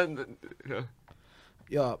something. Nothing, you know.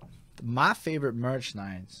 Yo, my favorite merch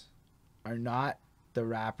lines are not the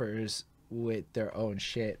rappers with their own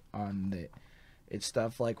shit on the. It's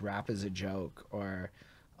stuff like Rap is a Joke or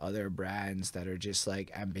other brands that are just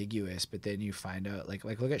like ambiguous, but then you find out like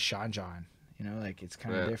look at Sean John, like it's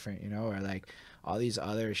kind of different, or like all these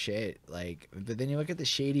other shit, like, but then you look at the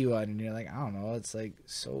shady one and you're like, I don't know, it's like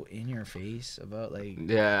so in your face about like,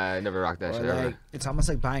 yeah, I never rocked that shit like, ever. it's almost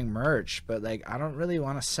like buying merch, but like I don't really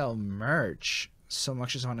want to sell merch so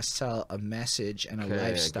much as I want to sell a message and a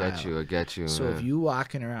lifestyle. I get you. So if you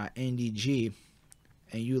walking around NDG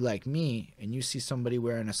and you like me and you see somebody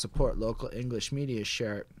wearing a support local English media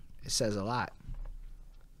shirt, it says a lot.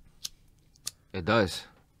 It does.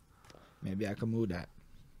 Maybe I can move that.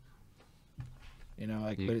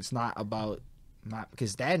 But it's not about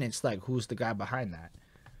because then it's like, who's the guy behind that?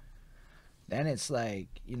 Then it's like,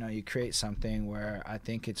 you create something where I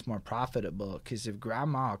think it's more profitable. Because if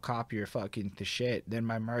grandma will copy your fucking the shit, then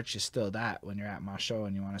my merch is still that when you're at my show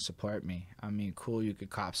and you want to support me. I mean, cool, you could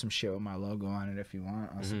cop some shit with my logo on it if you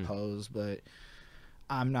want, I suppose. But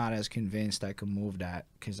I'm not as convinced I can move that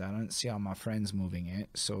because I don't see all my friends moving it.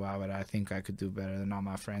 So why would I think I could do better than all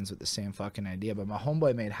my friends with the same fucking idea? But my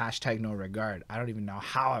homeboy made #NoRegard. I don't even know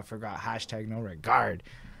how I forgot #NoRegard.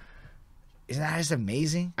 Isn't that just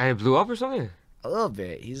amazing? And it blew up or something? A little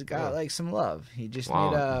bit. He's got like some love. He just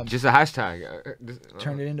made just a hashtag.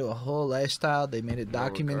 Turned it into a whole lifestyle. They made a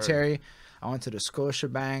documentary. I went to the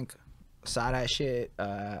Scotiabank, saw that shit.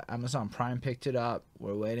 Amazon Prime picked it up.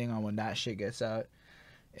 We're waiting on when that shit gets out.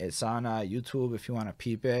 It's on YouTube if you want to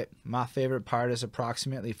peep it. My favorite part is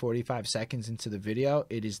approximately 45 seconds into the video.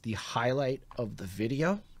 It is the highlight of the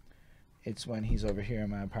video. It's when he's over here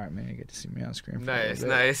in my apartment. You get to see me on screen.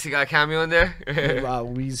 Nice. You got a cameo in there?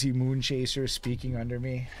 Wheezy Moonchaser speaking under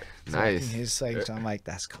me. Nice. His so I'm like,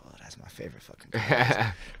 that's cool. That's my favorite fucking cool.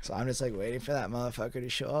 So I'm just like waiting for that motherfucker to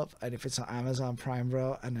show up. And if it's on Amazon Prime,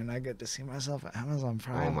 bro, and then I get to see myself on Amazon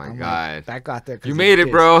Prime. Oh my I'm God. Like, that got there. You made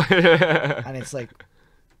it, bro. And it's like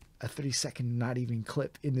a 30-second not even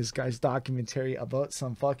clip in this guy's documentary about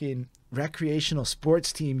some fucking recreational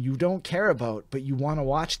sports team you don't care about, but you want to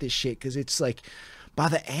watch this shit because it's like by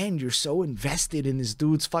the end you're so invested in this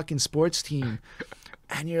dude's fucking sports team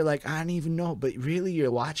and you're like, I don't even know, but really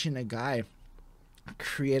you're watching a guy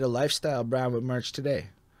create a lifestyle brand with merch today.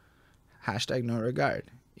 #NoRegard.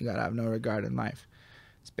 You gotta have no regard in life.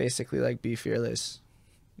 It's basically like be fearless,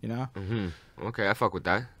 Okay, I fuck with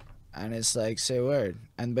that. And it's like, say a word.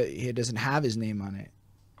 But it doesn't have his name on it.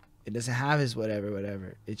 It doesn't have his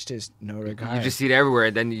whatever. It's just no regard. You just see it everywhere,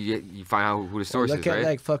 and then you find out who the source is, right? Look at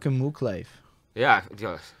like fucking Mook Life. Yeah,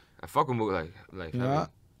 I fuck with Mook Life.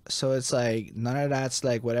 So it's like none of that's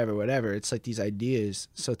like whatever. It's like these ideas.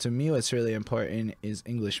 So to me, what's really important is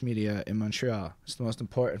English media in Montreal. It's the most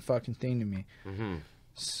important fucking thing to me.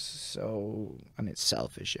 So, and it's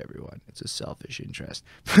selfish, everyone. It's a selfish interest.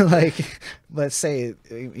 But like, let's say,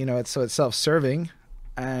 it's self-serving,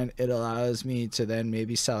 and it allows me to then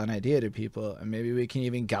maybe sell an idea to people, and maybe we can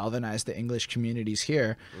even galvanize the English communities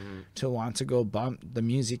here to want to go bump the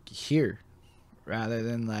music here, rather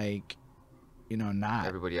than like, not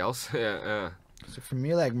everybody else. Yeah. So for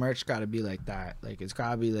me, like merch gotta be like that. Like it's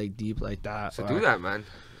gotta be like deep like that. So do that, man.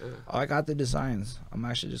 Yeah. Oh, I got the designs. I'm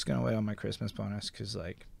actually just gonna wait on my Christmas bonus because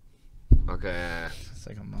like Okay. Yeah. it's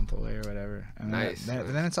like a month away or whatever. And Nice.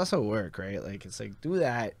 Then it's also work, right? Like it's like do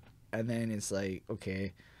that, and then it's like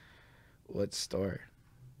okay, what store,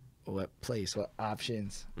 what place, what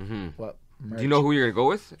options, what merch. Do you know who you're gonna go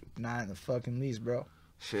with? Not in the fucking least, bro.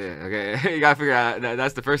 Shit. Okay. You gotta figure out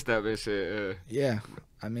that's the first step and shit. Yeah,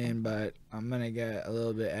 I mean, but I'm gonna get a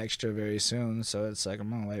little bit extra very soon, so it's like I'm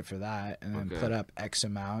gonna wait for that and then put up X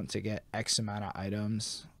amount to get X amount of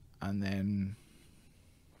items, and then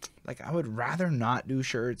like I would rather not do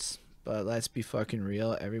shirts, but let's be fucking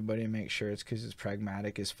real. Everybody makes shirts because it's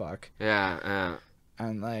pragmatic as fuck, Yeah.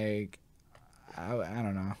 and like I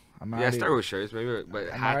don't know. Yeah, start with shirts, maybe, but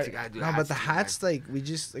hats you gotta do. No, but the hats, like I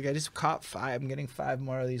just caught 5. I'm getting 5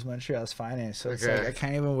 more of these Montreal's finest, so it's like I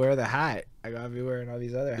can't even wear the hat. I gotta be wearing all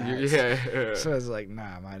these other hats. Yeah. So it's like,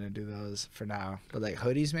 nah, I'm gonna do those for now. But like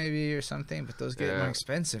hoodies maybe or something, but those get more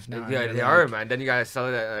expensive now. Yeah, they are, man. Then you gotta sell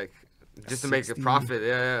it at like just to make a profit.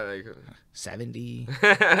 Yeah, like 70.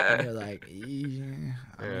 And you're like,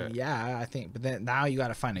 yeah, I think. But then now you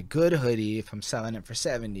gotta find a good hoodie if I'm selling it for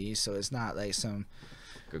 70, so it's not like some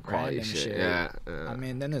good quality random shit. Yeah. I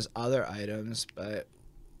mean, then there's other items, but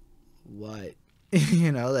what?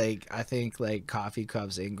 You know, like I think like coffee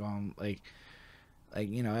cups ain't going like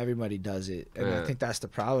you know everybody does it, and I think that's the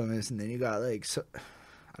problem is. And then you got like so.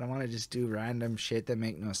 I don't want to just do random shit that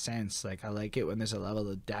make no sense. Like I like it when there's a level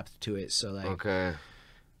of depth to it. So like,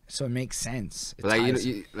 so it makes sense. It like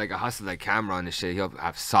you like a hustler like Cameron and shit. He'll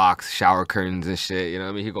have socks, shower curtains and shit. You know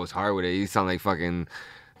what I mean? He goes hard with it. He sound like fucking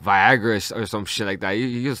Viagra or some shit like that.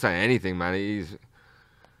 He'll sign anything, man. He's,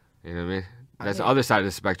 you know what I mean? That's the other side of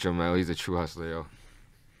the spectrum, man. He's a true hustler, yo.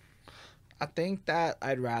 I think that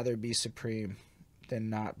I'd rather be Supreme than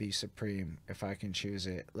not be Supreme if I can choose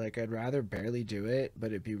it. Like I'd rather barely do it, but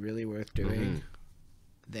it'd be really worth doing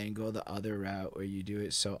than go the other route where you do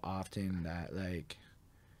it so often that like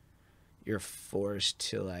you're forced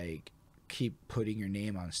to like keep putting your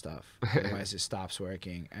name on stuff, otherwise it stops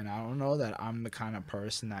working. And I don't know that I'm the kind of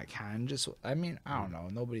person that can just, I mean, I don't know,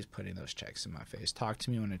 nobody's putting those checks in my face. Talk to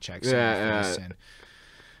me when a check's in my face, and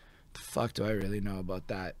the fuck do I really know about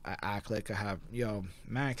that? I act like I have, yo,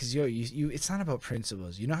 man, because you it's not about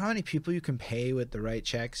principles. You know how many people you can pay with the right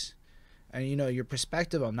checks? And you know your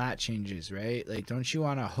perspective on that changes, right? Like, don't you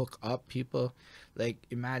want to hook up people? Like,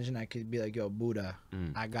 imagine I could be like, yo, Buddha,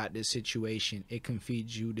 I got this situation, it can feed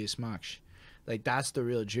you this much. Like, that's the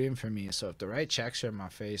real dream for me. So if the right checks are in my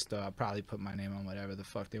face, though, I'll probably put my name on whatever the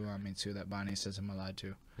fuck they want me to that Bonnie says I'm allowed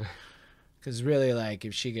to. Because really, like,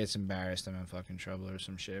 if she gets embarrassed, I'm in fucking trouble or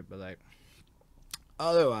some shit. But, like,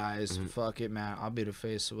 otherwise, fuck it, man. I'll be the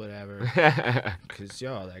face or whatever. Because,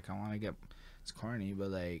 yo, like, I want to get... It's corny, but,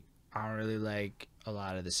 like, I don't really like a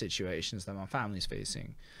lot of the situations that my family's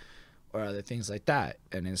facing or other things like that.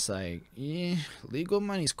 And it's like, yeah, legal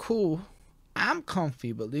money's cool. I'm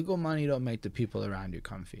comfy, but legal money don't make the people around you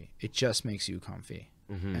comfy. It just makes you comfy.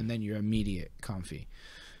 And then you're immediate comfy.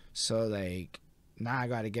 So, like... Now I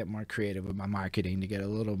got to get more creative with my marketing to get a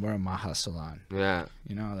little more of my hustle on. Yeah.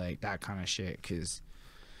 You know, like that kind of shit. Because,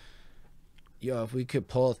 yo, if we could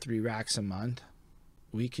pull 3 racks a month,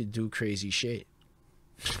 we could do crazy shit.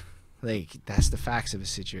 Like, that's the facts of the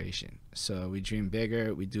situation. So we dream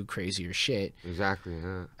bigger, we do crazier shit. Exactly,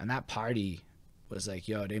 yeah. And that party was like,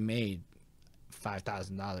 yo, they made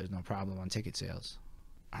 $5,000, no problem, on ticket sales.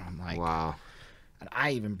 And I'm like, wow. And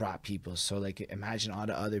I even brought people, so like imagine all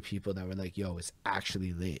the other people that were like, "Yo, it's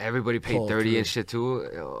actually lit." Everybody paid 30 and shit too.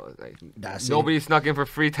 Yo, like that's nobody snuck in for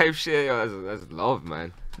free type shit. Yo, that's love,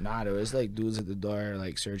 man. Nah, there was like dudes at the door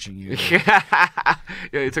like searching you.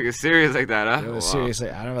 Yo, you took it serious like that, huh? It was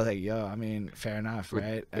seriously. I was like, "Yo, I mean, fair enough,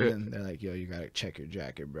 right?" And then they're like, "Yo, you gotta check your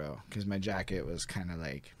jacket, bro," because my jacket was kind of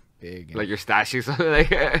like big. Like you're stashing something,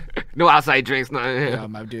 like no outside drinks, nothing. Yeah,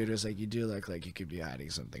 my dude was like, "You do look like you could be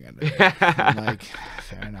hiding something under there." I'm like,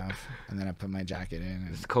 fair enough. And then I put my jacket in.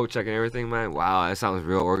 And it's coat check and everything, man. Wow, that sounds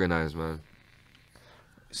real organized, man.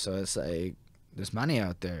 So it's like there's money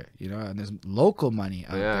out there, you know, and there's local money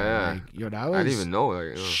out there. Yeah. Like, yo, that was I didn't even know.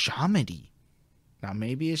 Like, Shamedy. Now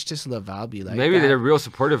maybe it's just Laval be like maybe that. They're real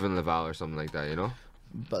supportive in Laval or something like that, you know.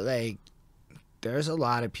 But like, there's a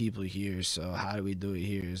lot of people here, so how do we do it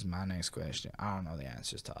here is my next question. I don't know the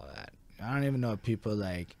answers to all that. I don't even know if people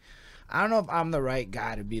like... I don't know if I'm the right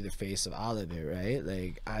guy to be the face of all of it, right?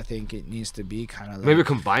 Like, I think it needs to be kind of like... Maybe a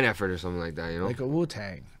combined effort or something like that, you know? Like a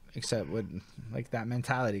Wu-Tang, except with, like, that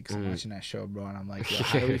mentality. Because I'm watching that show, bro, and I'm like, yo,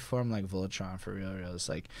 how do we form, like, Voltron for real? It's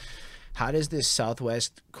like, how does this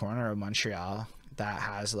southwest corner of Montreal that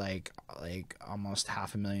has like almost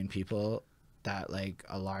 500,000 people that like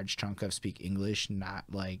a large chunk of speak English, not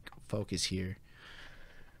like focus here.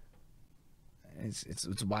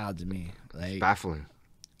 It's wild to me. Like Baffling.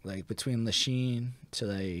 like between Lachine to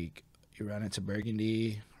like you run it to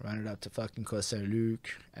Burgundy, run it up to fucking Côte Saint-Luc,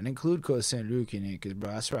 and include Côte Saint-Luc in it, because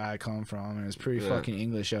bro, that's where I come from, and it's pretty fucking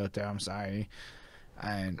English out there. I'm sorry,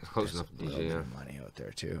 and It's close there's enough a to little DJ, bit of money out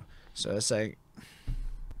there too. So it's like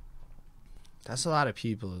that's a lot of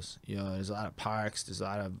people's. There's a lot of parks. There's a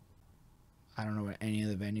lot of I don't know what any of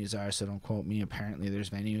the venues are, so don't quote me. Apparently, there's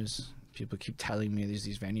venues. People keep telling me there's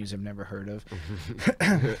these venues I've never heard of.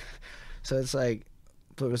 So it's like,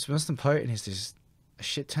 but what's most important is there's a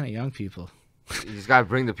shit ton of young people. You just gotta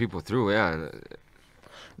bring the people through, yeah.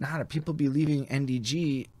 Nah, the people be leaving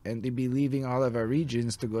NDG and they be leaving all of our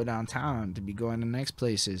regions to go downtown, to be going to next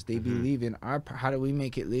places. They be leaving how do we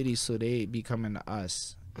make it litty so they be coming to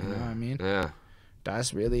us? You know what I mean? Yeah.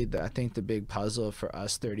 That's really, I think, the big puzzle for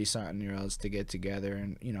us 30-something-year-olds to get together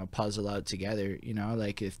and, puzzle out together.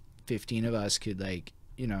 Like if 15 of us could, like,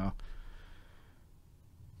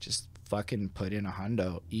 just fucking put in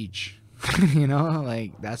 $100 each.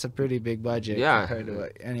 Like that's a pretty big budget compared to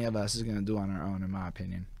what any of us is gonna do on our own, in my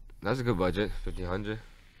opinion. That's a good budget, 1,500.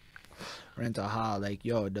 Rent a hall, like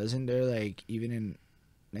doesn't there like even in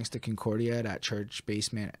next to Concordia, that church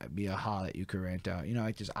basement be a hall that you could rent out?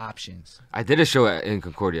 Like there's options. I did a show in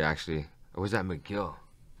Concordia actually. Or was that McGill?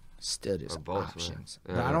 Still there's both, options.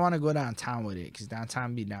 yeah. But I don't want to go downtown with it because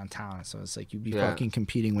downtown be downtown, so it's like you'd be fucking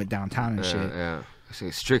competing with downtown and shit. Yeah. So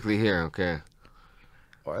strictly here, okay.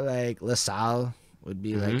 Or like LaSalle would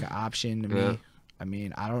be like an option to me. I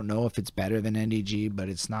mean, I don't know if it's better than NDG, but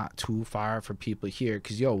it's not too far for people here.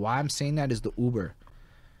 Because, why I'm saying that is the Uber.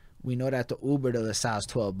 We know that the Uber to LaSalle is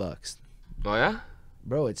 $12. Oh, yeah?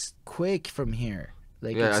 Bro, it's quick from here.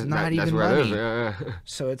 Like, yeah, it's not even where money. I live. Yeah.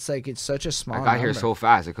 So it's like, it's such a small I got here number, so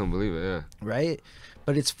fast, I couldn't believe it, yeah. right?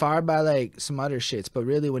 But it's far by like some other shits. But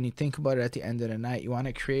really, when you think about it at the end of the night, you want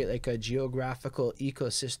to create like a geographical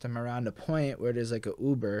ecosystem around a point where there's like a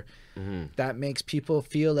Uber that makes people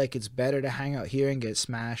feel like it's better to hang out here and get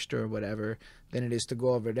smashed or whatever than it is to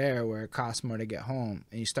go over there where it costs more to get home.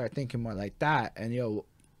 And you start thinking more like that. And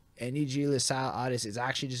NEG LaSalle Odyssey is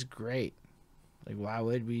actually just great. Like, why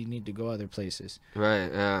would we need to go other places? Right,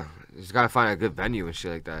 yeah. You just gotta find a good venue and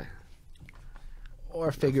shit like that.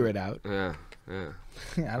 Or figure it out. Yeah. Yeah.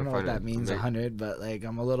 I don't know what that means, 100, but like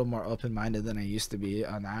I'm a little more open-minded than I used to be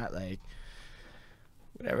on that. Like,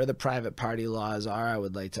 whatever the private party laws are, I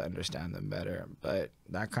would like to understand them better. But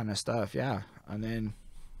that kind of stuff, yeah. And then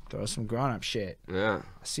throw some grown-up shit. Yeah.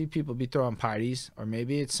 I see people be throwing parties, or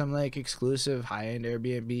maybe it's some like exclusive high-end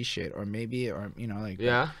Airbnb shit, or maybe, like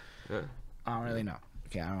yeah. I don't really know.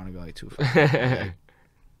 Okay, I don't want to go like too far. Like,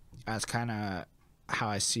 that's kind of how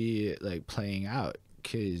I see it like playing out,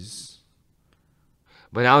 cause.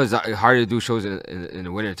 But now it's harder to do shows in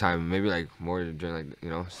the winter time. Maybe like more during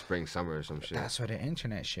like spring, summer or some shit. That's where the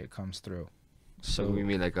internet shit comes through. So you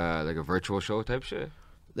mean like a virtual show type shit?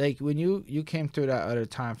 Like when you came through that other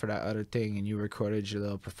time for that other thing and you recorded your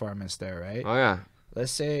little performance there, right? Oh yeah.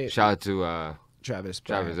 Let's say shout out to Travis.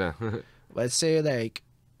 Travis, yeah. Let's say like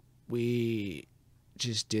we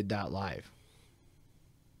just did that live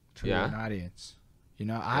for an audience.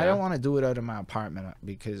 I don't want to do it out of my apartment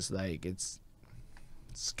because like it's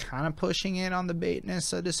kind of pushing it on the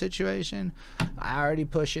baitness of the situation. I already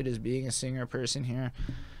push it as being a singer person here.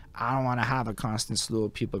 I don't want to have a constant slew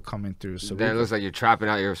of people coming through. So then it looks like you're trapping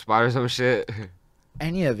out your spot or some shit.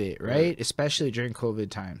 Any of it, right? Especially during COVID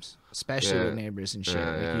times, especially with neighbors and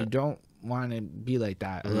shit. You don't want to be like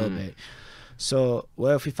that a little bit. So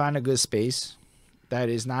what if we find a good space that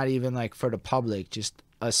is not even like for the public, just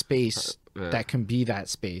a space that can be that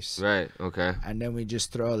space. Right, okay. And then we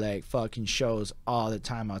just throw like fucking shows all the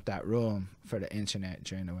time out that room for the internet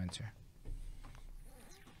during the winter.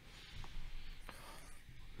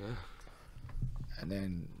 Yeah. And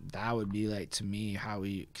then that would be like, to me, how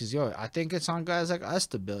we, because I think it's on guys like us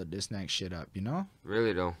to build this next shit up,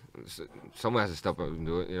 Really though. Someone has to step up and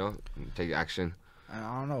do it, and take action.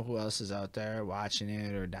 I don't know who else is out there watching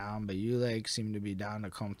it or down, but you like seem to be down to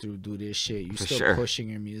come through, do this shit. You still pushing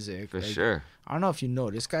your music. For sure. I don't know if you know,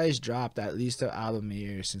 this guy's dropped at least an album a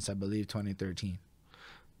year since I believe 2013.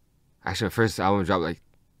 Actually, my first album dropped like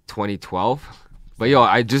 2012. But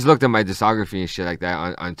I just looked at my discography and shit like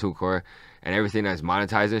that on TuneCore and everything that's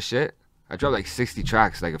monetized and shit. I dropped like 60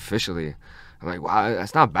 tracks like officially. I'm like, wow,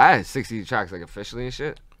 that's not bad. 60 tracks like officially and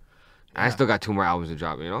shit. And I still got 2 more albums to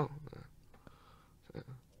drop,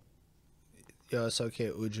 Yo, it's okay,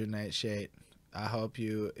 Udra Nightshade. I hope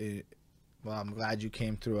you Well, I'm glad you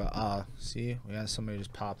came through. See, we got somebody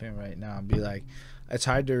just pop in right now and be like, it's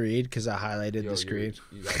hard to read because I highlighted the screen.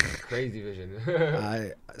 You got crazy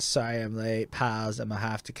vision. Sorry I'm late, pals. I'm gonna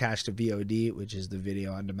have to catch the VOD, which is the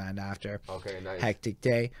video on demand after. Okay, nice. Hectic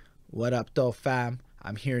day. What up, though, fam?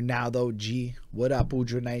 I'm here now, though, G. What up,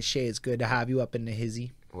 Udra Nightshade? It's good to have you up in the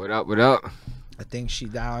hizzy. What up? What up? I think she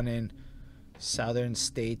down in southern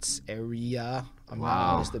states area. I'm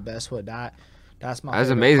not always the best with that. That's my. That's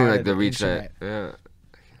favorite amazing, part like of to the reach internet. that. Yeah.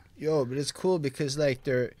 Yo, but it's cool because like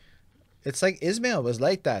it's like Ismail was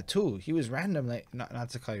like that too. He was random, like not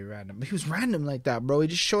to call you random, but he was random like that, bro. He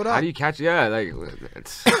just showed up. How do you catch? Yeah, like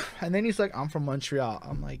it's. And then he's like, I'm from Montreal.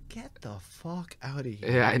 I'm like, get the fuck out of here.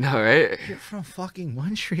 Yeah, I know, right? You're from fucking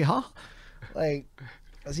Montreal? Like,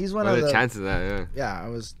 'cause he's one What of are the the chances of that? Yeah. Yeah, I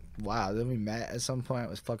was wow. Then we met at some point. It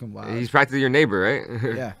was fucking wild. He's practically your neighbor,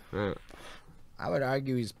 right? Yeah. Yeah. I would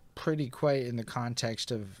argue he's pretty quite in the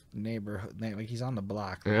context of neighborhood. Like he's on the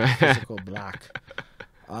block, like Yeah. physical block.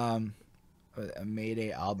 A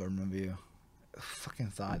Mayday album review. Fucking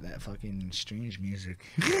thought that fucking strange music.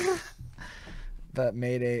 But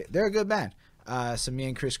Mayday, they're a good band. So me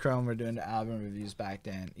and Chris Chrome were doing the album reviews back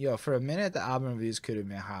then. Yo, for a minute the album reviews could have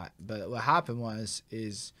been hot, but what happened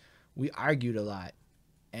is we argued a lot,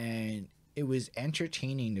 and it was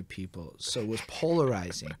entertaining to people, so it was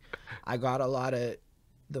polarizing. I got a lot of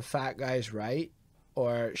the fat guy's right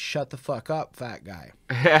or shut the fuck up, fat guy.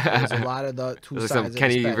 There's a lot of the two There's sides some of the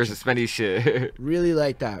Kenny spectrum. versus Spenny shit. Really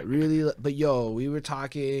like that. Really, but yo, we were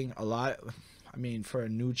talking a lot. I mean, for a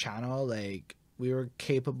new channel, like we were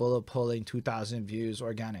capable of pulling 2,000 views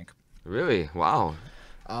organic. Really? Wow.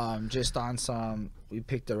 Just on some, we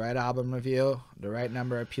picked the right album review, the right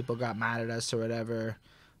number of people got mad at us or whatever.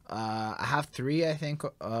 I have 3, I think.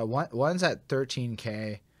 One's at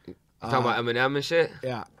 13K. Talking about Eminem and shit?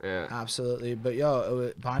 Yeah, Yeah. absolutely. But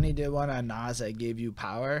yo, Bonnie did one on Nas that gave you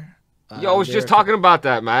power. Yo, I was just talking about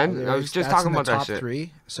that, man. I was lyrics, just that's talking in the about that top shit.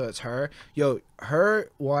 3, so it's her. Yo, her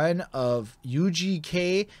one of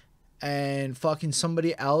UGK and fucking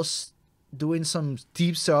somebody else doing some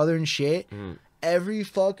deep southern shit. Every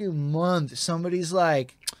fucking month, somebody's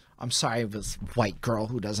like, I'm sorry if this white girl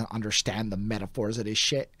who doesn't understand the metaphors of this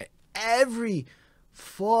shit. Every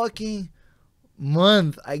fucking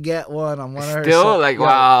month, I get one on one of her. Still? Like,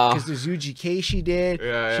 wow. Because there's UGK she did.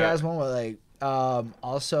 Yeah, She yeah. has one with like,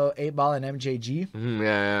 also 8 Ball and MJG. Yeah,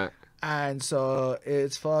 yeah. And so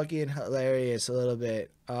it's fucking hilarious a little bit.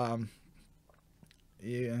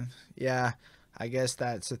 Yeah. I guess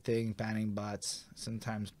that's the thing, banning bots.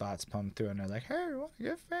 Sometimes bots pump through and they're like, hey, we want to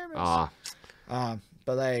get famous.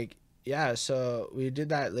 But like, yeah, so we did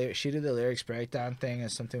that. She did the lyrics breakdown thing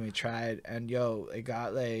as something we tried. And yo, it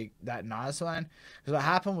got like that Nas one. Because what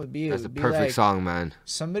happened would be, That's it a would be perfect like song, man.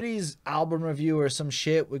 somebody's album review or some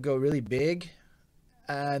shit would go really big.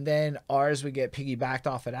 And then ours would get piggybacked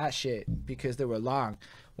off of that shit because they were long.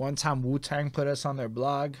 One time Wu-Tang put us on their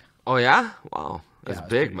blog. Oh, yeah? Wow. That's Yeah, it was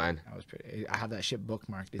big, pretty- man. That was pretty. I have that shit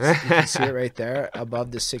bookmarked. You can see it right there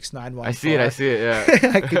above the 6914. I see it, yeah.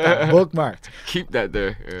 I get that bookmarked. Keep that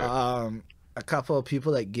there. Yeah. A couple of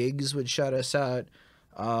people like Gigs would shut us out.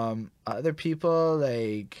 Other people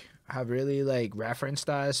like have really like referenced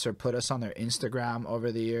us or put us on their Instagram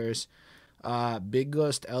over the years. Big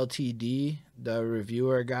Ghost LTD, the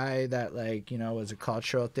reviewer guy that like, you know, was a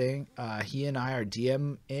cultural thing. He and I are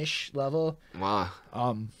DM-ish level. Wow.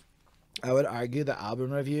 I would argue the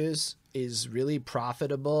album reviews is really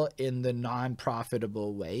profitable in the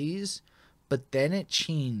non-profitable ways, but then it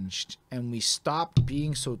changed and we stopped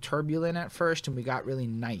being so turbulent at first and we got really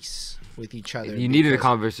nice with each other. You needed a because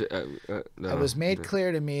conversation. it was made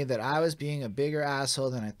clear to me that I was being a bigger asshole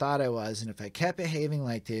than I thought I was, and if I kept behaving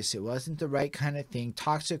like this, it wasn't the right kind of thing.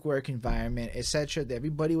 Toxic work environment, etc.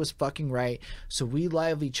 Everybody was fucking right, so we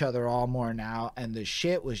love each other all more now, and the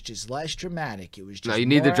shit was just less dramatic. It was just No, you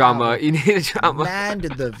need the more drama. out. You need the drama. Man,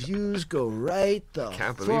 did the views go right the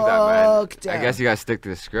Can't fuck believe that, man. down. I guess you gotta stick to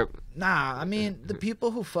the script. Nah, I mean, the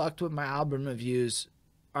people who fucked with my album reviews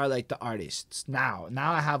are like the artists. Now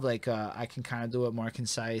I have like I can kind of do it more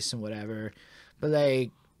concise and whatever, but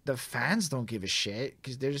like the fans don't give a shit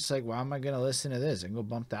because they're just like, why am I gonna listen to this and go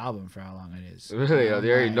bump the album for how long it is? Really? You know, They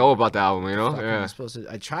already like, know about the album, you know? fuck am I Yeah. supposed to?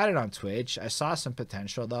 I tried it on Twitch. I saw some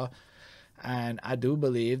potential though, and I do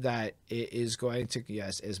believe that it is going to.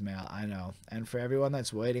 Yes, Ismail, I know. And for everyone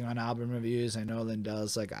that's waiting on album reviews, I know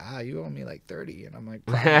Lindell's like, you owe me like 30, and I'm like,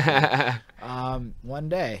 probably. One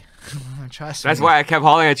day, trust me. That's why I kept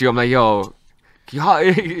hollering at you. I'm like, yo, can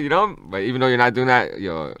you, you know? But even though you're not doing that,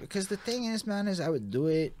 yo. Because the thing is, man, is I would do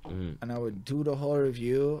it and I would do the whole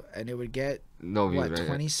review and it would get no views, what, right?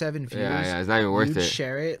 27 views. Yeah, it's not even worth You'd it.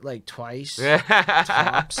 share it like twice, Yeah.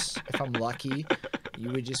 tops. If I'm lucky, you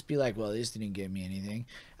would just be like, well, this didn't get me anything.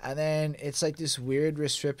 And then it's like this weird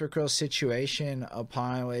reciprocal situation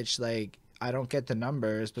upon which, like, I don't get the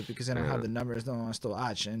numbers, but because I don't have the numbers, no one wants to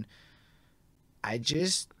watch. And I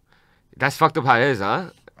just... That's fucked up how it is, huh?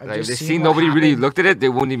 I've Like, just they seen see what nobody really happened. looked at it, they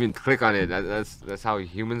won't even click on it. That's how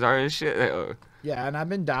humans are and shit. Like, Yeah, and I've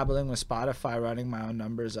been dabbling with Spotify, running my own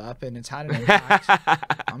numbers up, and it's had an impact.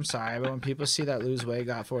 I'm sorry, but when people see that Lose Weight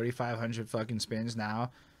got 4,500 fucking spins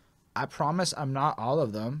now, I promise I'm not all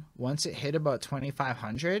of them. Once it hit about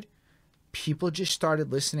 2,500, people just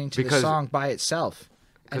started listening to the Because- song by itself.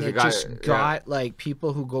 And 'cause it it just got like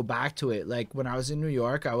people who go back to it. Like when I was in New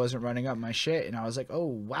York, I wasn't running up my shit, and I was like, oh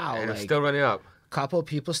wow, and like it's still running up. couple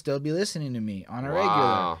people still be listening to me on a regular.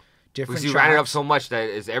 Wow. Different Because you ran it up tracks. so much that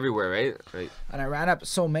it's everywhere, right? Like, And I ran up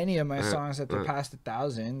so many of my songs that they're past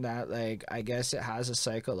 1,000 that, like, I guess it has a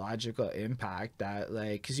psychological impact that,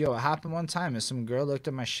 like, because, yo, it happened one time is some girl looked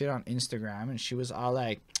at my shit on Instagram and she was all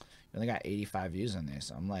like, you only got 85 views on this.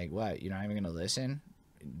 I'm like, what? You're not even going to listen?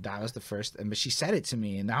 That was the first, but she said it to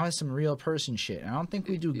me, and that was some real person shit. And I don't think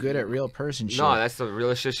we do good at real person shit. no, that's the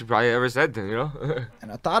realest shit she probably ever said to me, you know?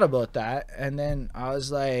 And I thought about that, and then I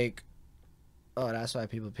was like, oh, that's why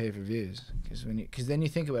people pay for views. Because then you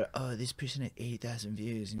think about it, oh, this person had 80,000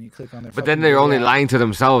 views, and you click on their But then fucking they're only video. lying to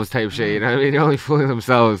themselves type shit, you know what I mean? They're only fooling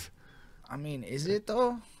themselves. I mean, is it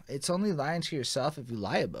though? It's only lying to yourself if you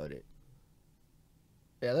lie about it.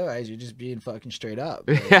 Otherwise, you're just being fucking straight up.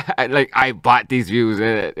 Like, I bought these views,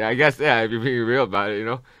 and I guess, yeah, if you're being real about it, you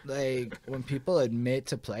know? Like, when people admit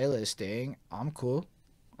to playlisting, I'm cool.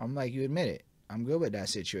 I'm like, you admit it. I'm good with that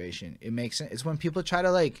situation. It makes sense. It's when people try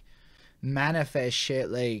to, like, manifest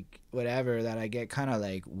shit, like, whatever, that I get kind of,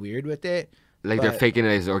 like, weird with it. Like, they're But- faking it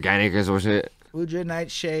as organic or some shit. Udra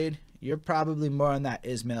Nightshade, you're probably more on that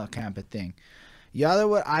Ismail camp of thing. Y'all are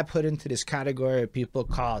what I put into this category of people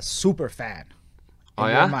call super fan. Oh,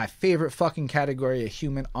 And yeah? you're my favorite fucking category of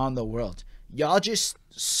human on the world. Y'all just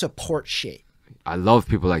support shit. I love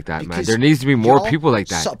people like that, man. Because There needs to be more y'all people like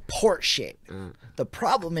that. Support shit. The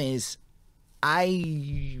problem is,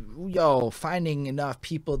 finding enough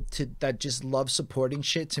people that just love supporting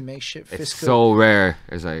shit to make shit It's fiscal. so rare.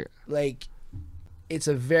 It's like, It's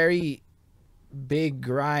a very big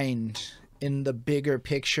grind in the bigger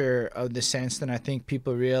picture of the sense than I think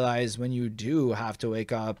people realize when you do have to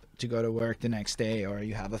wake up to go to work the next day, or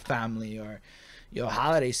you have a family, or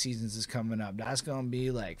holiday seasons is coming up. That's gonna be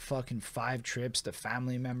like fucking 5 trips to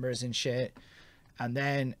family members and shit. And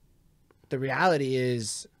then the reality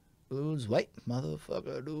is, lose weight,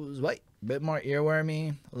 motherfucker, lose weight. Bit more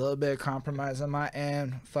earwormy, a little bit of compromise on my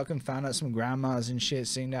end. Fucking found out some grandmas and shit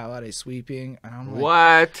sing that while they sweeping, and I'm like,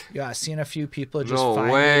 what? yeah, I've seen a few people just No find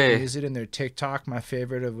it way. and use it in their TikTok. My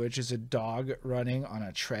favorite of which is a dog running on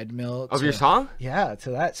a treadmill. Of your song? Yeah,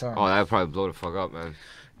 to that song. Oh, that'd probably blow the fuck up, man.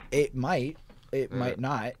 It might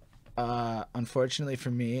not. Unfortunately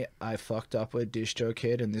for me, I fucked up with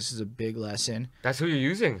DistroKid, and this is a big lesson. That's who you're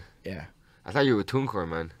using? Yeah, I thought you were TuneCore,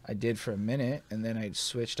 man. I did for a minute, and then I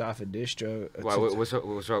switched off a distro. Why, what's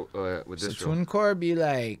wrong with So this? TuneCore be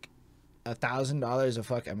like $1,000 a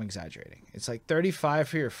fuck. I'm exaggerating. It's like $35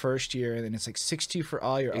 for your first year, and then it's like $60 for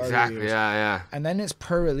all your other Exactly, years. yeah. And then it's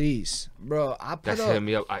per release, bro. I put That's up. hitting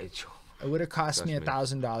me up. It would have cost me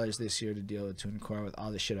Trust me. $1,000 this year to deal with TuneCore with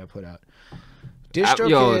all the shit I put out. Yo,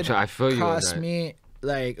 DistroKid I feel you on cost that. me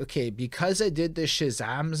like, okay, because I did the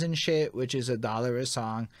Shazams and shit, which is $1 a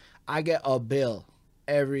song. I get a bill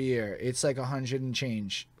every year. It's like 100 and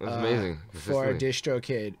change. That's amazing. For Consistently.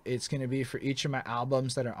 DistroKid, it's gonna be for each of my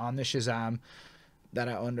albums that are on the Shazam that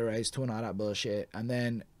I own the rights to and all that bullshit, and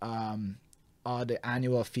then all the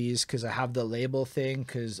annual fees because I have the label thing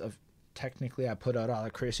because of technically I put out all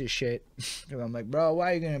of Chris's shit. And I'm like, bro,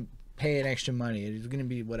 why are you gonna pay an extra money? It's gonna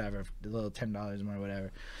be whatever, a little $10 more,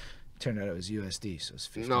 whatever. Turned out it was USD, so it's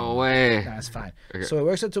 50. No way. That's fine. Okay. So it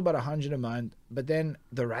works out to about 100 a month. But then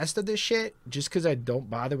the rest of this shit, just because I don't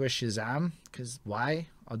bother with Shazam, because why?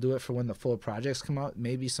 I'll do it for when the full projects come out,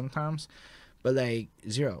 maybe sometimes. But like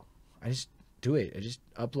zero. I just do it. I just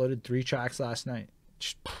uploaded 3 tracks last night.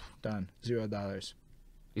 Just done. $0.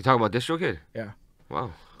 You talking about DistroKid? Yeah.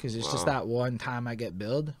 Wow. Because it's just that one time I get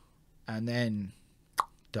billed, and then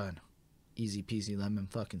done. Easy peasy lemon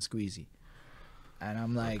fucking squeezy. And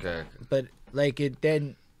I'm like, Okay. but like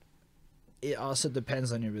it also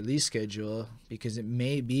depends on your release schedule, because it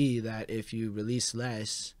may be that if you release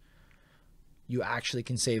less, you actually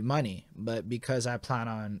can save money. But because I plan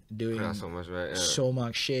on doing Not so much, right? Yeah. so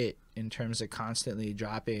much shit in terms of constantly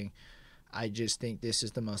dropping, I just think this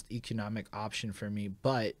is the most economic option for me.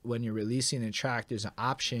 But when you're releasing a track, there's an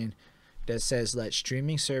option that says let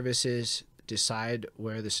streaming services decide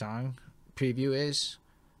where the song preview is,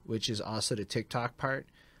 which is also the TikTok part,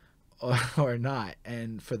 or not.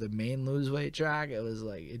 And for the main Lose Weight track, it was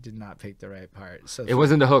like it did not pick the right part. So It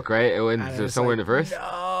wasn't the hook, right? It went and somewhere like, in the verse.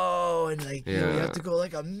 No, and like you have to go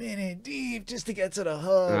like a minute deep just to get to the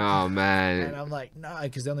hook. Oh man. And I'm like, nah,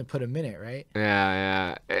 because they only put a minute, right?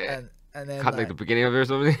 Yeah. And then Cut like the beginning of it or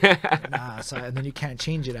something. and then you can't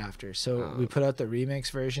change it after. So we put out the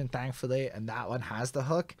remix version, thankfully, and that one has the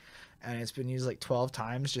hook, and it's been used like 12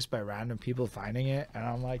 times just by random people finding it, and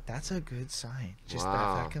I'm like, that's a good sign. Just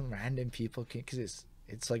that fucking random people can, because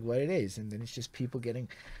it's like what it is, and then it's just people getting,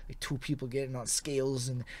 like 2 people getting on scales,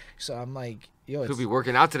 and so I'm like, yo, You'll be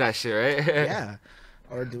working out to that shit, right? yeah.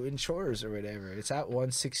 Or doing chores or whatever. It's at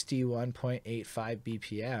 161.85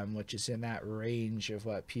 BPM, which is in that range of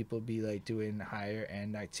what people be like doing higher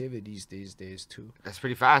end activities these days too. That's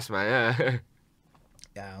pretty fast, man. Yeah.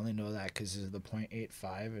 Yeah, I only know that because it's the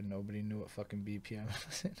 0.85 and nobody knew what fucking BPM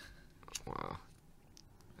was. Wow.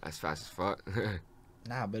 That's fast as fuck.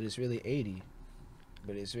 Nah, but it's really 80.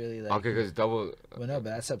 But it's really like... Okay, because double... Well, no, but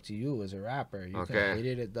that's up to you as a rapper. You can hit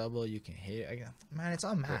it at double, you can hit it... Man, it's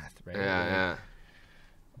all math, right? Yeah.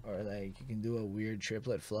 Or like you can do a weird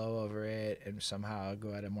triplet flow over it and somehow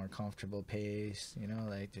go at a more comfortable pace. You know,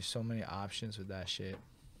 like there's so many options with that shit.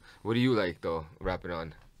 What do you like though, rapping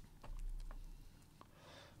on?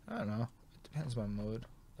 I don't know. It depends on my mood.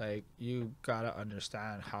 Like you gotta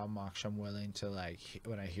understand how much I'm willing to like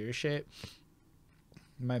when I hear shit.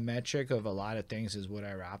 My metric of a lot of things is what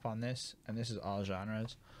I rap on this, and this is all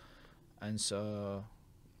genres. And so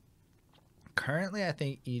currently, I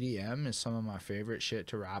think EDM is some of my favorite shit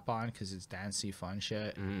to rap on because it's dancey, fun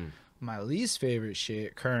shit. My least favorite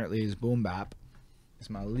shit currently is boom bap. It's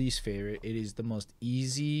my least favorite. It is the most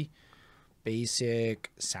easy,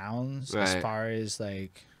 basic sounds as far as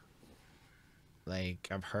like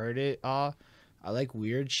I've heard it all. I like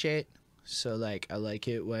weird shit, so like I like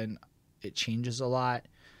it when it changes a lot,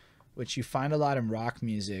 which you find a lot in rock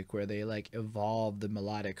music where they like evolve the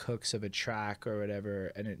melodic hooks of a track or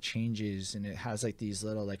whatever, and it changes and it has like these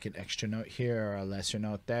little like an extra note here or a lesser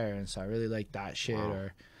note there, and so I really like that shit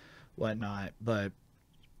or whatnot. But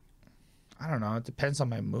I don't know, it depends on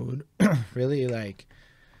my mood. Really, like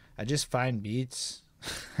I just find beats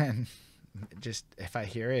and just if I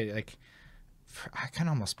hear it, like I can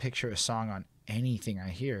almost picture a song on anything I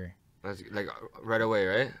hear. That's like right away,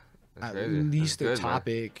 right? At least the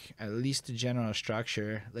topic, at least the general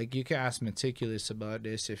structure. Like you can ask Meticulous about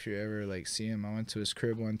this if you ever like see him. I went to his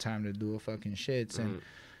crib one time to do a fucking shits, and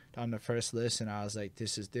on the first listen, I was like,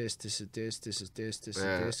 "This is this, this is this, this is this, this is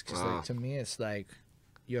this." Because like to me, it's like,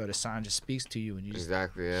 yo, the song just speaks to you and you just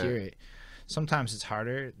hear it. Sometimes it's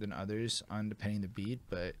harder than others on depending the beat,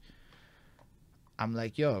 but I'm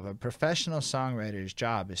like, yo, a professional songwriter's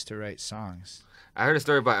job is to write songs. I heard a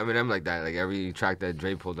story about Eminem like that. Like every track that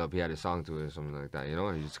Dre pulled up, he had a song to it or something like that. You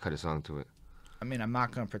know, he just cut a song to it. I mean, I'm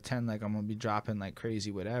not gonna pretend like I'm gonna be dropping like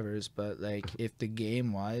crazy whatevers, but like if the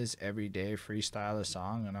game was every day freestyle a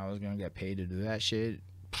song and I was gonna get paid to do that shit,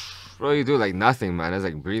 bro, you do like nothing, man. That's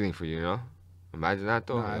like breathing for you, you know. Imagine that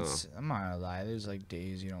though. No, I'm not gonna lie. There's like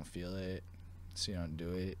days you don't feel it, so you don't do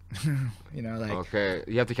it. You know, like okay,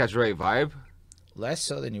 you have to catch the right vibe. Less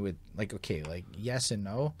so than you would like. Okay, like yes and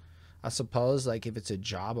no. I suppose like if it's a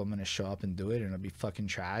job, I'm gonna show up and do it, and it'll be fucking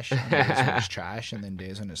trash. And days when it's trash, and then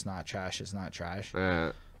days when it's not trash, it's not trash.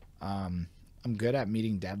 I'm good at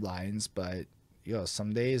meeting deadlines, but yo,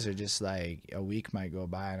 some days are just like a week might go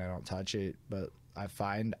by and I don't touch it. But I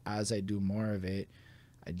find as I do more of it,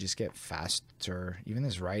 I just get faster. Even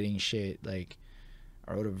this writing shit, like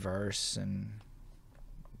I wrote a verse and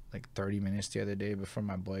like 30 minutes the other day before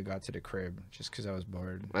my boy got to the crib, just because I was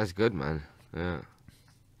bored. That's good, man. Yeah.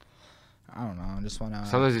 I don't know. I just want to...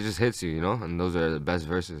 Sometimes it just hits you, you know? And those are the best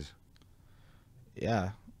verses.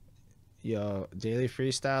 Yeah. Yo, daily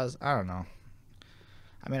freestyles, I don't know.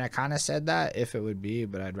 I mean, I kind of said that if it would be,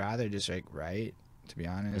 but I'd rather just like write, to be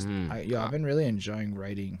honest. I've been really enjoying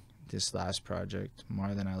writing this last project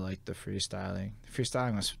more than I liked the freestyling. The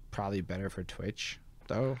freestyling was probably better for Twitch,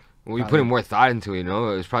 though. Well, you putting more thought into it, you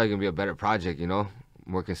know? It's probably going to be a better project, you know?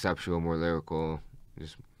 More conceptual, more lyrical.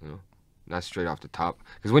 Just, you know? Not straight off the top.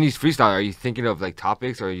 Because when you freestyle, are you thinking of like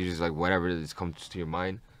topics, or are you just like whatever just comes to your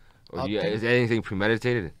mind? Or is anything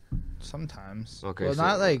premeditated? Sometimes. Okay. Well, so,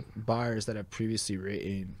 not like bars that I've previously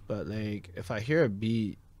written, but like if I hear a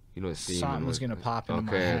beat, you know, something's gonna pop into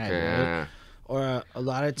my head. Right? Yeah. Or a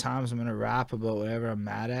lot of times I'm gonna rap about whatever I'm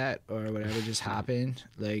mad at or whatever just happened.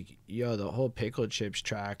 Like, yo, the whole Pickle Chips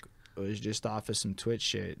track was just off of some Twitch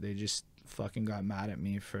shit. They just fucking got mad at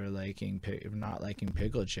me for not liking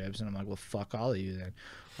pickle chips, and I'm like, well, fuck all of you then.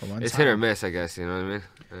 It's hit or miss, I guess. You know what I mean?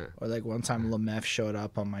 Yeah. Or like one time Lemef showed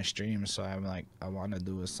up on my stream, so I'm like, I want to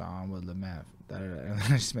do a song with Lemef. And I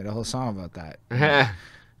just made a whole song about that.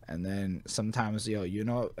 And then sometimes, you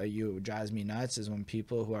know, what drives me nuts is when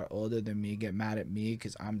people who are older than me get mad at me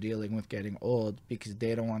because I'm dealing with getting old, because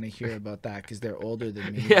they don't want to hear about that because they're older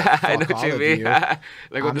than me. Yeah, Fuck I know what you mean.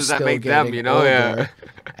 Like, what does that make them, you know? Older, Yeah.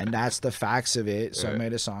 And that's the facts of it. So I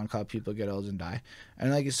made a song called People Get Old and Die.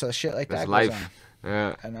 And like, so shit like That's that life. goes on.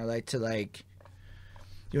 Yeah. And I like to like,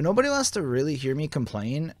 nobody wants to really hear me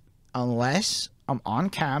complain unless I'm on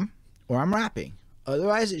cam or I'm rapping.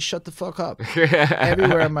 Otherwise, it's shut the fuck up.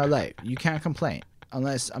 Everywhere in my life, you can't complain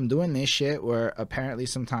unless I'm doing this shit where apparently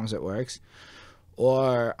sometimes it works,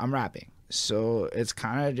 or I'm rapping. So it's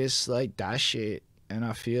kind of just like that shit. And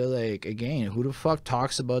I feel like, again, who the fuck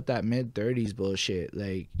talks about that mid-30s bullshit?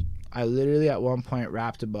 Like, I literally at one point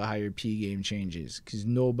rapped about how your P game changes, because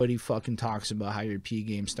nobody fucking talks about how your P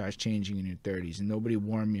game starts changing in your 30s, and nobody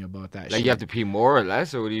warned me about that shit. Like, you have to pee more or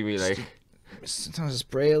less, or what do you mean? Like, sometimes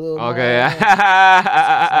spray a little more. okay,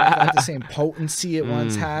 yeah. It's not the same potency it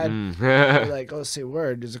once had. You're like, oh, say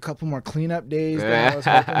word. There's a couple more cleanup days that I was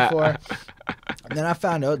hoping for. And then I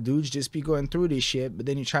found out dudes just be going through this shit, but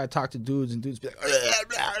then you try to talk to dudes, and dudes be like,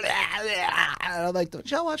 and I'm like, don't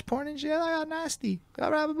y'all watch porn and shit? I got nasty.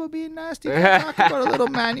 Y'all rap about being nasty. Talk about a little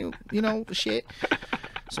man, you know, shit.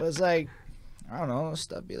 So it's like, I don't know,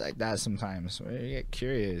 stuff be like that sometimes where you get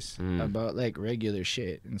curious about like regular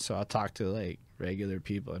shit. And so I'll talk to like regular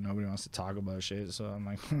people and nobody wants to talk about shit. So I'm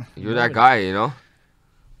like, You're that guy, you know?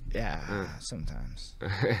 Yeah, sometimes.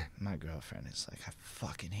 My girlfriend is like, I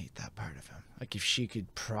fucking hate that part of him. Like, if she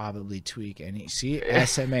could probably tweak any... See,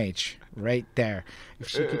 SMH, right there. If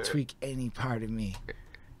she could tweak any part of me,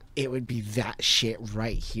 it would be that shit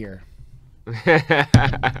right here.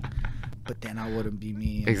 But then I wouldn't be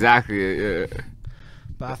me. Exactly, yeah.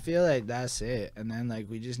 But I feel like that's it. And then, like,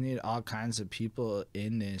 we just need all kinds of people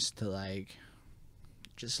in this to, like,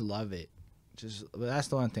 just love it. But that's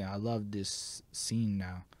the one thing. I love this scene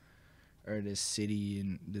now. Or this city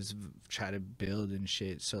and this try to build and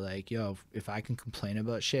shit. So like, yo, if I can complain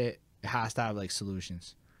about shit, it has to have like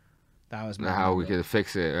solutions. That was my how we could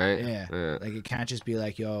fix it, right? Yeah. Like it can't just be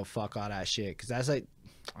like, yo, fuck all that shit. Cause that's like,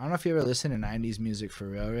 I don't know if you ever listen to 90s music for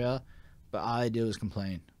real, but all I did was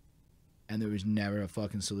complain. And there was never a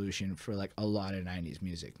fucking solution for like a lot of 90s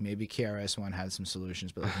music. Maybe KRS-One had some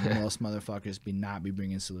solutions, but like most motherfuckers be not be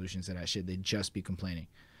bringing solutions to that shit. They'd just be complaining.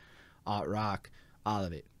 Alt rock, all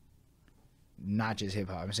of it. Not just hip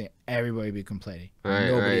hop. I'm saying everybody be complaining.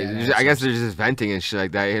 Right, right. I guess they're just venting and shit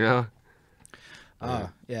like that, you know?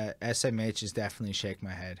 Yeah. SMH is definitely shake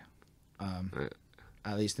my head.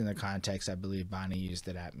 At least in the context, I believe Bonnie used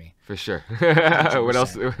it at me. For sure. What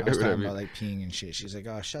else? I was talking about like peeing and shit. She's like,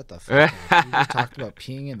 "Oh, shut the fuck up! You just talked about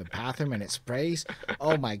peeing in the bathroom and it sprays.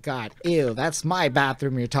 Oh my god, ew! That's my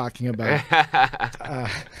bathroom you're talking about,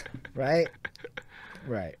 right?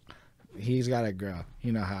 Right. He's got a girl.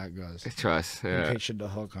 You know how it goes. Trust. Yeah. He pictured the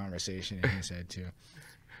whole conversation in his head too.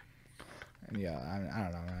 And yeah, I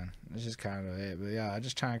don't know, man. It's just kind of it. But yeah, I'm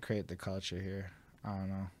just trying to create the culture here. I don't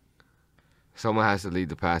know. Someone has to lead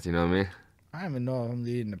the path, you know what I mean? I don't even know if I'm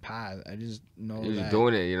leading the path. I just know You're that just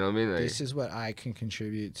doing it, you know what I mean? Like, this is what I can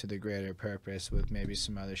contribute to the greater purpose with maybe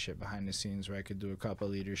some other shit behind the scenes where I could do a couple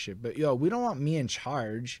leadership. But yo, we don't want me in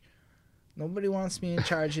charge. Nobody wants me in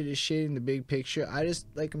charge of this shit in the big picture. I just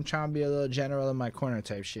like I'm trying to be a little general in my corner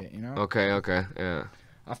type shit, you know? Okay, yeah.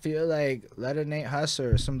 I feel like let a Nate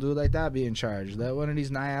Husser or some dude like that be in charge. Let one of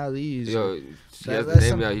these Nia Ali's. Yo, he has the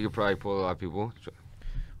name now. He could probably pull a lot of people.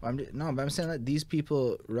 But I'm saying let these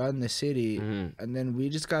people run the city, and then we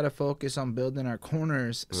just gotta focus on building our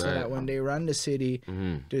corners so that when they run the city,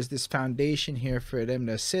 there's this foundation here for them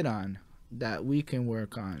to sit on that we can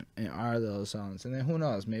work on in our little zones. And then who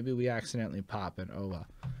knows? Maybe we accidentally pop and oh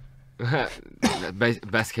well.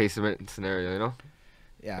 Best case scenario, you know?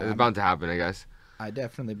 Yeah, it's bound to happen, I guess. I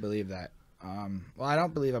definitely believe that. Well, I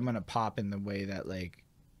don't believe I'm gonna pop in the way that like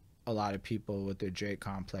a lot of people with their Drake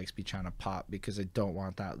complex be trying to pop, because I don't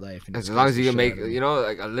want that life. And as long as you can make, you know,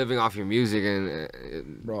 like a living off your music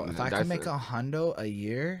and bro, if I can make $100 a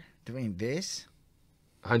year doing this,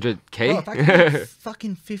 100K. Bro, if I can make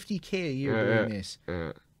fucking 50K a year doing this,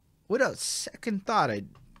 without second thought,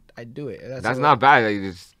 I'd do it. That's not bad.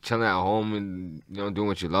 Like just chilling at home and you know doing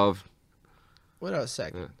what you love. Without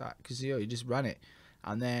second thought, because you just run it,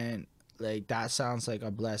 and then like that sounds like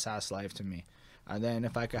a blessed ass life to me. And then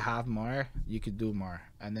if I could have more, you could do more.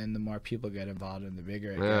 And then the more people get involved in the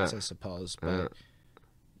bigger it gets, I suppose. But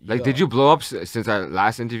Like, Yo, did you blow up since our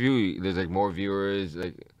last interview? There's like more viewers,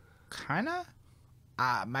 like, kinda?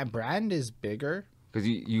 My brand is bigger. cause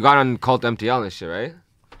you got on Cult MTL and shit, right?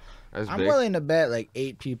 That's I'm big. willing to bet like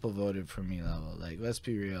 8 people voted for me level. Like, let's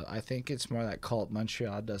be real. I think it's more that Cult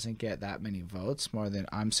Montreal doesn't get that many votes more than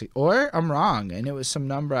or I'm wrong and it was some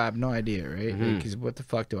number I have no idea, right? Mhm. Because what the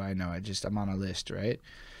fuck do I know? I'm on a list, right?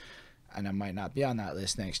 And I might not be on that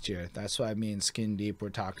list next year. That's why me and Skin Deep were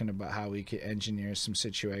talking about how we could engineer some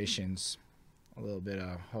situations, a little bit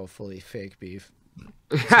of hopefully fake beef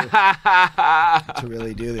to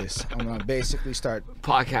really do this. I'm gonna basically start.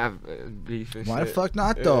 Podcast beef and Why the shit. fuck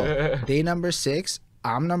not though? Day number 6.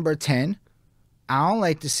 I'm number 10. I don't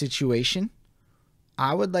like the situation.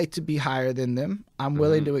 I would like to be higher than them. I'm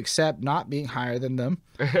willing to accept not being higher than them.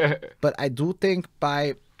 But I do think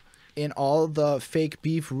in all the fake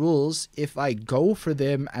beef rules, if I go for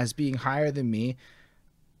them as being higher than me,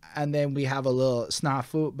 and then we have a little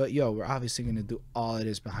snafu, but yo, we're obviously gonna do all it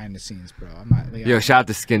is behind the scenes, bro. I'm not. Yo, shout out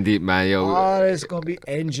to Skin Deep, man. Yo, all it's gonna be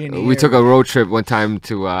engineered. we took a road trip one time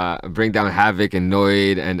to bring down Havoc and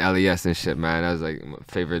Noid and LES and shit, man. That was like my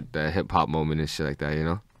favorite hip hop moment and shit like that, you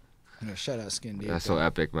know? Yeah, shout out Skin Deep. That's so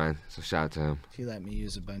epic, man. So shout out to him. He let me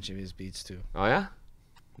use a bunch of his beats too. Oh yeah,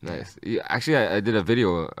 nice. Yeah, actually, I did a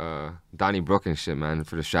video, Donnie Brook and shit, man,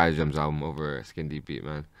 for the Stratagems album over Skin Deep beat,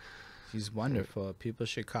 man. He's wonderful. People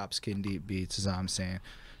should cop Skin Deep beats, is all I'm saying.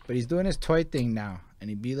 But he's doing his toy thing now, and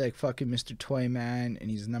he be like fucking Mr. Toy Man,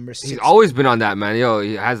 and he's number 6. He's always been on that, man. Yo,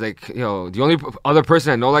 he has like, yo, the only other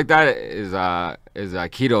person I know like that is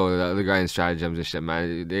Keto, the other guy in Stratagems and shit,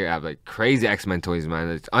 man. They have like crazy X-Men toys, man.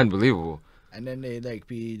 It's unbelievable. And then they like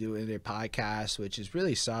be doing their podcast, which is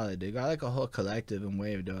really solid. They got like a whole collective and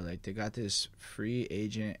wave though. Like they got this free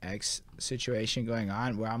agent X situation going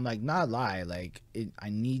on where I'm like, not lie, like I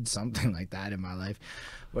need something like that in my life,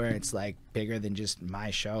 where it's like bigger than just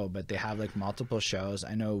my show. But they have like multiple shows.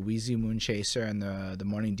 I know Wheezy Moonchaser and the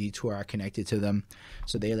Morning Detour are connected to them,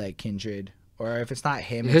 so they like kindred. Or if it's not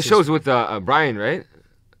him, His it's show's with Brian, right?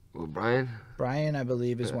 With Brian. Brian, I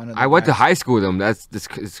believe, is one of the I went to guys. high school with him.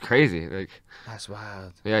 It's crazy. Like, That's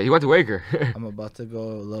wild. yeah, he went to Waker. I'm about to go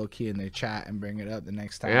low key in the chat and bring it up the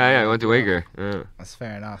next time. Yeah, he went to Waker. Yeah. That's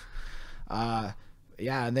fair enough.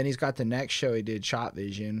 Yeah, and then he's got the next show he did, Chop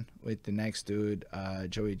Vision, with the next dude,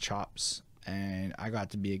 Joey Chops, and I got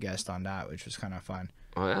to be a guest on that, which was kind of fun.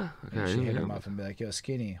 Oh yeah. And Okay. she hit him up and be like, "Yo,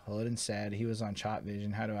 Skinny, Holden said he was on Chop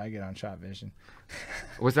Vision. How do I get on Chop Vision?"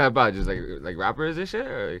 What's that about? Just like rappers and shit?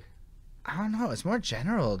 Or like... I don't know. It's more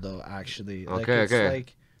general though, actually. Like, Okay, it's okay.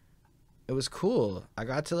 like it was cool. I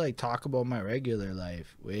got to like talk about my regular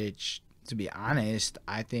life, which, to be honest,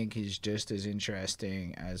 I think is just as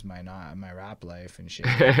interesting as my rap life and shit.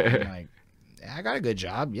 I'm like, I got a good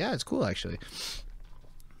job. Yeah, it's cool actually.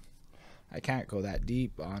 I can't go that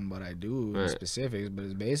deep on what I do in Right. specifics, but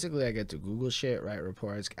it's basically I get to Google shit, write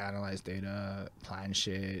reports, analyze data, plan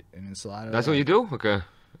shit, and it's a lot of That's what you do? Okay.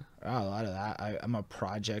 a lot of that. I'm a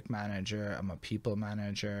project manager. I'm a people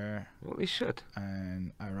manager. Holy shit.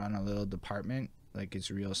 And I run a little department. Like, it's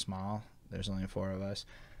real small. There's only 4 of us,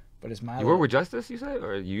 but it's my. You little- work with Justice, you said,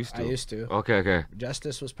 or you used to? I used to. Okay, okay.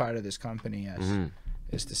 Justice was part of this company. Yes, hmm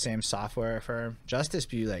it's the same software firm. Justice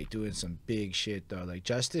be like doing some big shit though. Like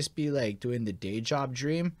Justice be like doing the day job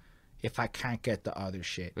dream. If I can't get the other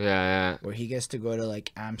shit, Yeah, where he gets to go to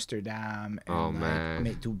like Amsterdam and Oh, like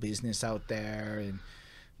man. do business out there, and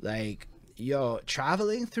like, yo,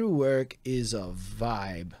 traveling through work is a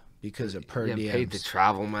vibe because of per yeah. You get paid to diems.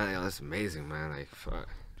 travel, man. Yo, that's amazing, man. Like, fuck.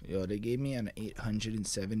 Yo, they gave me an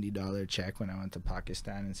 $870 check when I went to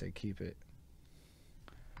Pakistan and said keep it.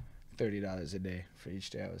 $30 a day for each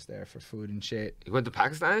day I was there for food and shit. You went to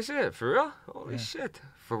Pakistan and shit? For real? Holy Yeah. shit.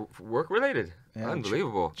 For work related? Yeah,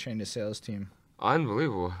 Unbelievable. Trained a sales team.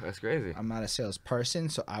 Unbelievable. That's crazy. I'm not a salesperson,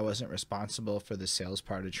 so I wasn't responsible for the sales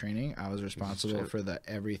part of training. I was responsible train- for the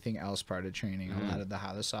everything else part of training. Mhm. A lot of the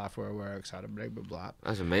how the software works, how to blah blah blah.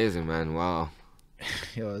 That's amazing, man. Wow.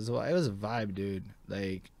 Yo, it was a vibe, dude.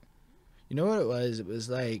 Like, you know what it was? It was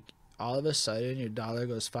like all of a sudden your dollar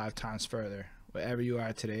goes 5 times further. Wherever you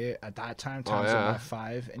are today, at that time, times it yeah. by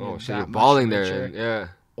 5, and Oh, you're shit. that You're much balling richer there. Yeah.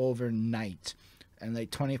 overnight, and like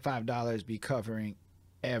 $25 be covering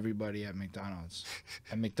everybody at McDonald's.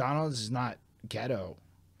 And McDonald's is not ghetto.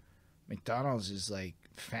 McDonald's is like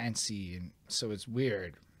fancy, and so it's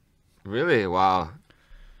weird. Really? Wow.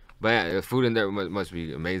 But yeah, the food in there must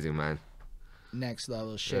be amazing, man. Next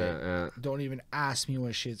level shit. Yeah, Don't even ask me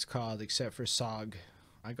what shit's called except for SOG.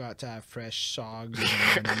 I got to have fresh SOG in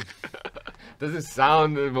the morning. Doesn't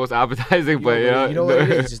sound the most appetizing, but you know what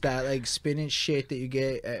it is? It's that like spinach shit that you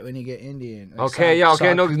get when you get Indian. Like okay, yeah,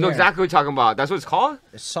 okay, know paneer. exactly what you're talking about. That's what it's called?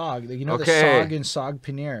 The sog. Like, you know Okay. the sog and sog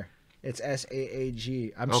paneer. It's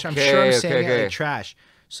SAAG. I'm sure I'm saying it like trash.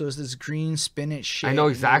 So it's this green spinach shit. I know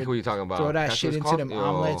exactly what you're talking about. Throw that That's shit what it's into called? them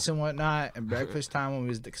omelets and whatnot. And breakfast time when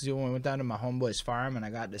because we went down to my homeboy's farm and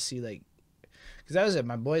I got to see like, because that was it.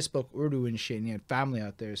 My boy spoke Urdu and shit and he had family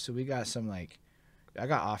out there. So we got some like, I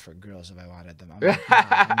got offered girls if I wanted them. I'm like, nah,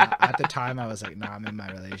 I'm not. At the time I was like, nah, I'm in my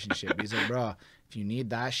relationship. He's like, bro, if you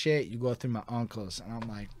need that shit, you go through my uncles. And I'm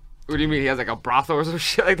like, what do you mean? He has like a brothel or some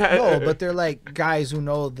shit like that? no, but they're like guys who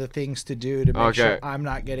know the things to do to make sure I'm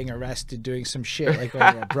not getting arrested doing some shit like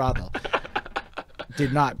over a brothel.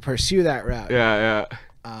 Did not pursue that route. Yeah.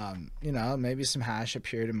 You know, maybe some hash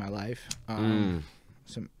appeared in my life.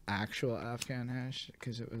 Some actual Afghan hash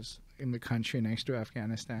because it was in the country next to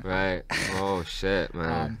Afghanistan. Right. Oh shit,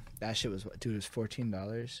 man. That shit was dude. It was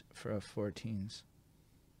 $14 for a 14s.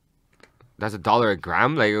 That's $1 a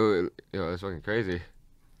gram. Like, that's fucking crazy.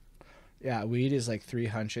 Yeah, weed is like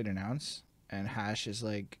 300 an ounce, and hash is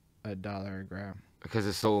like $1 a gram. Because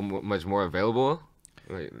it's so much more available.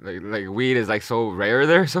 Like weed is like so rare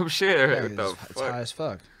there or some shit. Or Yeah, what the it's fuck? high as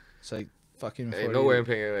fuck. It's like fucking. Ain't no way I'm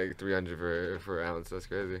paying like 300 for an ounce. That's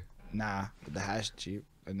crazy. Nah, but the hash is cheap,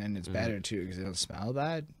 and then it's better too because it don't smell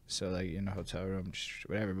bad. So like in a hotel room,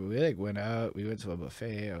 whatever. But we like went out. We went to a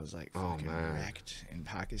buffet. I was like fucking wrecked in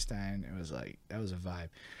Pakistan. It was like that was a vibe.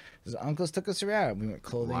 His uncles took us around. We went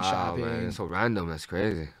clothing shopping. Man, it's so random. That's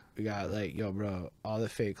crazy. We got like, yo, bro, all the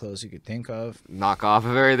fake clothes you could think of. Knock off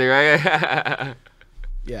of everything, right?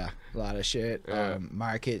 Yeah, a lot of shit. Yeah.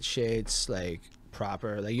 Market shades, like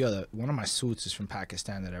proper. Like, yo, one of my suits is from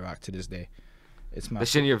Pakistan that I rock to this day. It's my. The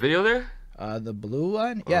shit in your video there? The blue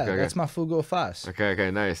one? Yeah, Okay, that's my Fugo Boss.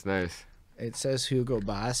 Okay, nice. It says Hugo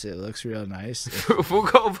Boss. It looks real nice.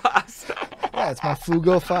 Fugo Boss. Yeah, it's my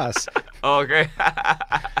Fugo Boss. Oh, okay.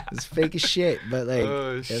 It's fake as shit, but like,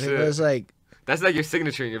 I think it was like. That's like your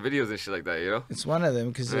signature in your videos and shit like that, you know? It's one of them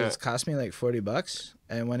because it's cost me like $40,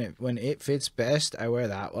 and when it fits best, I wear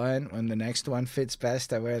that one. When the next one fits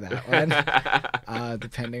best, I wear that one.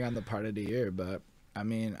 Depending on the part of the year, but I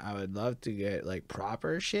mean, I would love to get like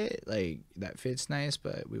proper shit like that fits nice,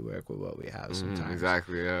 but we work with what we have sometimes.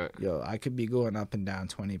 Exactly, yeah. Yo, I could be going up and down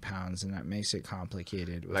 20 pounds, and that makes it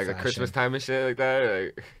complicated. With like fashion. a Christmas time and shit like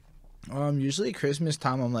that. Like, usually Christmas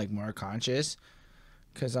time, I'm like more conscious.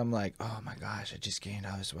 Cause I'm like, oh my gosh, I just gained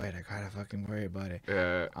all this weight. I gotta fucking worry about it.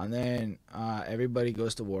 Yeah. And then everybody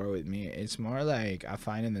goes to war with me. It's more like I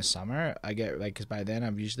find in the summer I get like, cause by then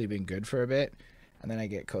I've usually been good for a bit, and then I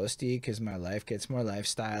get coasty because my life gets more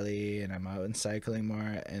lifestyle-y and I'm out and cycling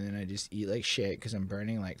more, and then I just eat like shit because I'm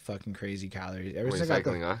burning like fucking crazy calories. Ever since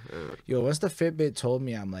cycling, yo, once the Fitbit told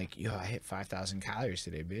me, I'm like, yo, I hit 5,000 calories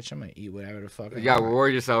today, bitch. I'm gonna eat whatever the fuck. You gotta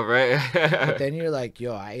reward yourself, right? But then you're like,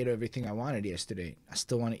 yo, I ate everything I wanted yesterday. I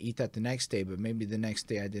still want to eat that the next day, but maybe the next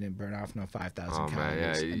day I didn't burn off no 5,000 calories. Man,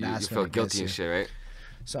 yeah, and that's you feel guilty and shit, right?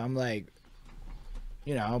 So I'm like,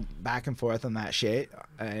 you know, back and forth on that shit,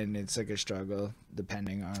 and it's like a struggle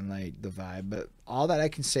depending on like the vibe. But all that I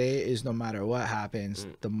can say is no matter what happens,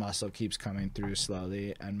 the muscle keeps coming through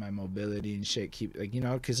slowly, and my mobility and shit keep like, you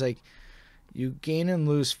know, because like you gain and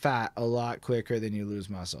lose fat a lot quicker than you lose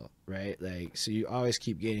muscle, right? Like, so you always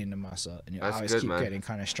keep gaining the muscle, and you always keep getting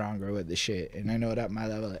kind of stronger with the shit. And I know that my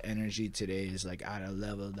level of energy today is like at a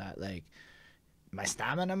level that like my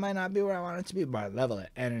stamina might not be where I want it to be, but my level of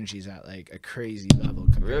energy is at like a crazy level.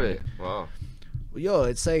 Really? Wow. Yo,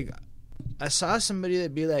 it's like I saw somebody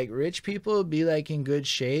that be like, rich people be like in good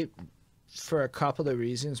shape for a couple of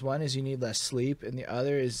reasons. One is you need less sleep, and the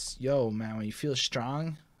other is, yo, man, when you feel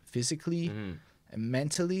strong physically and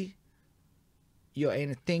mentally, yo,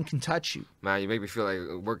 ain't a thing can touch you. Man, you make me feel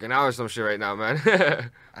like working out or some shit right now, man.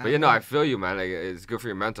 But you know, I feel you, man. Like, it's good for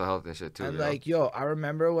your mental health and shit too. I'm like, yo, I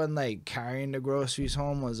remember when like carrying the groceries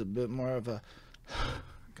home was a bit more of a.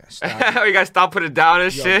 You gotta stop, put it down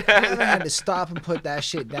and shit. I had to stop and put that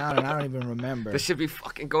shit down, and I don't even remember. This should be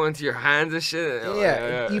fucking going to your hands and shit.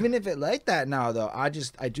 Yeah, even if it like that now though, I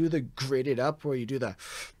do the graded up where you do the.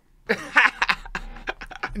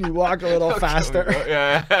 And you walk a little faster.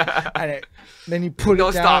 Yeah. And then you put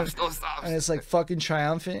it down. No stops. And it's like fucking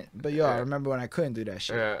triumphant. But yo, I remember when I couldn't do that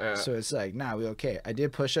shit. Yeah. So it's like, nah, we okay. I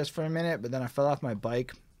did push us for a minute, but then I fell off my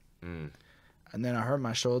bike. And then I hurt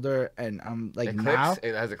my shoulder, and I'm like, now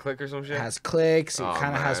it has a click or some shit. It has clicks. It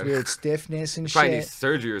kind of has weird stiffness and shit. Probably need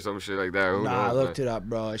surgery or some shit like that. Nah, I looked it up,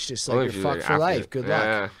 bro. It's just like you're fucked for life. Good luck.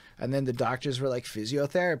 Yeah. And then the doctors were like,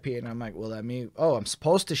 physiotherapy, and I'm like, well, I'm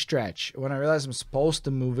supposed to stretch. When I realized I'm supposed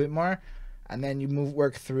to move it more, and then you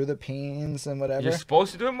work through the pains and whatever. You're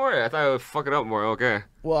supposed to do it more? I thought I would fuck it up more. Okay.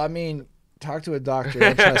 Well, I mean, talk to a doctor.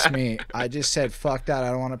 Don't trust me. I just said, fuck that.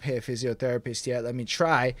 I don't want to pay a physiotherapist yet. Let me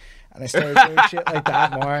try. And I started doing shit like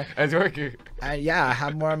that more. It's working. And yeah, I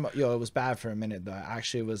had more. It was bad for a minute though. I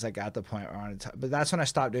actually was like at the point where I wanted to. But that's when I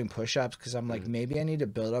stopped doing push-ups because I'm like, maybe I need to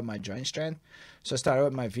build up my joint strength. So I started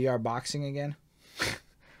with my VR boxing again.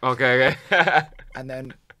 Okay. And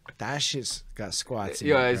then that shit's got squats.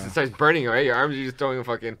 Yeah, it starts burning, right? Your arms are just throwing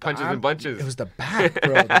fucking punches and bunches. It was the back,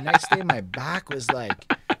 bro. The next day, my back was like,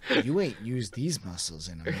 you ain't used these muscles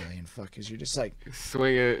in a million fuckers. You're just like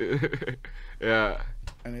swinging. Yeah.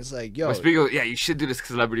 And it's like, yo. But speaking of, yeah, you should do this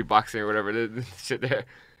celebrity boxing or whatever. The shit there.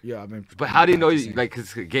 Yeah, I mean. But how do you know? Like,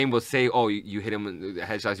 because the game will say, oh, you hit him in the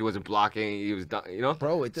headshots. He wasn't blocking. He was done. You know.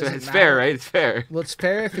 Bro, it doesn't so it's matter. fair, right? It's fair. Well, it's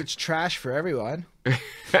fair if it's trash for everyone.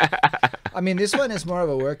 I mean, this one is more of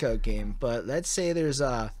a workout game. But let's say there's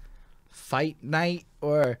a fight night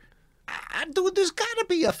or. Dude, there's gotta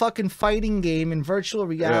be a fucking fighting game in virtual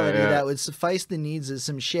reality that would suffice the needs of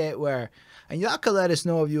some shit where, and y'all could let us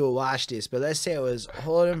know if you will watch this, but let's say it was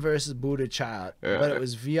Holden versus Buddha Child, but it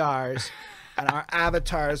was VRs, and our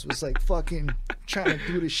avatars was like fucking trying to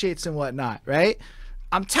do the shits and whatnot, right?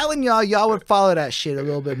 I'm telling y'all would follow that shit a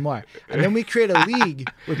little bit more. And then we create a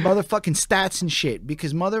league with motherfucking stats and shit,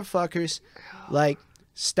 because motherfuckers like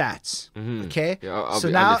stats. Okay? Yeah, so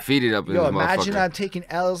now, defeated up in yo, imagine I'm taking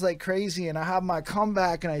L's like crazy and I have my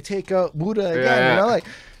comeback and I take out Buddha again, you know? Like,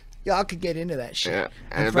 y'all could get into that shit. Yeah.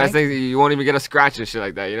 And the best thing is you won't even get a scratch and shit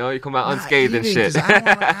like that, you know? You come out unscathed and shit. Because I don't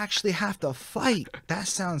want to actually have to fight. That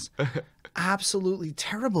sounds absolutely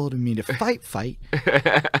terrible to me to fight.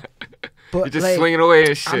 But you're just swinging away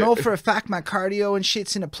and shit. I know for a fact my cardio and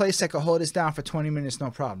shit's in a place that could hold us down for 20 minutes,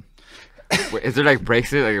 no problem. Wait, is there like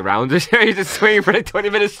breaks in like rounds or shit? You just swinging for like 20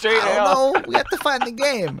 minutes straight? I don't know. We have to find the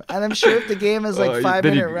game. And I'm sure if the game is like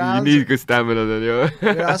 5-minute rounds. You need good stamina then, yo.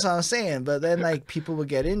 That's what I'm saying. But then like people would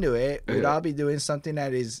get into it. We'd all be doing something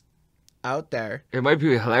that is out there. It might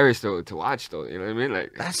be hilarious though to watch though. You know what I mean?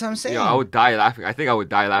 Like that's what I'm saying. You know, I would die laughing. I think I would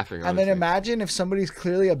die laughing. And then imagine if somebody's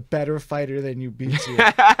clearly a better fighter than you beats you.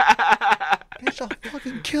 Bitch, I'll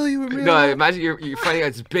fucking kill you in real life. Imagine you're fighting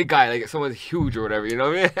this big guy, like someone's huge or whatever, you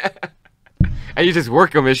know what I mean? And you just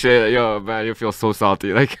work him and shit. Like, yo, man, you feel so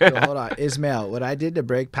salty. Like, so hold on, Ismail. What I did to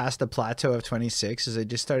break past the plateau of 26 is I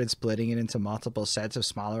just started splitting it into multiple sets of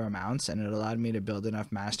smaller amounts, and it allowed me to build enough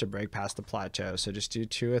mass to break past the plateau. So just do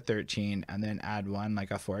 2 of 13, and then add 1,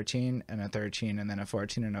 like a 14 and a 13, and then a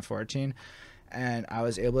 14 and a 14, and I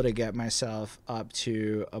was able to get myself up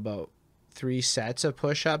to about 3 sets of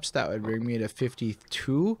push-ups that would bring me to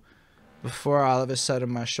 52. Before all of a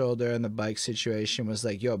sudden my shoulder and the bike situation was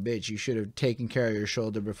like, yo, bitch, you should have taken care of your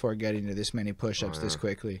shoulder before getting to this many push-ups this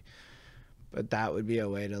quickly. But that would be a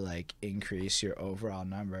way to, like, increase your overall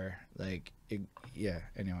number. Like,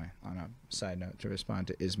 anyway, on a side note, to respond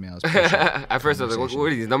to Ismail's at first I was like, what are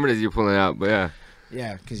these numbers you're pulling out? But yeah.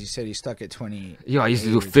 Yeah, because you said he stuck at 20. Yo, I used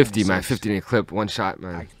to do 50, man. 50 in a clip, one shot,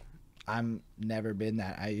 man. I'm never been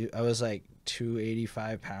that. I was like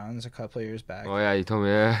 285 pounds a couple of years back. Oh yeah, you told me.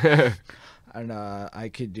 Yeah. And I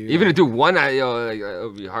could do even to do one. It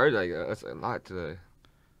would be hard. Like that's a lot to.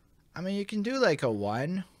 I mean, you can do like a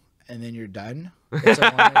 1, and then you're done. It's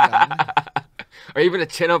a 1 and done. Or even a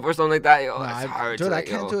chin up or something like that. No, that's hard. Dude, I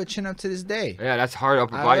can't do a chin up to this day. Yeah, that's hard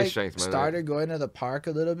upper body strength, man. Started going to the park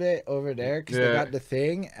a little bit over there because they got the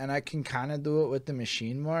thing, and I can kind of do it with the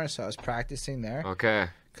machine more. So I was practicing there. Okay.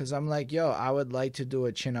 Because I'm like, yo, I would like to do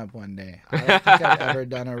a chin-up one day. I don't think I've ever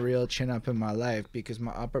done a real chin-up in my life because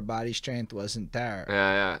my upper body strength wasn't there.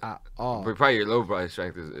 Yeah. At all. But probably your lower body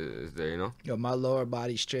strength is there, you know? Yo, my lower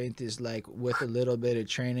body strength is like, with a little bit of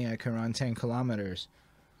training, I can run 10 kilometers.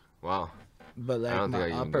 Wow. But like,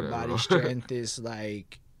 my upper body strength is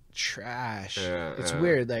like trash. Yeah, it's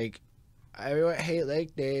weird. Like, everyone hate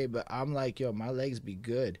leg day, but I'm like, yo, my legs be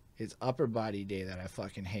good. It's upper body day that I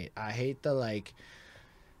fucking hate. I hate the, like...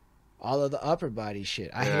 all of the upper body shit.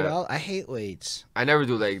 I hate weights. I never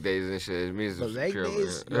do leg days and shit. It means but leg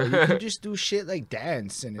days, yo, you can just do shit like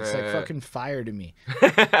dance, and it's like fucking fire to me.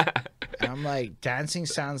 And I'm like, dancing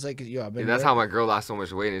sounds like, yo, I've been that's how my girl lost so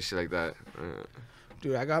much weight and shit like that.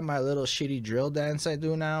 Dude, I got my little shitty drill dance I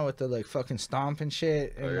do now with the like fucking stomp and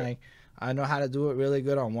shit, and like I know how to do it really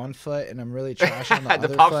good on one foot, and I'm really trash on the other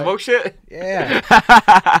the Pop foot. Smoke shit. Yeah,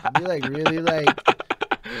 I be like really like.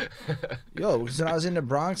 Yo, because when I was in the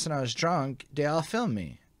Bronx and I was drunk, they all filmed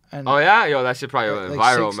me. And Oh yeah, yo, that shit probably went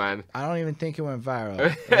viral, 6 man. I don't even think it went viral. It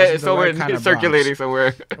wasn't It's the somewhere right kind of circulating Bronx. somewhere.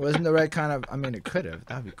 It wasn't the right kind of. I mean, it could have.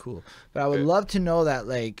 That'd be cool. But I would love to know that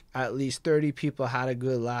like at least 30 people had a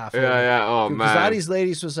good laugh. Yeah. Oh Because man. all these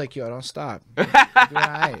ladies was like, "Yo, don't stop. You're doing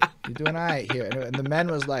alright. You're doing alright here." And the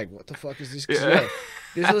men was like, "What the fuck is this?" 'Cause, Yeah. yo,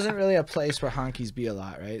 this wasn't really a place where honkies be a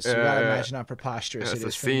lot, right? So you gotta imagine how preposterous That's it a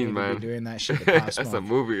is for scene, me to man. be doing that shit. With Pop That's a Smoke.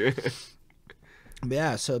 movie. But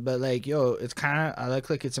yeah, so but like yo, it's kind of I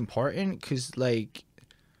like it's important because like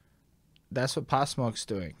that's what Pop Smoke's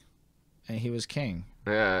doing, and he was king.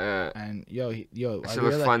 Yeah. And yo, I Shit looks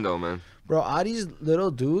realized, fun though, man. bro, all these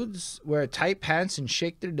little dudes wear tight pants and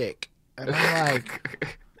shake their dick, and I'm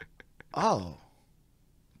like, oh,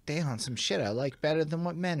 they on some shit I like better than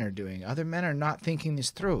what men are doing. Other men are not thinking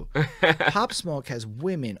this through. Pop Smoke has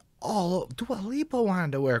women all over. Dua Lipa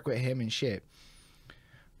wanted to work with him and shit.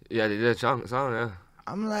 Yeah, they did a song, yeah.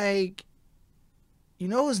 I'm like, you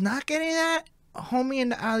know who's not getting that? A homie in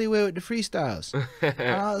the alleyway with the freestyles.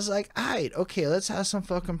 And I was like, alright, okay, let's have some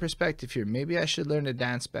fucking perspective here. Maybe I should learn to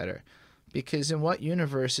dance better. Because in what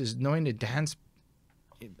universe is knowing to dance?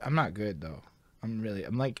 I'm not good, though. I'm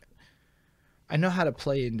like, I know how to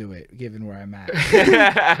play into it, given where I'm at.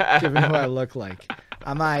 Given who I look like.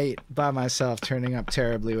 I might, by myself, turning up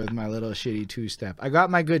terribly with my little shitty two-step. I got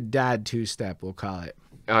my good dad two-step, we'll call it.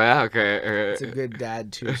 Oh yeah, okay. It's a good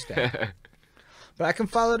dad two-step. But I can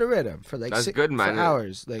follow the rhythm for like That's 6 good, man.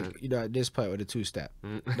 hours. Like, you know, at this point with a two-step.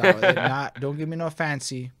 Don't give me no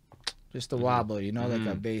fancy. Just a wobble, you know, like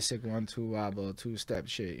a basic 1-2 wobble, two-step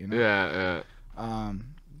shit, you know? Yeah.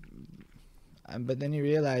 But then you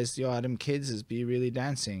realize, yo, them kids is be really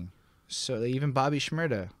dancing. So like, even Bobby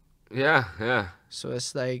Shmurda. Yeah. So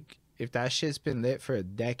it's like, if that shit's been lit for a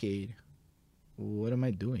decade, what am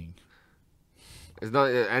I doing? It's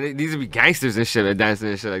not, and it needs to be gangsters and shit, and dancing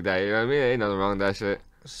and shit like that. You know what I mean? Ain't nothing wrong with that shit.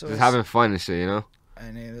 So Just having fun and shit, you know?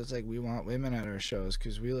 And it was like, we want women at our shows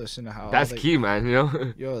because we listen to how. That's key, man, you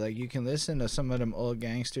know? Yo, like, you can listen to some of them old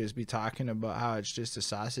gangsters be talking about how it's just a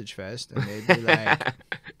sausage fest, and they'd be like,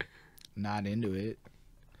 not into it.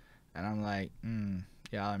 And I'm like,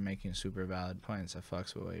 y'all are making super valid points. I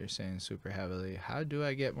fucks with what you're saying super heavily. How do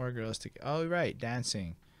I get more girls to... Oh, right,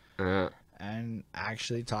 dancing. Yeah. And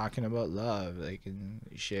actually talking about love, like, and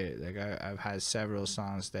shit. Like, I've had several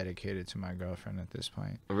songs dedicated to my girlfriend at this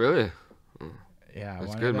point. Really? Yeah, That's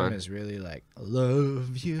one good, of them man. is really like,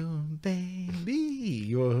 love you, baby,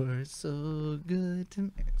 you're so good to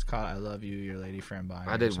me. It's called I Love You, Your Lady Friend Bonnie.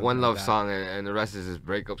 I or did something one like love that. song, and the rest is just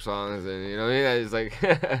breakup songs, and you know what I mean? It's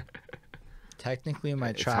like... Technically, my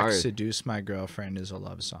It's track hard. Seduce My Girlfriend is a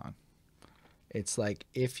love song. It's like,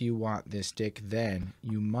 if you want this dick, then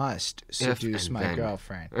you must seduce and my then.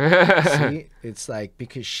 girlfriend. See? It's like,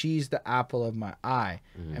 because she's the apple of my eye.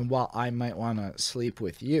 And while I might want to sleep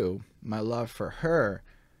with you, my love for her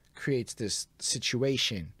creates this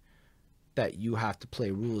situation that you have to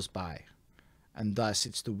play rules by. And thus,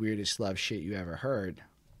 it's the weirdest love shit you ever heard.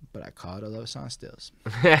 But I call it a love song stills.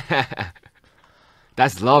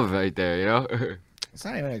 That's love right there, you know? It's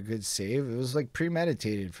not even a good save. It was like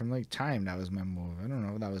premeditated from like time. That was my move. I don't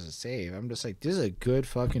know if that was a save. I'm just like, this is a good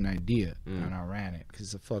fucking idea. And I ran it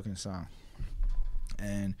because it's a fucking song.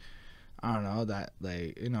 And I don't know that,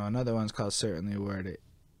 like, you know, another one's called Certainly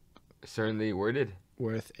Certainly worded?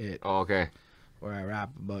 Worth It. Oh, okay. Where I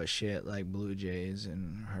rap about shit like Blue Jays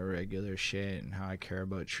and her regular shit and how I care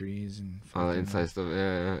about trees and All the fucking, inside stuff,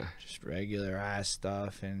 yeah. just regular ass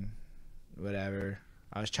stuff and whatever.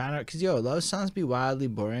 I was trying to, because, yo, love songs be wildly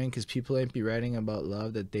boring because people ain't be writing about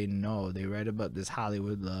love that they know. They write about this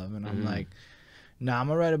Hollywood love. And I'm like, nah, I'm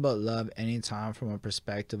going to write about love anytime from a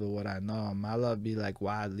perspective of what I know. My love be, like,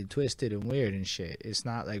 wildly twisted and weird and shit. It's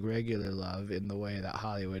not, like, regular love in the way that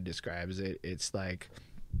Hollywood describes it. It's, like,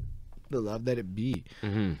 the love that it be.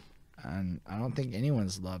 Mm-hmm. And I don't think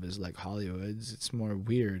anyone's love is like Hollywood's. It's more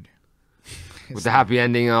weird. With the happy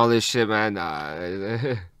ending and all this shit, man.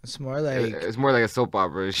 It's more like, It's more like a soap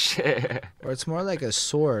opera and shit. or it's more like a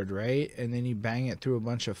sword, right? And then you bang it through a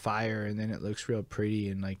bunch of fire, and then it looks real pretty,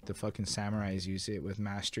 and like the fucking samurais use it with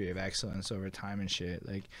mastery of excellence over time and shit.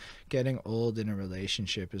 Like, getting old in a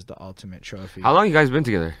relationship is the ultimate trophy. How long you guys been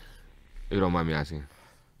together? If you don't mind me asking.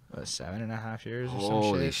 What, 7.5 years or some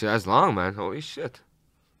Holy shit? shit, that's long, man. Holy shit.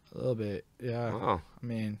 A little bit, yeah. Wow. I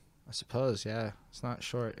mean, I suppose, yeah. It's not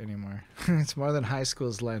short anymore. It's more than high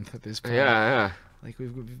school's length at this point. Yeah. Like,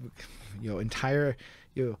 we've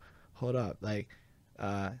hold up. Like,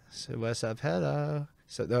 so what's up, hello?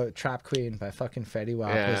 So, the Trap Queen by fucking Fetty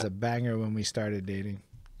Wap Yeah. was a banger when we started dating.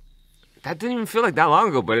 That didn't even feel like that long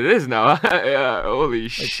ago, but it is now. Yeah, holy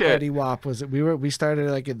Like shit. Fetty Wap was we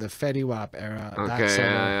started like in the Fetty Wap era. Okay, that summer.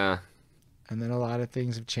 yeah. And then a lot of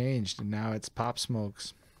things have changed, and now it's Pop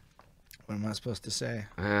Smokes. What am I supposed to say?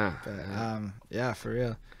 Yeah. But yeah, for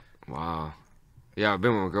real. Wow. Yeah, I've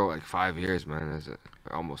been with a girl like 5 years, man. That's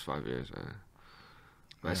almost 5 years, man.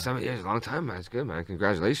 Man, 7 years, a long time, man. It's good, man.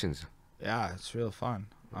 Congratulations. Yeah, it's real fun.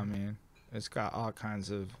 I mean, it's got all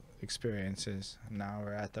kinds of experiences. Now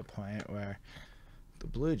we're at the point where the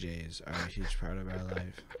Blue Jays are a huge part of our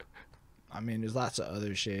life. I mean, there's lots of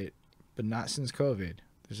other shit, but not since COVID.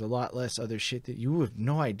 There's a lot less other shit that you have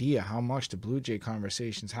no idea how much the Blue Jay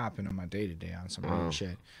conversations happen on my day-to-day on some other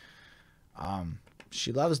shit.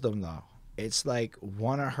 She loves them, though. It's like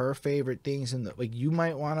one of her favorite things in the, like, you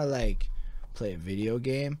might want to like play a video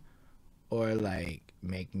game or like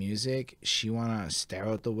make music. She want to stare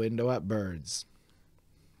out the window at birds.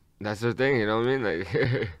 That's her thing, you know what I mean?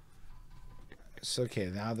 Like, It's okay.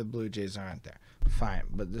 Now the Blue Jays aren't there. Fine.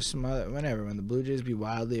 But there's some other, whenever, when the Blue Jays be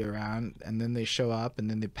wildly around and then they show up and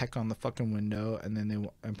then they peck on the fucking window and then they,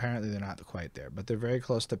 apparently they're not quite there, but they're very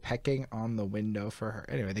close to pecking on the window for her.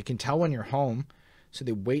 Anyway, they can tell when you're home, so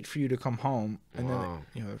they wait for you to come home and then,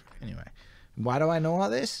 they, you know, anyway. Why do I know all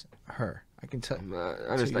this? Her. I can tell.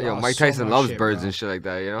 I understand. you Yo, all Mike so Tyson much loves shit, birds bro. and shit like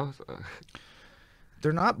that, you know? So,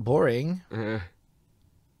 They're not boring. yeah.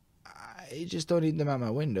 I just don't eat them at my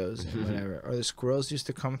windows and whatever. Or the squirrels used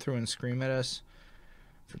to come through and scream at us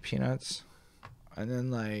for peanuts. And then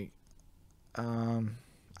like, I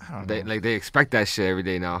don't know. They expect that shit every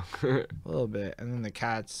day now. A little bit. And then the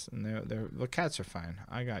cats, and the cats are fine.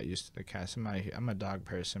 I got used to the cats. I'm a dog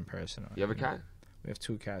person personally. You have a cat? We have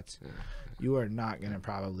 2 cats. Yeah. You are not gonna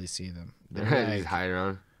probably see them. They're Just like, hide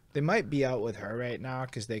around. they might be out with her right now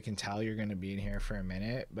because they can tell you're gonna be in here for a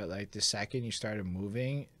minute. But like the second you started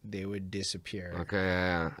moving, they would disappear. Okay,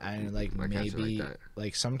 yeah. And like My cats are maybe like that.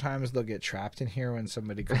 like sometimes they'll get trapped in here when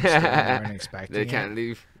somebody comes through and they weren't expecting They it, can't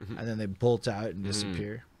leave. and then they bolt out and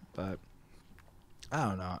disappear. But I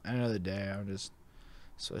don't know. End of the day, I'm just,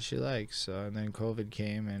 that's what she likes. So and then COVID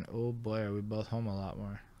came, and oh boy, are we both home a lot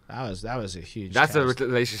more. That was a huge. That's a test.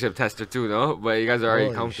 relationship tester too, though. But you guys are already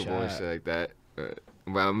Holy comfortable and shit. shit like that.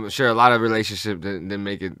 Well, I'm sure a lot of relationships didn't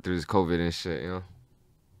make it through this COVID and shit, you know?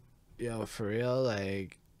 Yo, for real,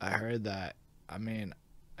 like I heard that. I mean,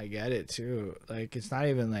 I get it too. Like it's not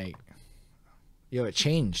even like, yo, it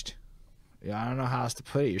changed. Yo, I don't know how else to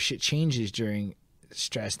put it. Your shit changes during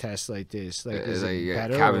stress tests like this. Like, is like, it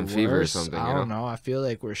better cabin or fever or worse? something, I you don't know. I feel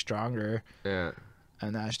like we're stronger, Yeah.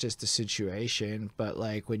 and that's just the situation. But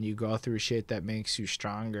like when you go through shit that makes you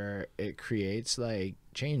stronger, it creates like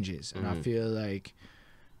changes, and I feel like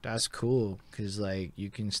that's cool because like you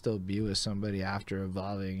can still be with somebody after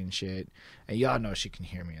evolving and shit. And y'all know she can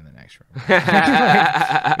hear me in the next room.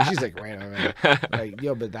 Like, she's like right over there. Like,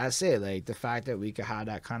 yo, but that's it. Like the fact that we could have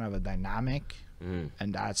that kind of a dynamic, and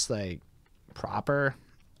that's like proper.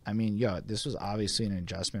 I mean, yo, this was obviously an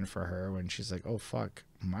adjustment for her when she's like, oh fuck,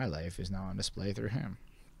 my life is now on display through him.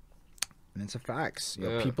 And it's a facts.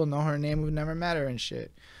 Yo, Yeah. people know her name who've never met her and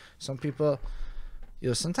shit. Some people,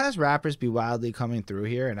 yo, sometimes rappers be wildly coming through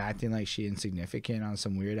here and acting like she insignificant on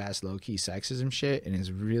some weird ass low key sexism shit, and it's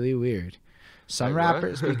really weird. Some Like what?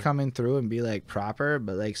 rappers be coming through and be like proper,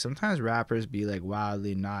 but like sometimes rappers be like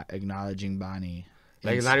wildly not acknowledging Bonnie.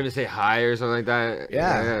 Like, And not even say hi or something like that.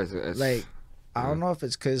 Yeah. It's, like I don't know if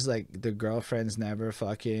it's because like the girlfriends never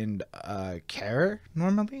fucking care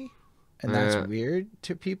normally, and that's Yeah. weird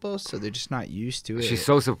to people, so they're just not used to it. she's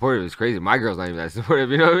so supportive. It's crazy. My girl's not even that supportive.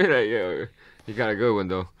 You know what I mean? Like, yo, you got a good one,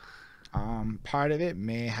 though. Part of it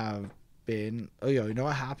may have been, oh, yo, you know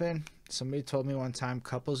what happened? Somebody told me one time,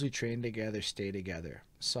 couples who train together stay together.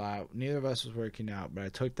 So neither of us was working out, but I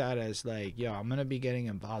took that as like, yo, I'm gonna be getting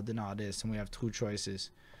involved in all this, and we have 2 choices.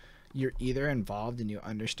 You're either involved and you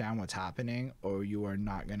understand what's happening, or you are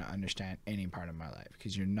not going to understand any part of my life,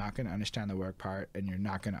 because you're not going to understand the work part and you're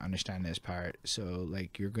not going to understand this part. So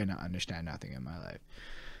like you're going to understand nothing in my life.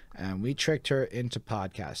 And we tricked her into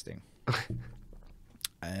podcasting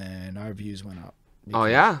and our views went up. Oh,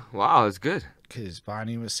 yeah? Wow, that's good. Because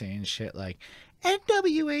Bonnie was saying shit like,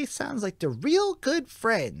 NWA sounds like the real good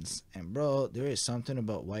friends. And bro, there is something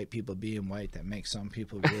about white people being white that makes some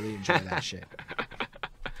people really enjoy that shit.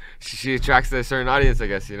 She attracts a certain audience, I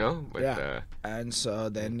guess, you know? But, Yeah. And so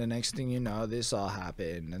then the next thing you know, this all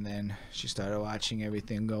happened. And then she started watching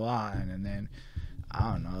everything go on. And then,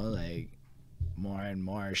 I don't know, like, more and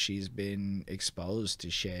more she's been exposed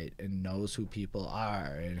to shit and knows who people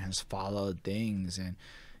are and has followed things. And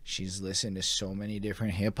she's listened to so many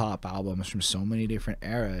different hip-hop albums from so many different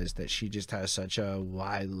eras that she just has such a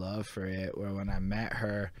wide love for it, where when I met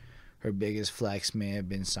her Her biggest flex may have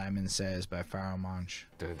been Simon Says by Pharoah Monch.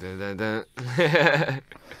 Dun, dun, dun, dun.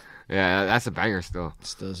 Yeah, that's a banger still.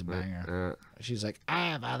 Still is a banger. She's like, I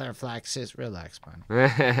have other flexes. Relax, man.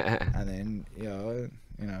 That's And then,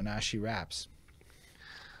 now she raps.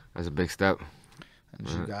 a big step. And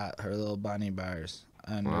she got her little bunny bars.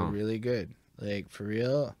 And Wow. they're really good. Like, for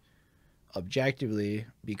real, objectively,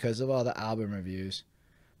 because of all the album reviews,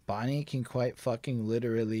 Bonnie can quite fucking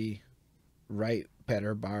literally write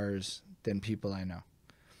better bars than people I know.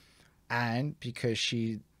 And because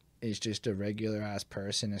she is just a regular ass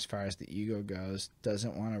person as far as the ego goes,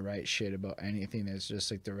 doesn't want to write shit about anything that's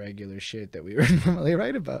just like the regular shit that we would normally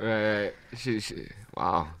write about. Right.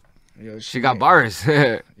 Wow. You know, She got bars.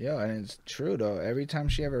 Yeah, and it's true though. Every time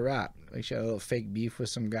she ever rapped, like she had a little fake beef with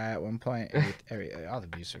some guy at one point. All the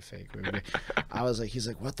beefs are fake. I was like, he's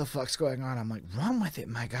like, what the fuck's going on? I'm like, run with it,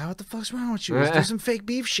 my guy. What the fuck's wrong with you? Let's do some fake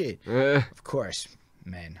beef shit. Of course,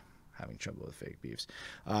 men having trouble with fake beefs.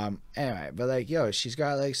 Anyway, but like, she's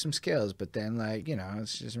got like some skills, but then like,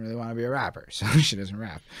 she doesn't really want to be a rapper, so she doesn't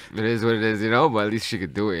rap. It is what it is, but at least she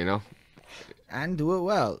could do it, And do it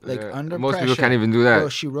well, like under most pressure. people can't even do that. Bro,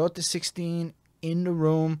 she wrote the 16 in the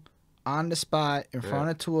room, on the spot, in front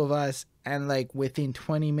of two of us, and like within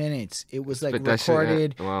 20 minutes, it was like Spit that shit,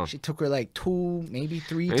 recorded. Wow. She took her like 2, maybe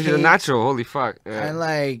 3 She's takes. a natural. Holy fuck. Yeah. And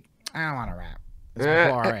like, I don't want to rap. It's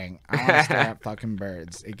boring. I want to stare at fucking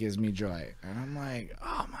birds. It gives me joy. And I'm like,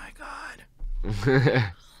 oh my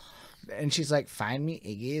god. And she's like, find me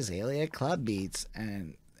Iggy Azalea club beats,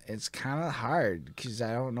 and it's kind of hard because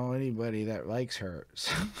I don't know anybody that likes her.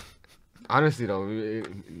 So. Honestly, though,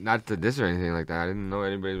 not to diss or anything like that. I didn't know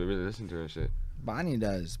anybody would really listen to her shit. Bonnie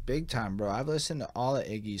does. Big time, bro. I've listened to all of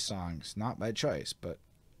Iggy's songs. Not by choice, but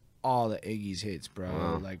all the Iggy's hits, bro.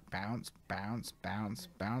 Wow. Like bounce, bounce, bounce,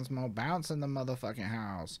 bounce, mo bounce in the motherfucking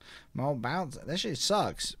house. Mo bounce. That shit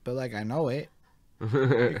sucks, but like I know it.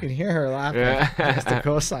 You can hear her laughing just to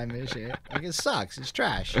co-sign this shit. Like it sucks. It's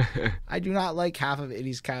trash. I do not like half of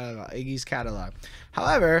Iggy's catalog.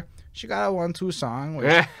 However, she got a 1-2 song. Which,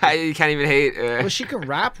 You can't even hate. well, she can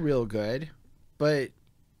rap real good, but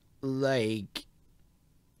like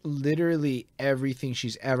literally everything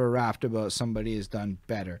she's ever rapped about, somebody has done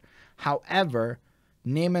better. However,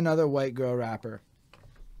 name another white girl rapper.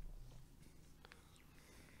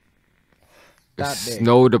 That big.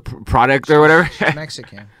 Snow the product or whatever. She's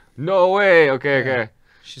Mexican. No way. Okay.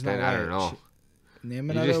 She's not Then white. I don't know. Name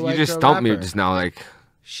another white You just girl stumped me rapper. just now. Like,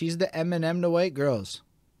 She's the Eminem to white girls.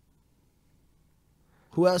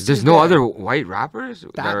 Who else? there's is no there? other white rappers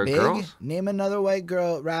that that are big. girls. Name another white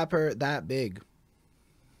girl rapper that big.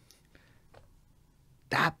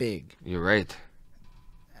 That big. You're right.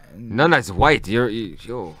 None that's white.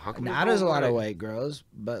 Yo, how come? Now there's a lot of white girls,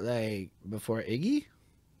 but like before Iggy,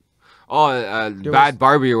 Oh, Bad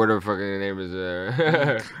Barbie or whatever fucking her name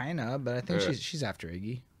is. kinda. But I think she's after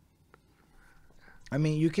Iggy. I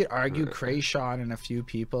mean, you could argue Krayshawn and a few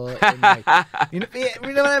people. And like, you know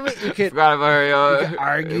what I mean? You could, Forgot about her, yo. you could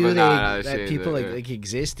argue But nah, that she people ain't like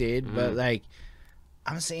existed, but like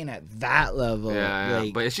I'm saying at that level, yeah.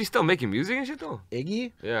 like But is she still making music and shit though?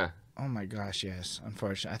 Iggy. Yeah. Oh my gosh, yes.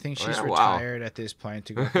 Unfortunately, I think Oh, she's yeah, wow. retired at this point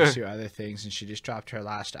to go pursue other things, and she just dropped her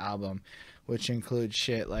last album, which includes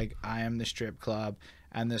shit like "I Am the Strip Club"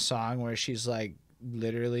 and the song where she's like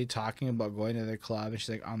literally talking about going to the club, and she's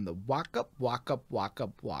like on the walk up, walk up, walk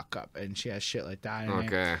up, walk up, and she has shit like that in it.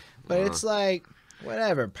 Okay. But it's like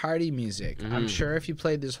whatever, party music. I'm sure if you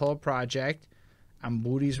played this whole project and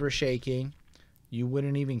booties were shaking, you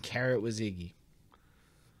wouldn't even care it was Iggy.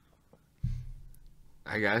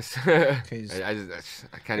 I guess. 'Cause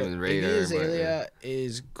I can't even rate Iggy her. Azalea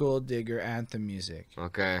is gold digger anthem music. But,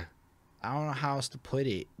 okay. I don't know how else to put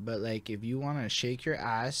it, but like if you want to shake your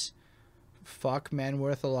ass, fuck men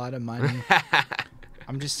worth a lot of money.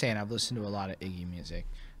 I'm just saying, I've listened to a lot of Iggy music.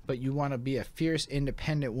 But you want to be a fierce,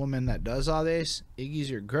 independent woman that does all this, Iggy's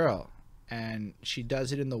your girl. And she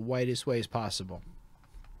does it in the whitest ways possible.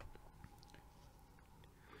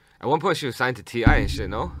 At one point, she was signed to T.I. and shit,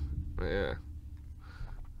 no? Yeah.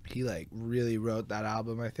 He like really wrote that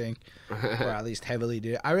album, I think, or at least heavily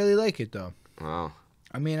did. I really like it though. Wow.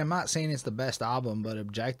 I mean, I'm not saying it's the best album, but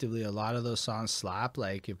objectively, a lot of those songs slap.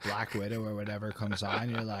 Like if Black Widow or whatever comes on,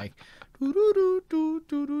 you're like, doo doo doo doo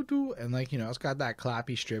doo doo doo, and like it's got that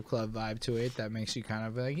clappy strip club vibe to it that makes you kind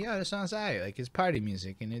of like, yeah, this sounds alright. Like it's party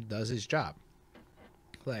music and it does its job.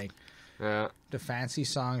 Like Yeah. the fancy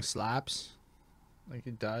song slaps, like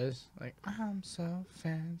it does. Like I'm so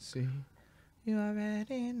fancy. You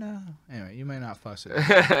already know. Anyway, you might not fuss with it.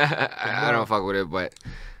 I don't fuck with it, but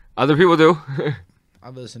other people do.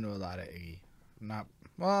 I've listened to a lot of Iggy. Not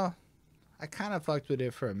well. I kind of fucked with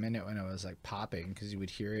it for a minute when it was like popping because you would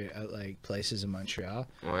hear it at like places in Montreal.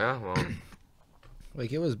 Oh yeah, well,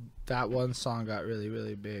 Like it was that one song got really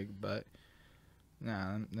really big, but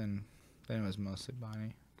nah, then it was mostly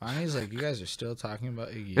Bonnie. Bonnie's like, you guys are still talking about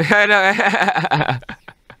Iggy. I know.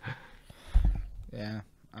 Yeah.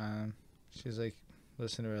 She's like,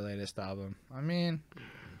 listen to her latest album. I mean,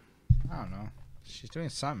 I don't know. She's doing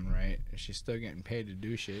something right. She's still getting paid to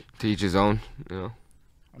do shit. To each his own, you know.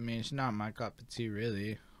 I mean, it's not my cup of tea,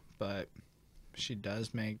 really, but she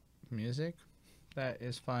does make music that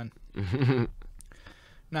is fun.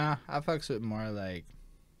 Nah, I fucks with more like,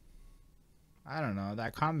 I don't know,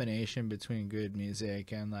 that combination between good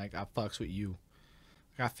music and like I fucks with you.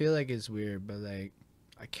 Like, I feel like it's weird, but like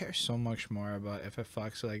I care so much more about if it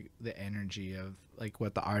fucks with, like the energy of like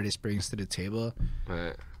what the artist brings to the table,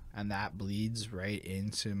 Right. and that bleeds right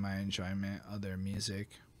into my enjoyment of their music.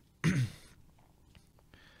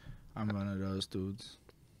 I'm one of those dudes.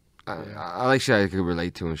 I like shit I could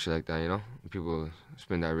relate to and shit like that, you know? People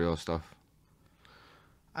spin that real stuff.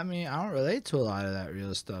 I mean, I don't relate to a lot of that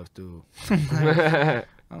real stuff, dude.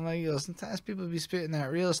 I'm like, yo, sometimes people be spitting that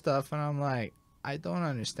real stuff, and I'm like, I don't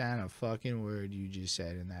understand a fucking word you just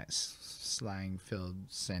said in that slang-filled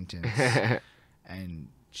sentence, and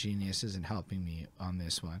Genius isn't helping me on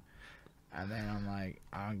this one. And then I'm like,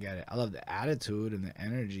 I don't get it. I love the attitude and the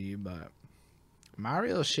energy, but my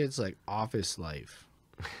real shit's like office life.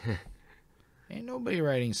 Ain't nobody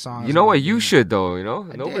writing songs. You know what? about You me. should though. You know,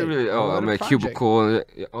 I nobody did. really. I Oh, wrote I'm a in a project. cubicle.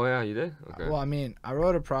 Oh yeah, you did. Okay. Well, I mean, I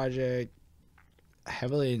wrote a project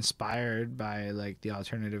heavily inspired by like the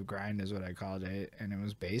alternative grind is what I called it, and it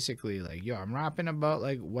was basically like, yo, I'm rapping about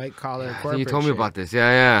like white collar Yeah, I corporate think you told me shit. about this.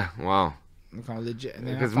 Yeah. Wow. I'm kinda legit. And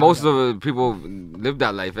then I Because found most out- of the people live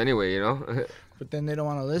that life anyway. You know. but then they don't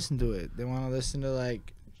want to listen to it. They want to listen to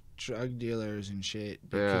like drug dealers and shit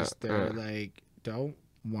because they're like don't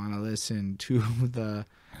want to listen to the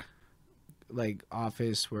like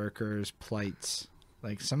office workers' plights.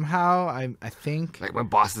 Like somehow I think Like my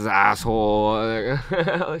boss is an asshole.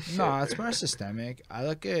 Oh, shit. no, it's more systemic. I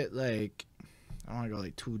look at like I don't want to go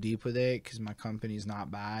like too deep with it because my company's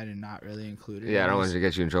not bad and not really included. Yeah, I in don't this. want to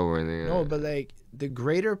get you in trouble or anything. No, but like the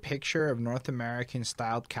greater picture of North American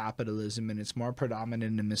styled capitalism, and it's more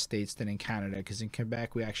predominant in the States than in Canada, because in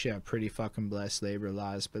Quebec we actually have pretty fucking blessed labor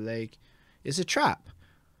laws, but like it's a trap.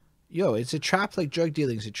 Yo, it's a trap like drug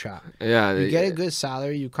dealing's a trap. Yeah. You get a good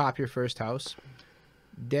salary, you cop your first house,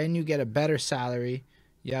 then you get a better salary,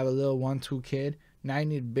 you have a little 1-2 kid, now you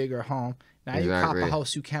need a bigger home. Now you cop Exactly. a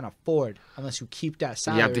house you can't afford unless you keep that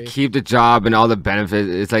salary. You have to keep the job and all the benefits.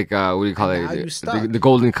 It's like what do you call And it? now you The, stuck. the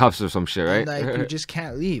golden cups or some shit, right? And, like you just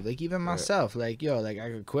can't leave. Like even myself, like yo, like I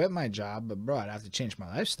could quit my job, but bro, I'd have to change my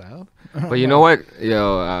lifestyle. But you know what?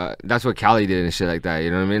 That's what Cali did and shit like that. You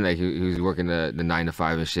know what I mean? Like he was working the 9 to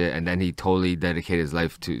 5 and shit, and then he totally dedicated his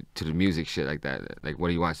life to the music shit like that. Like what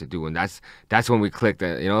he wants to do, and that's when we clicked.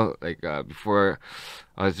 You know, like before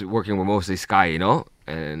I was working with mostly Sky, you know,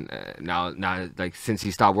 and now like since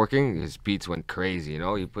he stopped working, his beats went crazy. You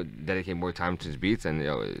know, he dedicated more time to his beats, and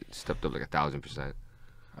it stepped up like 1,000%.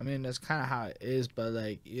 I mean, that's kind of how it is, but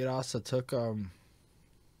like it also took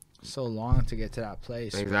so long to get to that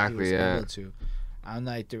place. where he Exactly, was yeah. able to. And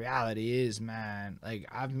like the reality is, man, like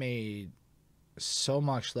I've made so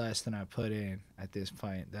much less than I put in at this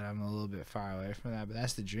point that I'm a little bit far away from that. But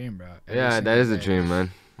that's the dream, bro. Every Yeah, that single is a day. dream,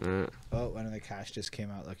 man. Yeah. Oh, one of the cats just came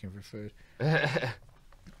out looking for food.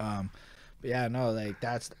 But yeah, no, like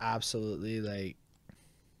that's absolutely like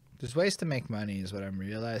there's ways to make money is what I'm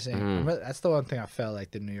realizing. That's the one thing I felt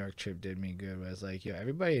like the New York trip did me good was like, yo,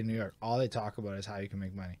 everybody in New York, all they talk about is how you can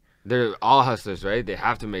make money. They're all hustlers, right? They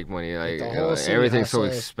have to make money. Like the whole city everything's so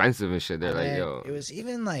hustler. expensive and shit. They're And like, then yo, it was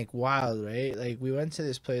even like wild, right? Like we went to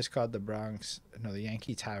this place called the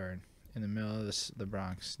Yankee Tavern in the middle of the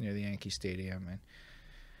Bronx near the Yankee Stadium, and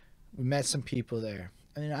we met some people there.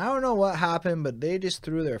 I mean, I don't know what happened, but they just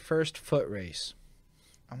threw their first foot race.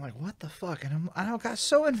 I'm like, what the fuck? And I got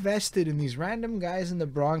so invested in these random guys in the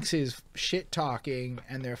Bronx's shit talking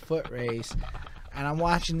and their foot race. And I'm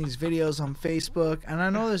watching these videos on Facebook, and I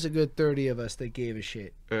know there's a good 30 of us that gave a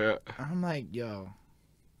shit. I'm like, yo,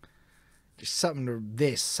 there's something to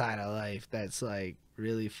this side of life that's like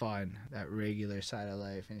really fun, that regular side of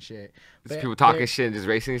life and shit. there's But people talking they're- shit and just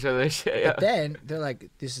racing each other and shit. Yeah. But then they're like,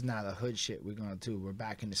 this is not the hood shit we're gonna do. We're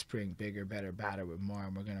back in the spring, bigger, better, badder with more,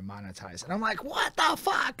 and we're gonna monetize. And I'm like, what the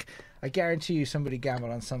fuck? I guarantee you, somebody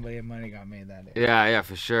gambled on somebody and money got made that day. Yeah,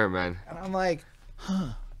 for sure, man. And I'm like,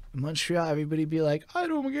 huh? In Montreal, everybody be like, I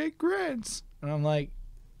don't get grants, and I'm like,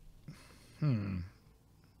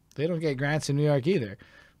 they don't get grants in New York either.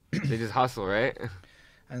 They just hustle, right?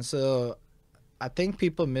 And so I think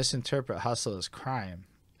people misinterpret hustle as crime,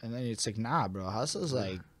 and then it's like, nah, bro. Hustle's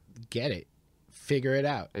like, get it, figure it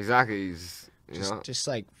out. Exactly. You know? Just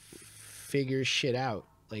like figure shit out,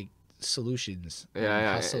 like solutions.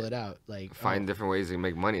 Yeah. Hustle it out, like Find different ways to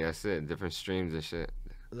make money. That's it. Different streams and shit.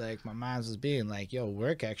 Like my mom's was being like, yo,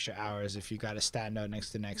 work extra hours if you got to stand out next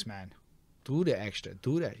to the next man. Do the extra.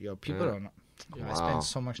 Do that. Yo, people don't know. Yo, I spend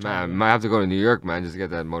so much time. Man, might have to go to New York, man, just to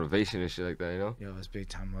get that motivation and shit like that, you know? Yo, it's big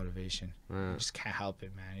time motivation. Yeah. You just can't help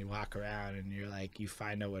it, man. You walk around and you're like, you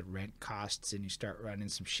find out what rent costs and you start running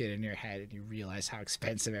some shit in your head and you realize how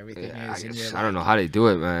expensive everything is. And I don't know how they do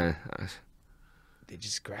it, man. They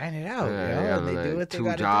just grind it out, Yeah, yo. They like do what they two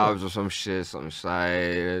gotta jobs do. or some shit, some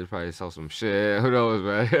side. They probably sell some shit. Who knows,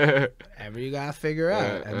 man? Whatever you gotta figure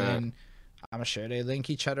out. And Yeah. then I'm sure they link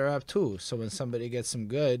each other up too. So when somebody gets some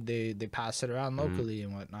good, they pass it around locally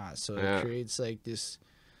and whatnot. So it creates like this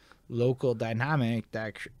local dynamic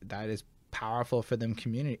that is powerful for them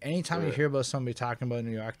community. Anytime you hear about somebody talking about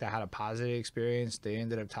New York that had a positive experience, they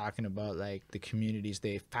ended up talking about like the communities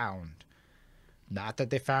they found. Not that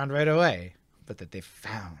they found right away, but that they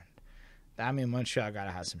found. I mean, Montreal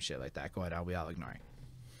gotta have some shit like that going on. We all ignore it.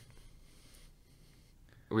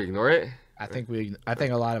 We ignore it? I think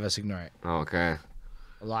a lot of us ignore it. Oh, okay.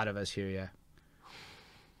 A lot of us here, yeah.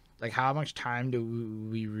 Like, how much time do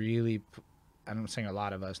we really, I'm saying a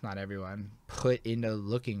lot of us, not everyone, put into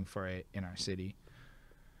looking for it in our city?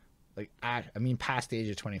 Like, I mean, past the age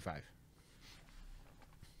of 25.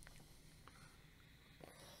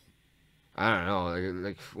 I don't know.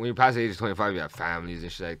 Like when you pass the age of 25, you have families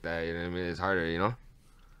and shit like that. You know what I mean? It's harder, you know?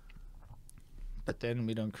 But then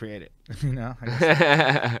we don't create it, you know?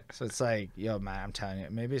 So it's like, yo, man, I'm telling you,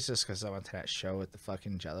 maybe it's just because I went to that show with the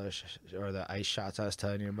fucking Jello or the ice shots I was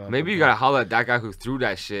telling you about. Maybe you gotta holler at that guy who threw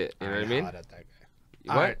that shit. You know what I mean? Hollered at that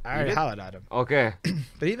What? guy. I already hollered at him. Okay.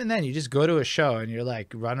 But even then, you just go to a show and you're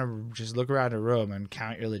like, just look around a room and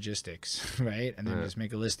count your logistics, right? And then just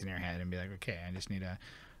make a list in your head and be like, okay, I just need a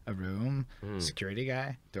room, security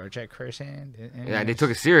guy, door check person. Yeah, they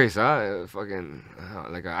took it serious, huh? Fucking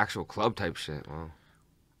like an actual club type shit. Wow.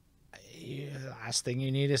 Yeah, the last thing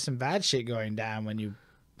you need is some bad shit going down when you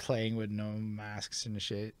playing with no masks and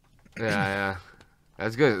shit. Yeah.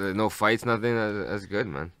 That's good. No fights, nothing. That's good,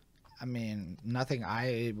 man. I mean, nothing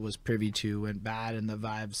I was privy to went bad, and the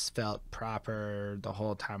vibes felt proper the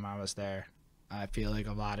whole time I was there. I feel like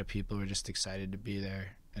a lot of people were just excited to be there,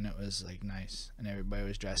 and it was like nice, and everybody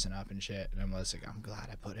was dressing up and shit. And I was like, I'm glad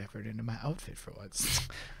I put effort into my outfit for once.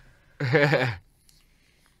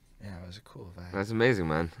 Yeah, it was a cool vibe. That's amazing,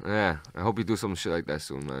 man. Yeah, I hope you do some shit like that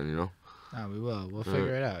soon, man. You know. No, we will. We'll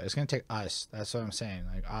figure it out. It's gonna take us. That's what I'm saying.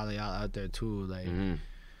 Like all of y'all out there too. Like,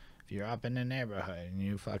 if you're up in the neighborhood and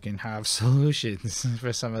you fucking have solutions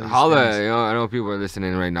for some of these Holla, things. you know. I know people are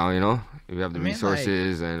listening right now. You know, if you have the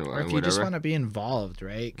resources and or if you whatever. just want to be involved,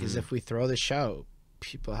 right? Because if we throw the show,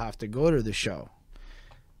 people have to go to the show.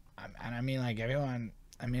 And I mean, like everyone.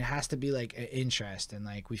 I mean, it has to be like an interest, and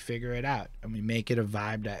like we figure it out, and we make it a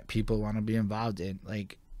vibe that people want to be involved in.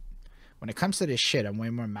 Like when it comes to this shit, I'm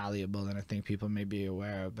way more malleable than I think people may be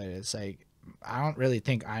aware of. But it's like I don't really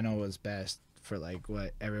think I know what's best for like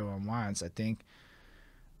what everyone wants. I think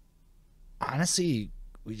honestly,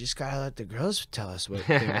 we just gotta let the girls tell us what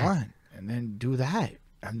they want, and then do that,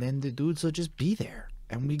 and then the dudes will just be there.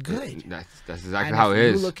 And we good. That's exactly how it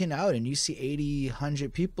is. If you're looking out and you see 80,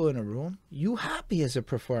 100 people in a room, you happy as a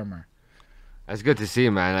performer. That's good to see,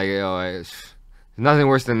 man. Like, you know, it's nothing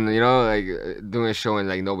worse than, you know, like doing a show and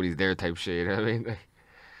like nobody's there type shit. You know what I mean?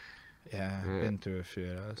 Yeah, I've been through a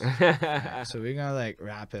few of those. Yeah, so we're gonna like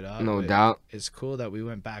wrap it up. No doubt. It's cool that we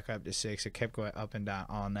went back up to 6. It kept going up and down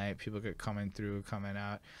all night. People kept coming through, coming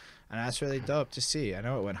out, and that's really dope to see. I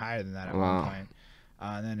know it went higher than that at one point.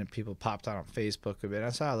 And then people popped on Facebook a bit.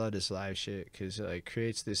 That's why I love this live shit, because it like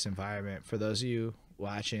creates this environment for those of you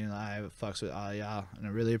watching live. It fucks with all y'all, and I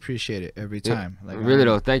really appreciate it every time. Like really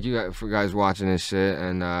though, thank you for guys watching this shit,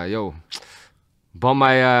 and yo, bump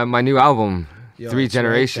my new album, 3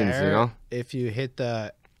 Generations. Right there. You know, if you hit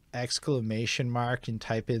the exclamation mark and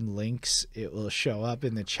type in links, it will show up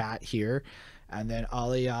in the chat here, and then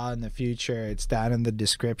all of y'all in the future, it's down in the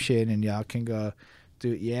description, and y'all can go do.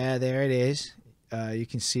 Yeah, there it is. You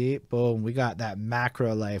can see it. Boom. We got that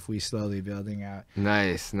macro life we slowly building out.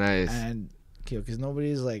 Nice. And because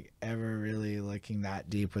nobody's like ever really looking that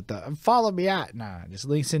deep with the follow me at. Nah, just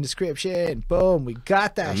links in description. Boom. We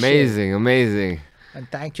got that shit. Amazing.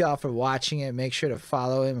 And thank y'all for watching it. Make sure to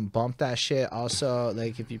follow him and bump that shit. Also,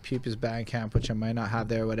 like if you peep his Bandcamp, which I might not have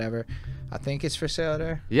there or whatever, I think it's for sale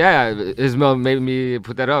there. Yeah, Ismail made me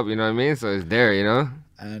put that up. You know what I mean? So it's there. You know.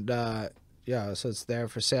 And Yeah, so it's there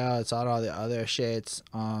for sale. It's on all the other shits.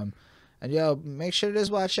 And yo, make sure to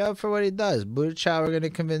just watch out for what he does. Buddha Child, we're gonna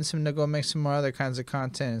convince him to go make some more other kinds of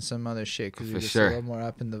content and some other shit because we're just a little more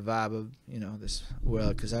up in the vibe of this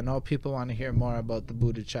world. Because I know people want to hear more about the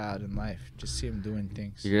Buddha Child in life. Just see him doing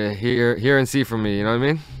things. You're gonna hear and see from me. You know what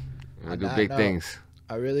I mean? I do big things.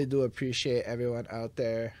 I really do appreciate everyone out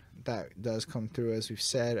there that does come through, as we've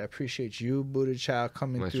said. I appreciate you, Buddha Child,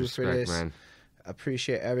 coming through for this. Man. I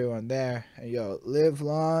appreciate everyone there. And yo, live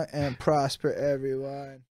long and prosper,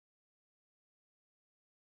 everyone.